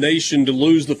 1 in the nation to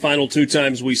lose the final 2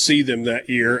 times we see them that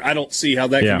year, I don't see how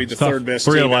that can be the third best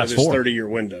team out of this 30-year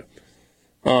window.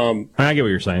 I get what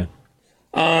you're saying.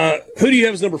 Who do you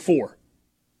have as number 4?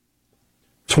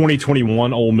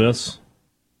 2021 Ole Miss.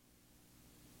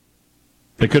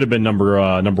 They could have been number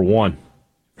 1 if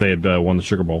they had won the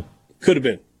Sugar Bowl. Could have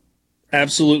been.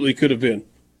 Absolutely could have been.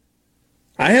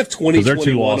 I have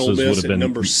 2021 Ole Miss at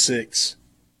number 6.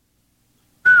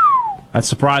 That's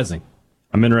surprising.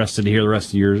 I'm interested to hear the rest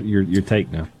of your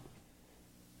take now.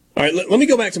 All right, let me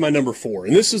go back to my number 4.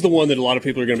 And this is the one that a lot of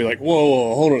people are going to be like,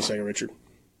 whoa, hold on a second, Richard.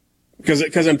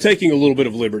 Because I'm taking a little bit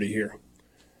of liberty here.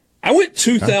 I went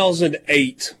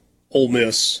 2008 Ole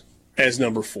Miss as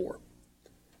number 4.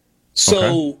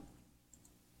 So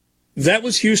that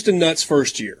was Houston Nutt's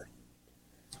first year.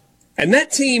 And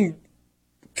that team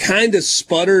kind of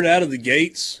sputtered out of the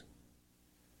gates.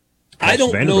 I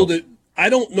don't know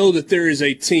that there is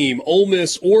a team, Ole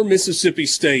Miss or Mississippi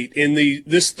State, in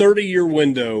this 30-year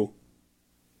window,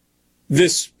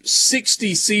 this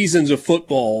 60 seasons of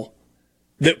football,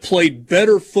 that played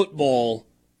better football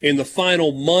in the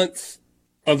final month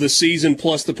of the season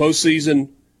plus the postseason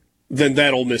than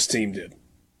that Ole Miss team did.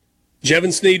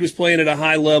 Jevin Sneed was playing at a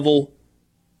high level.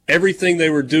 Everything they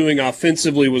were doing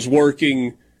offensively was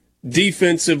working.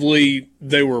 Defensively,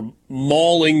 they were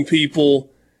mauling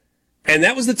people. And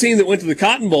that was the team that went to the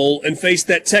Cotton Bowl and faced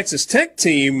that Texas Tech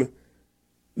team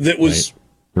that was...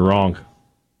 You're wrong.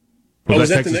 Was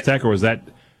that Texas Tech or was that...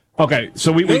 Okay,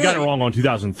 so we got it wrong on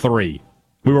 2003.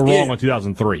 We were wrong on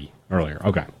 2003 earlier.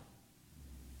 Okay.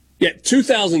 Yeah,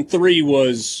 2003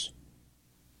 was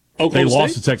Oklahoma State? They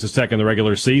lost to Texas Tech in the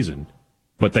regular season,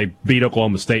 but they beat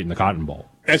Oklahoma State in the Cotton Bowl.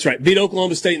 That's right. Beat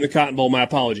Oklahoma State in the Cotton Bowl. My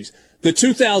apologies. The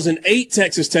 2008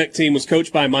 Texas Tech team was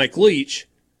coached by Mike Leach,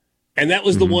 and that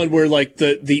was the one where like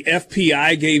the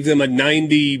FPI gave them a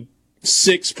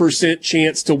 96%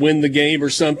 chance to win the game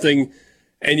or something,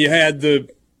 and you had the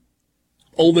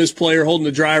Ole Miss player holding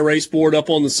the dry erase board up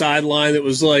on the sideline that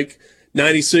was like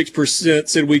 96%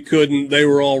 said we couldn't, they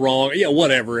were all wrong. Yeah,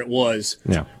 whatever it was.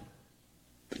 Yeah.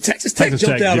 But Texas Tech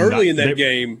jumped out early in that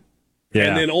game, yeah.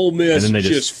 and then Ole Miss then they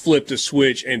just flipped a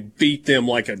switch and beat them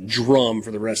like a drum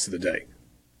for the rest of the day.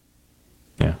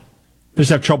 Yeah. They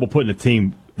just have trouble putting a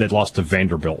team that lost to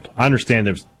Vanderbilt. I understand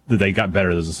that they got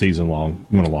better as the season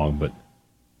went along, but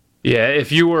yeah,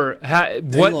 if you were,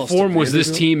 what form was this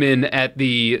team in at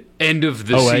the end of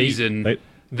the season?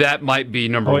 That might be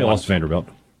number one. Lost Vanderbilt.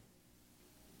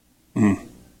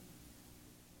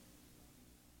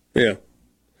 Yeah.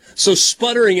 So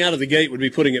sputtering out of the gate would be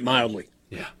putting it mildly.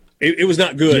 Yeah. It was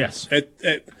not good. Yes. But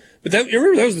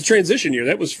remember, that was the transition year.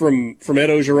 That was from Ed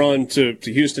Ogeron to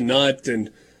Houston Nutt. And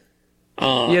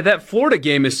that Florida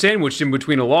game is sandwiched in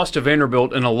between a loss to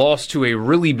Vanderbilt and a loss to a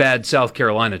really bad South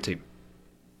Carolina team.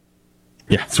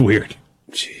 Yeah, it's weird.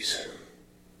 Jeez.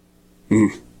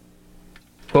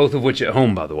 Both of which at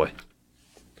home, by the way.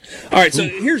 All right, so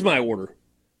here's my order.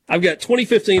 I've got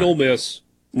 2015 Ole Miss,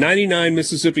 99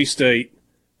 Mississippi State,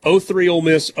 03 Ole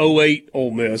Miss, 08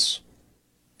 Ole Miss,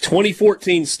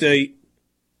 2014 State,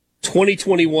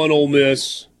 2021 Ole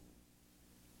Miss,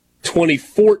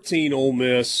 2014 Ole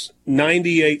Miss,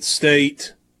 98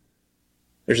 State.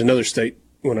 There's another state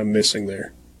one I'm missing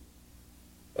there.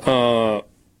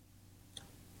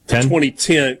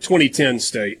 2010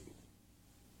 State.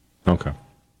 Okay.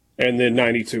 And then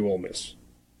 92 Ole Miss.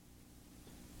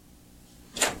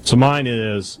 So mine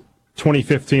is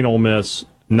 2015 Ole Miss,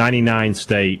 99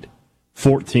 State,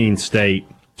 14 State,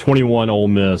 21 Ole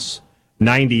Miss,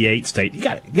 98 State. You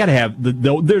got to have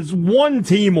there's one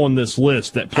team on this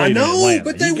list that played in Atlanta.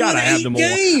 But they won 8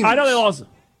 games. I know they lost.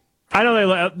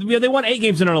 They won 8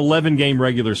 games in an 11-game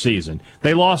regular season.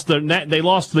 They lost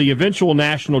the eventual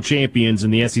national champions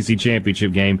in the SEC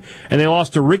championship game, and they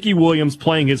lost to Ricky Williams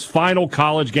playing his final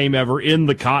college game ever in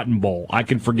the Cotton Bowl. I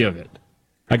can forgive it.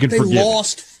 They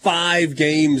lost 5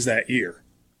 games that year.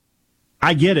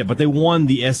 I get it, but they won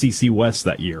the SEC West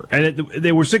that year, and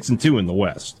they were 6-2 in the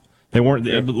West. They weren't.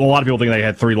 Yeah. A lot of people think they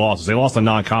had 3 losses. They lost a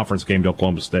non-conference game to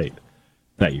Oklahoma State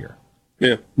that year.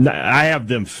 Yeah, I have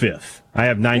them 5th. I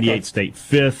have 98 State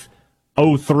 5th,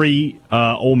 03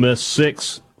 Ole Miss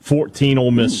 6, 14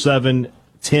 Ole Miss 7,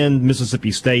 10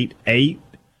 Mississippi State 8,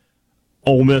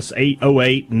 Ole Miss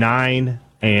 08 9,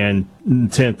 and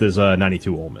 10th is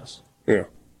 92 Ole Miss. Yeah.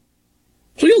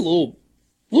 So you got a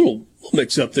little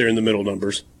mix up there in the middle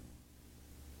numbers.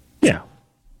 Yeah.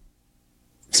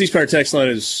 C-Spire text line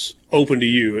is open to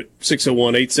you at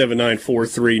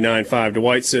 601-879-4395.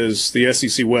 Dwight says the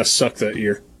SEC West sucked that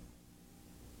year.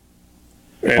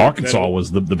 And Arkansas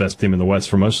was the best team in the West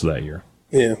for most of that year.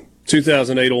 Yeah.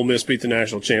 2008 Ole Miss beat the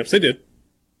national champs. They did.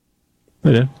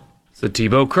 It's the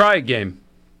Tebow Cry game.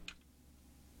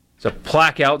 It's a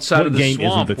plaque outside of the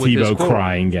swamp. What game isn't the Tebow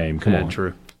crying game? Come on.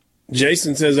 True.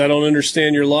 Jason says, I don't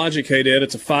understand your logic, hey, Dad.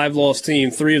 It's a 5-loss team,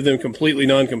 3 of them completely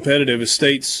non-competitive. Is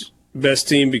State's best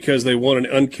team because they won an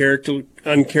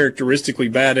uncharacteristically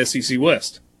bad SEC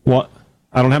West. Well,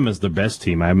 I don't have them as their best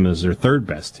team. I have them as their 3rd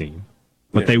best team.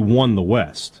 But they won the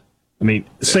West. I mean,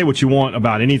 say what you want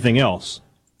about anything else.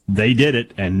 They did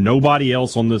it, and nobody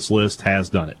else on this list has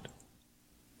done it.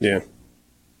 Yeah.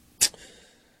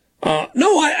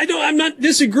 No, I don't. I'm not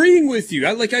disagreeing with you.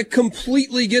 I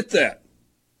completely get that.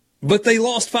 But they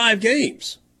lost 5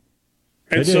 games.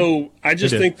 And so I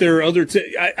just think there are other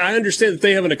I understand that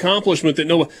they have an accomplishment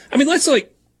that that's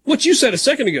like what you said a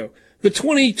second ago. The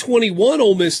 2021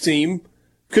 Ole Miss team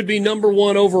could be number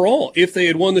 1 overall if they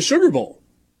had won the Sugar Bowl.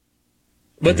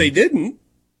 But they didn't.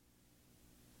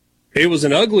 It was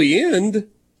an ugly end.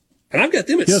 And I've got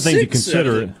them at 6 thing to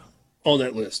consider on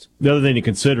that list. The other thing to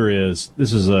consider is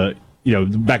this is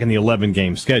back in the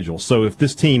 11-game schedule. So if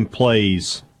this team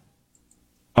plays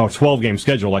 12-game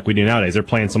schedule like we do nowadays, they're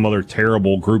playing some other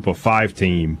terrible group of 5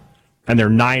 team, and they're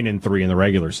 9-3 in the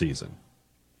regular season.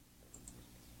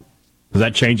 Does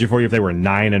that change it for you if they were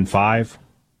 9-5?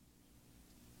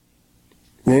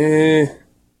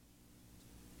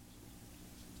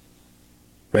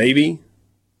 Maybe.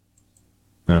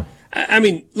 No. I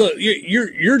mean, look,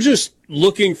 you're just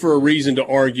looking for a reason to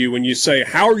argue when you say,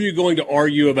 how are you going to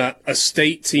argue about a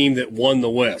state team that won the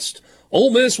West?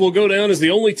 Ole Miss will go down as the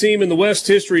only team in the West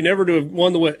history never to have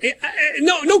won the West.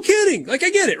 No kidding. I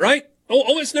get it, right?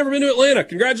 Ole Miss never been to Atlanta.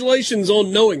 Congratulations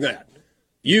on knowing that.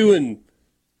 You and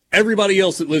everybody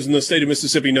else that lives in the state of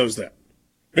Mississippi knows that.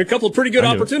 A couple of pretty good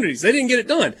opportunities. They didn't get it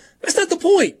done. That's not the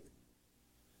point.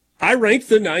 I ranked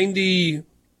the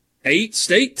 98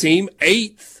 state team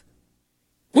 8th,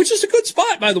 which is a good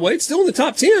spot, by the way. It's still in the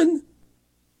top 10.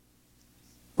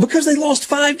 Because they lost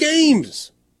 5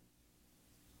 games.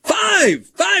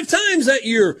 Five times that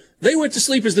year, they went to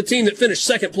sleep as the team that finished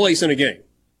second place in a game.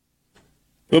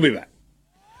 We'll be back.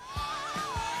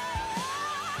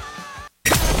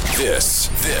 This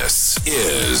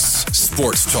is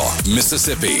Sports Talk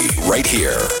Mississippi, right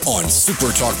here on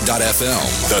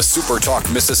SuperTalk.fm, the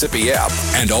SuperTalk Mississippi app,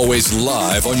 and always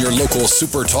live on your local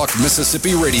SuperTalk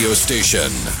Mississippi radio station.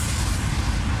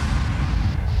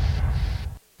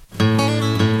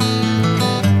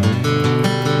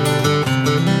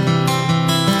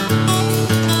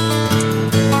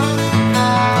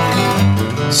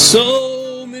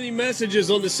 So many messages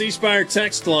on the C Spire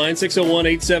text line,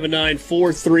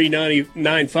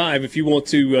 601-879-4395, if you want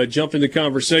to jump in the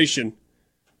conversation.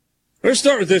 Let's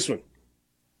start with this one.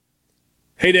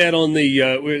 Hey, Dad, on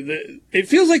it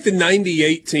feels like the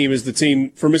 98 team is the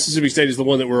team for Mississippi State is the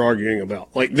one that we're arguing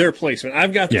about, like their placement.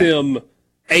 I've got them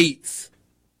 8th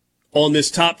on this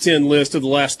top 10 list of the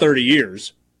last 30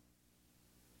 years.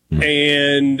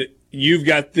 And you've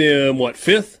got them, what,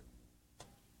 5th?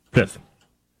 5th.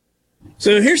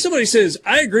 So here's somebody says,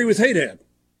 I agree with Haydad.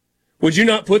 Would you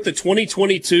not put the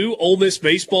 2022 Ole Miss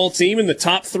baseball team in the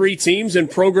top 3 teams in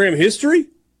program history?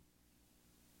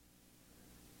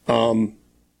 You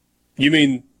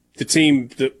mean the team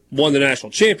that won the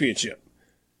national championship?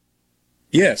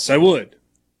 Yes, I would.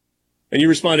 And you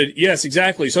responded, yes,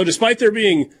 exactly. So despite there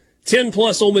being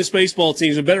 10-plus Ole Miss baseball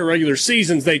teams with better regular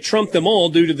seasons, they trumped them all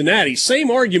due to the Natty.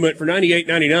 Same argument for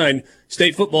 98-99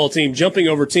 state football team jumping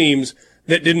over teams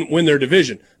that didn't win their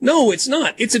division. No, it's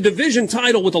not. It's a division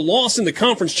title with a loss in the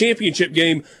conference championship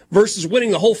game versus winning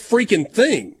the whole freaking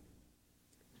thing.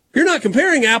 You're not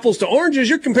comparing apples to oranges.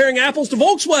 You're comparing apples to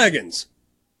Volkswagens.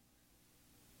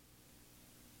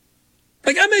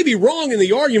 Like, I may be wrong in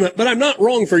the argument, but I'm not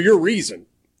wrong for your reason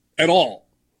at all.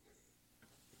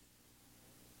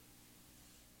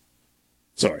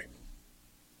 Sorry.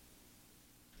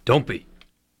 Don't be.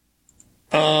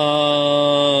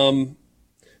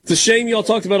 It's a shame y'all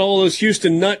talked about all those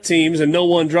Houston nut teams and no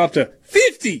one dropped a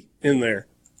 50 in there.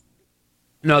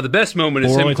 No, the best moment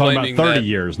is We're him only talking claiming about 30 that,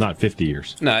 years, not 50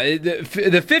 years. No, the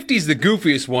 50's the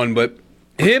goofiest one, but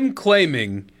him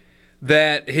claiming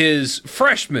that his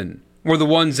freshmen were the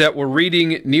ones that were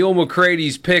reading Neil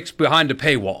McCrady's picks behind a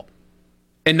paywall,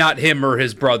 and not him or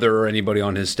his brother or anybody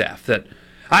on his staff. That,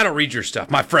 I don't read your stuff.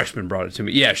 My freshman brought it to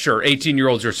me. Yeah, sure.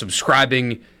 18-year-olds are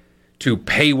subscribing to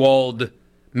paywalled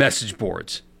message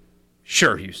boards.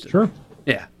 Sure, Houston. Sure.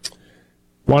 Yeah.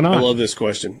 Why not? I love this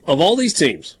question. Of all these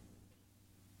teams,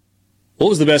 what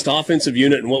was the best offensive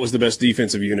unit and what was the best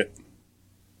defensive unit?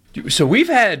 So we've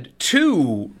had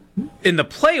 2 in the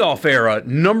playoff era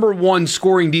number 1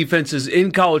 scoring defenses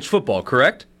in college football,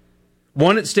 correct?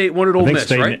 One at State, one at Ole Miss,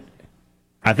 right?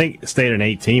 I think State in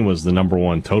 18 was the number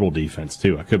 1 total defense,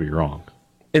 too. I could be wrong.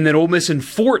 And then Ole Miss in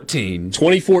 14.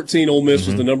 2014, Ole Miss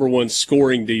was the number 1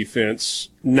 scoring defense.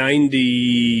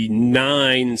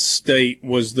 99 State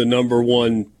was the number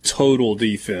 1 total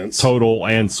defense. Total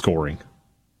and scoring.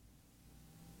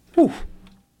 Whew.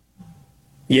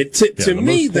 Yeah, to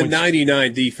me, the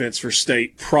 99 defense for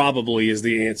State probably is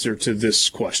the answer to this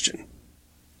question.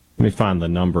 Let me find the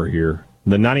number here.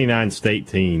 The 99 State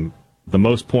team, the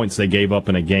most points they gave up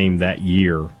in a game that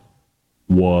year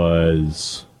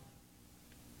was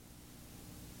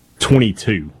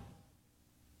 22.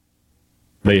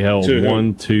 They held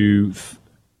 1-2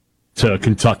 to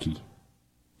Kentucky.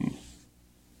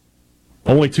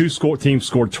 Only 2 teams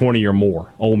scored 20 or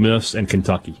more, Ole Miss and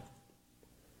Kentucky.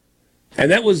 And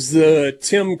that was the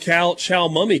Tim Couch, Hal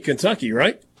Mummy, Kentucky,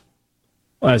 right?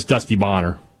 That's Dusty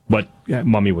Bonner, but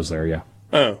Mummy was there, yeah.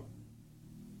 Oh.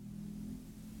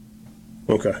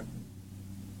 Okay.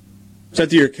 Is that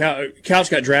the year Couch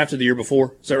got drafted the year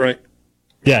before? Is that right?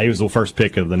 Yeah, he was the first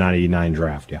pick of the 99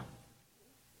 draft, yeah.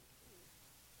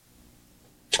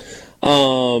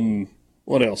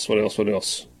 What else?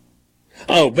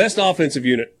 Oh, best offensive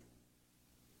unit.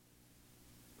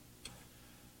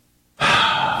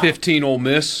 15 Ole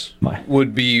Miss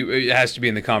would be, it has to be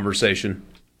in the conversation.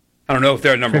 I don't know if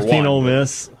they're number 1. 15 Ole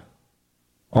Miss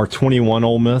or 21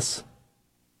 Ole Miss.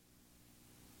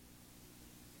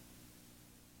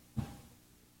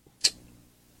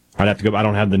 I'd have to go. I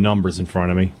don't have the numbers in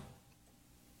front of me.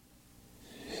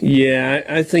 Yeah,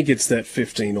 I think it's that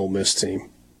 15 Ole Miss team.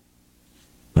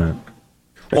 Right.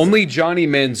 Only Johnny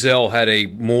Manziel had a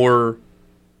more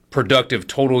productive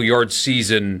total yard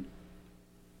season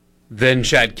than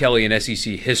Chad Kelly in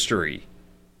SEC history.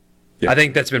 Yeah. I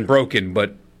think that's been broken,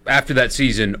 but after that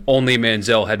season, only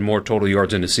Manziel had more total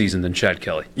yards in a season than Chad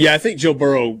Kelly. Yeah, I think Joe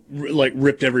Burrow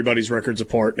ripped everybody's records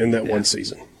apart in that one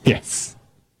season. Yes.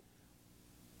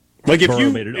 Like if Burrow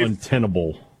you made it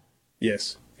untenable.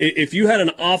 Yes. If you had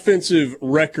an offensive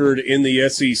record in the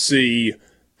SEC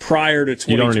prior to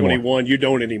 2021, you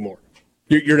don't anymore.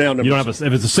 You're down to. You don't have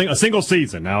if it's a single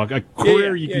season. Now, a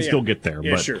career, you can still get there.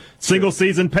 Yeah, but sure. Single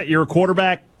season, you're a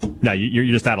quarterback, no, you're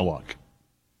just out of luck.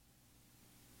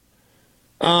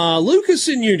 Lucas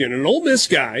in Union, an Ole Miss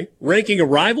guy, ranking a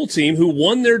rival team who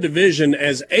won their division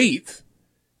as 8th,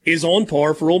 is on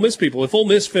par for Ole Miss people. If Ole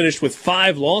Miss finished with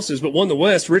 5 losses but won the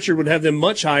West, Richard would have them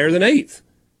much higher than 8th.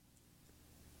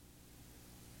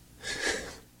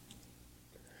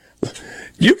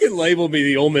 You can label me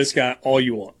the Ole Miss guy all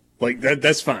you want. Like,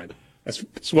 that's fine.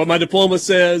 That's what my diploma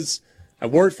says.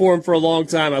 I've worked for him for a long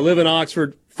time. I live in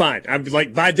Oxford. Fine. I'm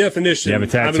like, by definition, I'm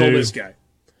an Ole Miss guy.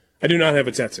 I do not have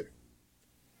a tattoo.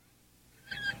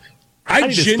 I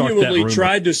genuinely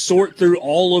tried to sort through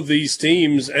all of these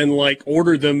teams and, like,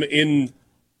 order them in.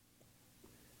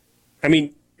 I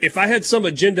mean, if I had some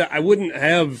agenda, I wouldn't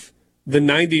have the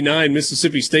 99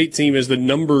 Mississippi State team as the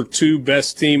number 2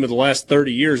 best team of the last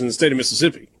 30 years in the state of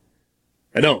Mississippi.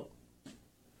 I don't.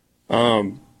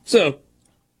 So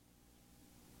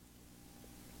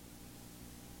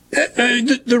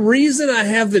the reason I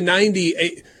have the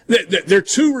 98, there are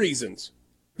 2 reasons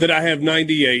that I have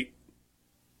 98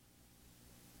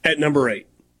 at number 8.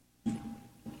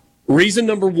 Reason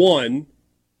number 1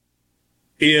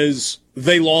 is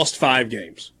they lost 5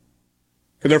 games.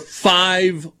 There are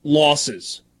 5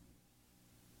 losses.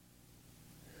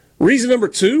 Reason number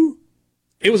 2,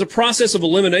 it was a process of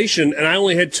elimination, and I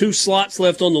only had 2 slots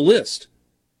left on the list.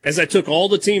 As I took all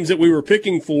the teams that we were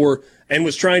picking for and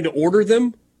was trying to order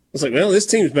them, I was like, well, this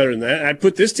team's better than that. I'd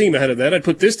put this team ahead of that. I'd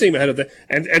put this team ahead of that.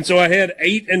 And so I had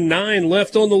 8 and 9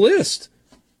 left on the list.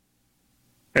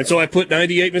 And so I put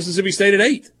 98 Mississippi State at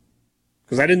 8.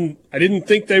 Because I didn't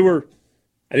think they were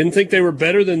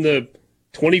better than the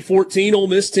 2014 Ole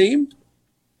Miss team.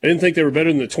 I didn't think they were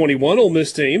better than the 21 Ole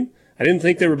Miss team. I didn't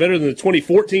think they were better than the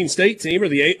 2014 State team or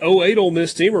the 08 Ole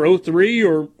Miss team or 03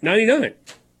 or 99.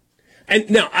 And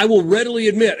now, I will readily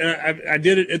admit, and I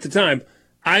did it at the time,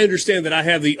 I understand that I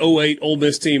have the 08 Ole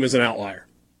Miss team as an outlier.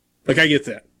 Like, I get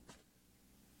that.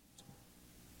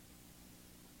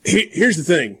 Here's the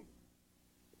thing.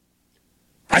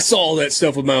 I saw all that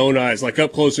stuff with my own eyes, like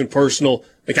up close and personal.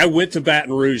 Like, I went to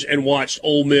Baton Rouge and watched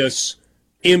Ole Miss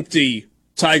empty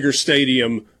Tiger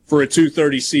Stadium for a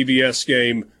 2:30 CBS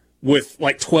game with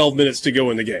like 12 minutes to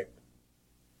go in the game.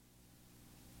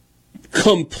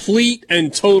 Complete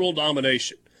and total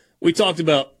domination. We talked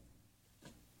about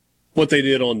what they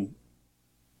did on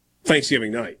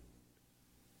Thanksgiving night.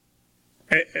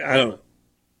 I don't know.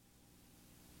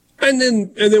 And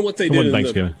then what they did in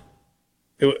Thanksgiving.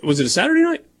 Was it a Saturday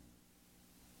night?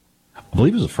 I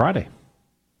believe it was a Friday.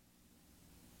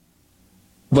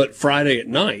 But Friday at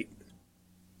night.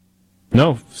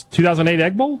 No, 2008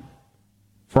 Egg Bowl?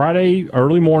 Friday,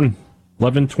 early morning,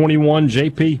 11:21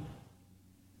 JP.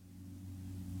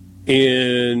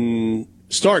 In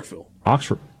Starkville.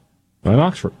 Oxford. In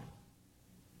Oxford.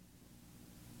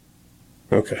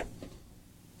 Okay.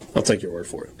 I'll take your word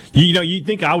for it. You know, you'd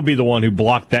think I would be the one who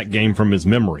blocked that game from his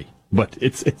memory, but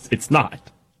it's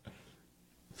not.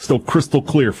 Still crystal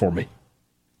clear for me.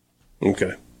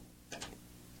 Okay.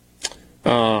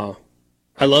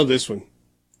 I love this one.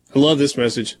 I love this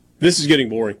message. This is getting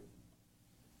boring.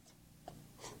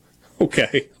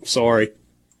 Okay, I'm sorry.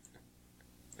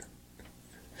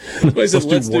 Let's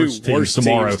do worst teams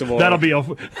tomorrow.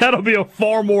 That'll be a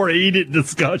far more heated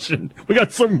discussion. We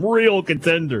got some real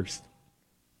contenders.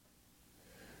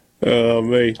 Oh,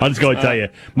 man. I'm just going to tell you,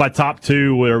 my top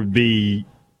 2 would be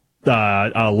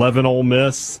 11 Ole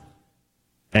Miss,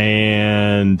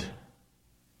 and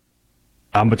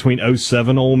I'm between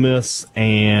 07 Ole Miss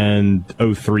and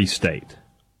 03 State.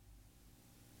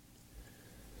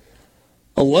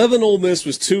 11 Ole Miss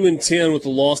was 2-10 with the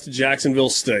loss to Jacksonville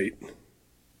State.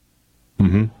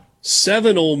 Mm-hmm.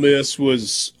 7 Ole Miss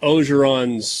was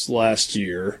Ogeron's last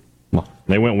year. Well,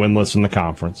 they went winless in the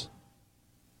conference.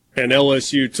 And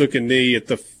LSU took a knee at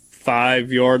the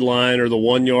 5-yard line or the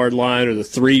 1-yard line or the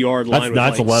 3-yard line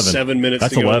that's with 11. 7 minutes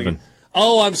That's to go. 11.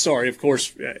 Oh, I'm sorry. Of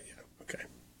course. Yeah, okay.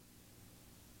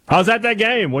 I was at that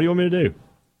game. What do you want me to do?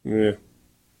 Yeah.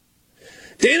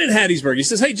 Dan in Hattiesburg, he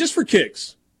says, hey, just for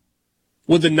kicks,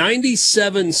 would the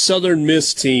 97 Southern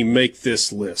Miss team make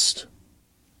this list?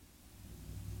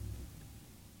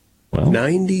 Well,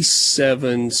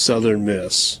 97 Southern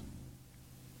Miss.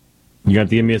 You got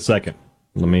to give me a second.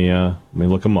 Let me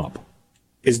look them up.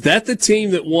 Is that the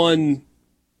team that won?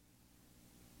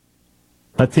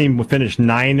 That team finished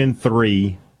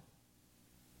 9-3.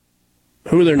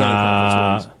 Who are their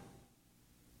non-conference ones?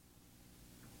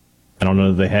 I don't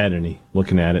know if they had any.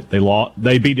 Looking at it,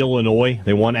 they beat Illinois.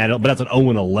 They won but that's an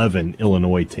 0-11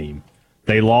 Illinois team.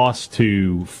 They lost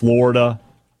to Florida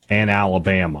and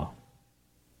Alabama.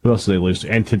 Who else did they lose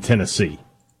to? And to Tennessee.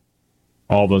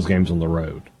 All those games on the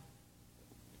road.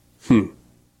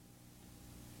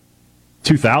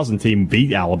 2000 team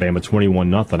beat Alabama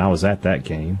 21-0. I was at that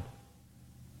game.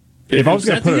 If I was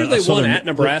going to put the year they won at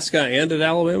Nebraska and at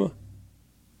Alabama?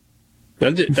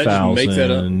 That didn't make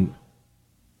that up.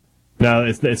 No,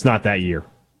 it's not that year.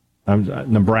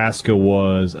 Nebraska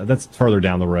that's further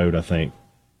down the road, I think.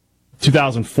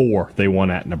 2004, they won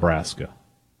at Nebraska.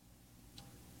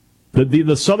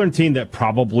 The Southern team that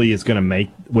probably is going to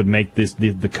would make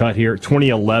the cut here.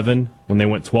 2011, when they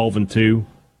went 12-2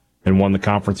 and won the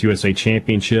Conference USA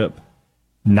Championship.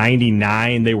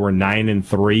 99, they were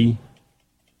 9-3.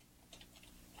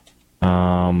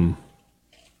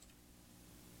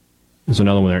 There's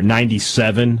another one there.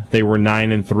 97, they were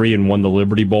 9-3 and won the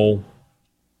Liberty Bowl.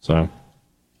 So,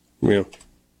 yeah.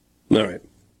 All right.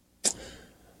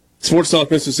 Sports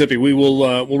Talk Mississippi.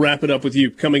 We'll wrap it up with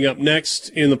you coming up next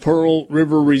in the Pearl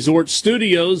River Resort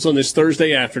Studios on this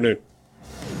Thursday afternoon.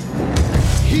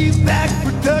 He's back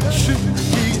production.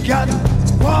 He got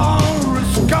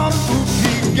walrus gumbo.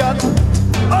 He got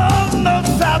no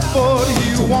southboard.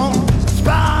 He wants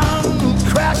spinal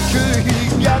cracker.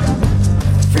 He got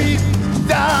feet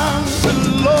down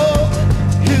below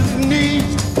his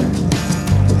knees.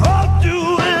 All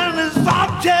doing is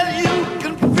I'll tell you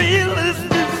can feel his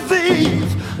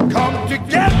disease come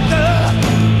together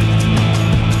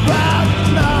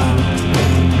right now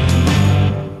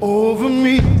over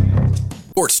me.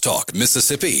 Sports Talk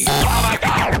Mississippi. Oh my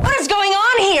God! What is going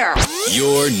on here?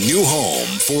 Your new home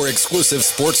for exclusive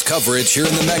sports coverage here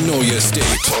in the Magnolia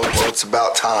State. Well, it's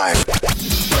about time.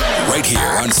 Right here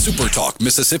on Super Talk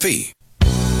Mississippi.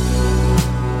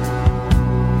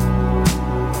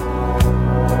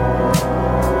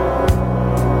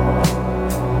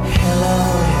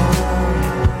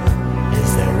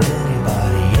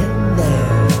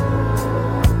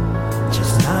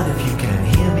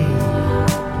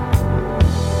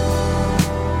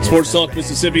 Sports Talk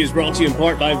Mississippi is brought to you in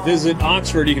part by Visit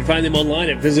Oxford. You can find them online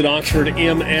at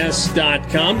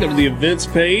visitoxfordms.com. Go to the events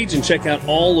page and check out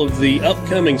all of the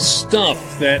upcoming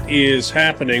stuff that is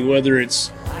happening, whether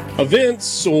it's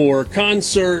events or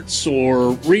concerts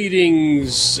or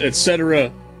readings,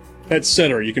 etc.,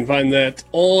 etc. You can find that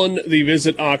on the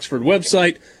Visit Oxford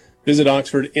website,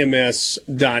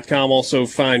 visitoxfordms.com. Also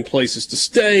find places to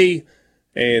stay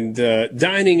and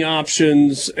dining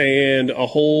options, and a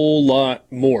whole lot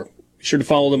more. Be sure to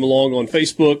follow them along on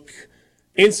Facebook,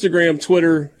 Instagram,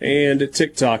 Twitter, and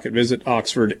TikTok at Visit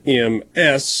Oxford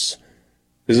MS.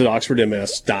 Visit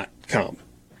oxfordms.com.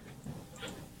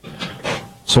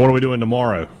 So what are we doing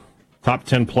tomorrow? Top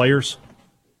 10 players?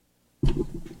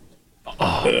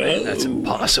 Oh, man, that's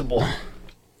impossible.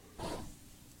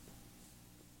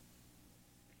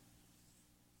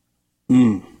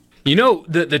 You know,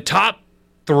 the top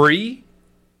three,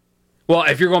 well,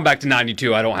 if you're going back to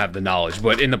 92, I don't have the knowledge,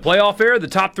 but in the playoff era, the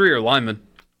top three are linemen.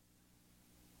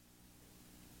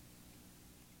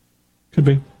 Could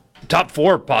be. Top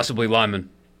four, possibly linemen.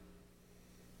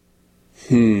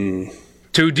 Two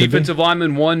defensive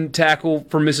linemen, one tackle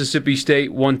from Mississippi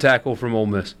State, one tackle from Ole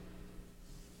Miss.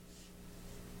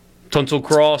 Tunsil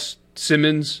Cross,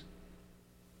 Simmons.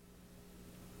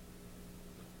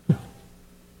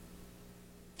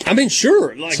 I mean,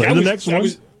 sure. Like, so the next one?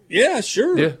 Yeah,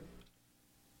 sure.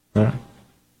 Yeah.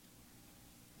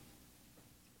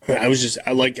 I was just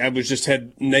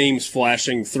had names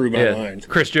flashing through my mind.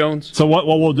 Chris Jones. So what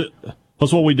we'll do?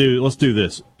 Let's do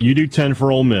this. You do 10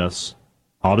 for Ole Miss.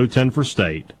 I'll do 10 for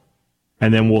State,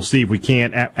 and then we'll see if we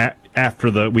can't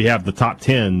after we have the top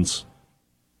 10s.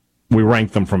 We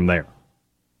rank them from there.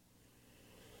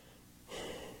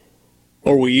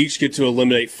 Or we each get to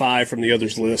eliminate 5 from the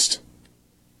other's list.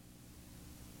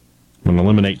 I'm going to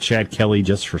eliminate Chad Kelly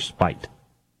just for spite.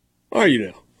 Are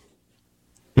you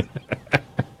now?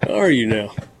 Are you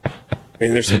now? I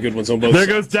mean, there's some good ones on both sides.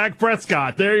 There goes Dak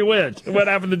Prescott. There he went. What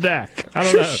happened to Dak? I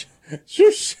don't know.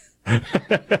 Shush.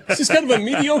 This is kind of a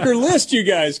mediocre list you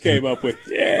guys came up with.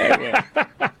 Yeah,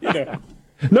 well,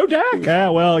 No Dak?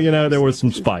 Well, there was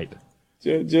some spite.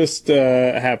 Just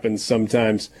happens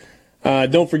sometimes.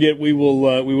 Don't forget, we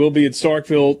will be at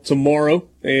Starkville tomorrow,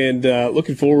 and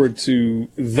looking forward to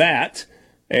that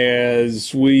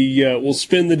as we will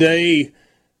spend the day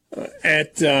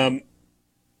at.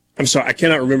 I'm sorry, I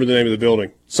cannot remember the name of the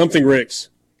building. Something Ricks.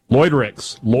 Lloyd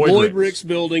Ricks. Lloyd Ricks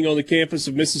building on the campus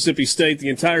of Mississippi State. The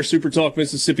entire SuperTalk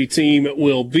Mississippi team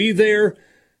will be there.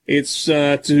 It's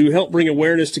to help bring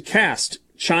awareness to CAST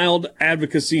Child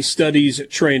Advocacy Studies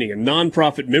Training, a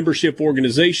nonprofit membership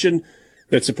organization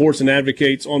that supports and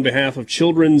advocates on behalf of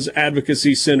children's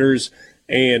advocacy centers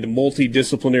and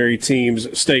multidisciplinary teams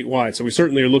statewide. So we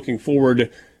certainly are looking forward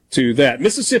to that.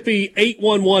 Mississippi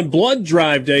 811 Blood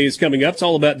Drive Day is coming up. It's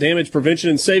all about damage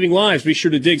prevention and saving lives. Be sure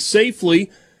to dig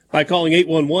safely by calling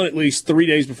 811 at least 3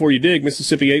 days before you dig.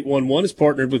 Mississippi 811 is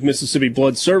partnered with Mississippi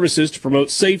Blood Services to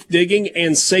promote safe digging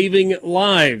and saving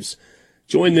lives.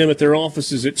 Join them at their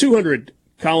offices at 200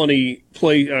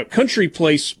 Country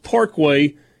Place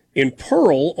Parkway in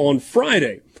Pearl on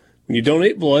Friday. When you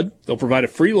donate blood, they'll provide a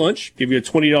free lunch, give you a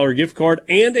 $20 gift card,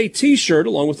 and a T-shirt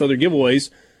along with other giveaways.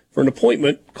 For an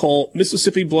appointment, call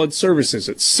Mississippi Blood Services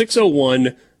at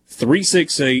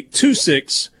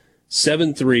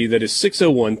 601-368-2673. That is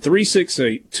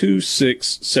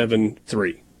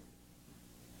 601-368-2673.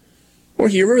 Well,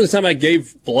 you remember the time I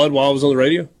gave blood while I was on the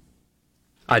radio?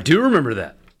 I do remember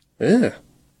that. Yeah.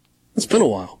 It's been a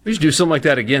while. We should do something like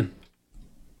that again.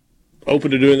 Open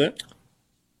to doing that?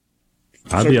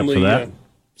 I'd be up for that.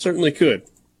 Certainly could.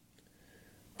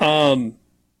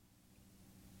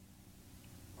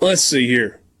 Let's see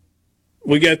here.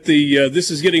 We got the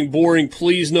This Is Getting Boring,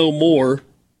 Please No More.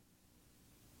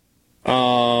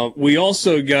 We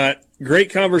also got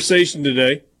great conversation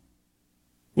today.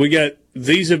 We got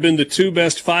These have been the two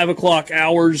best 5 o'clock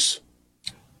hours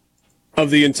of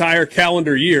the entire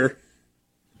calendar year.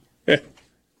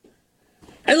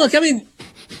 And look, I mean,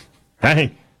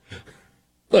 hey,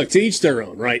 look, to each their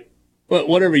own, right? But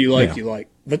whatever you like, you like.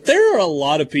 But there are a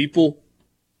lot of people.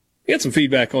 We had some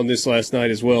feedback on this last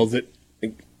night as well, that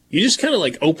you just kind of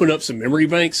like open up some memory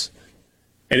banks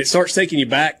and it starts taking you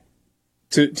back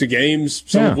to games,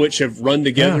 some of which have run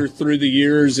together through the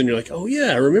years, and you're like, oh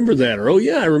yeah, I remember that, or oh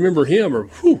yeah, I remember him, or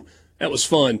whew, that was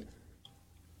fun.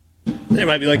 There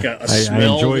might be like a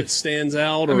smell that stands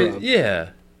out,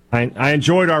 or I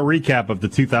enjoyed our recap of the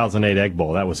 2008 Egg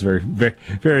Bowl. That was very, very,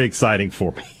 very exciting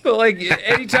for me. But like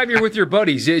anytime you're with your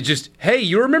buddies, it just, hey,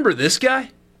 you remember this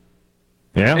guy?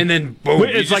 Yeah, and then boom,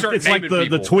 it's like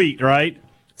the tweet, right?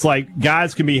 It's like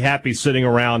guys can be happy sitting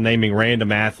around naming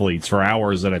random athletes for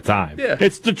hours at a time. Yeah.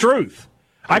 It's the truth.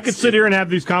 I could sit here and have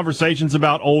these conversations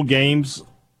about old games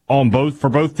for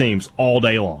both teams all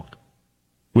day long.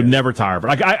 Would never tire of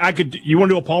it. I could. You want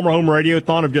to do a Palmer Home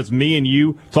Radiothon of just me and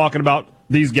you talking about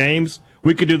these games?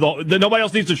 We could do nobody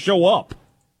else needs to show up.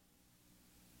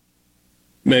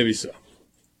 Maybe so.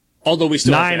 Although we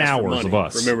still 9 hours of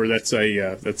us. Remember, that's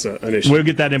an issue. We'll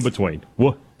get that in between.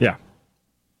 Yeah.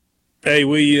 Hey,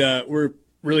 we're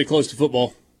really close to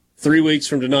football. 3 weeks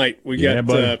from tonight, we got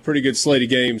a pretty good slate of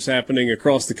games happening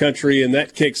across the country, and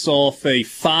that kicks off a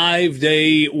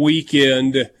 5-day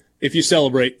weekend. If you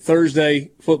celebrate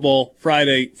Thursday football,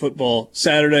 Friday football,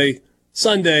 Saturday,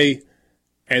 Sunday,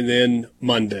 and then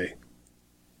Monday,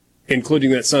 including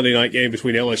that Sunday night game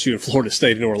between LSU and Florida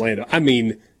State in Orlando. I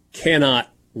mean,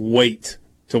 cannot wait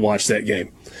to watch that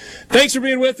game. Thanks for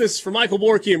being with us. For Michael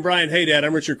Borky and Brian Haydad,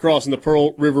 I'm Richard Cross in the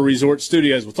Pearl River Resort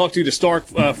Studios. We'll talk to you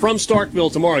from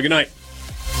Starkville tomorrow. Good night.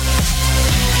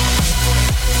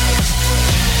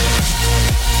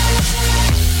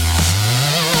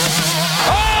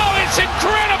 Oh, it's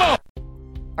incredible!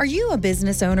 Are you a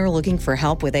business owner looking for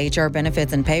help with HR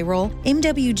benefits and payroll?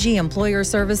 MWG Employer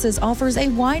Services offers a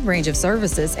wide range of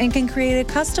services and can create a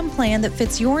custom plan that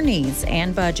fits your needs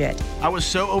and budget. I was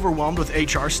so overwhelmed with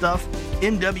HR stuff.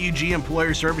 MWG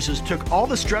Employer Services took all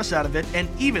the stress out of it and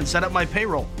even set up my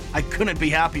payroll. I couldn't be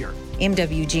happier.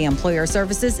 MWG Employer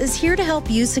Services is here to help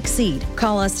you succeed.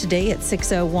 Call us today at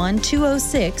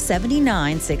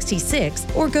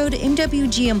 601-206-7966 or go to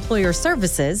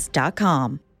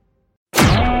MWGEmployerServices.com.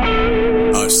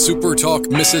 A SuperTalk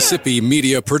Mississippi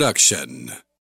media production.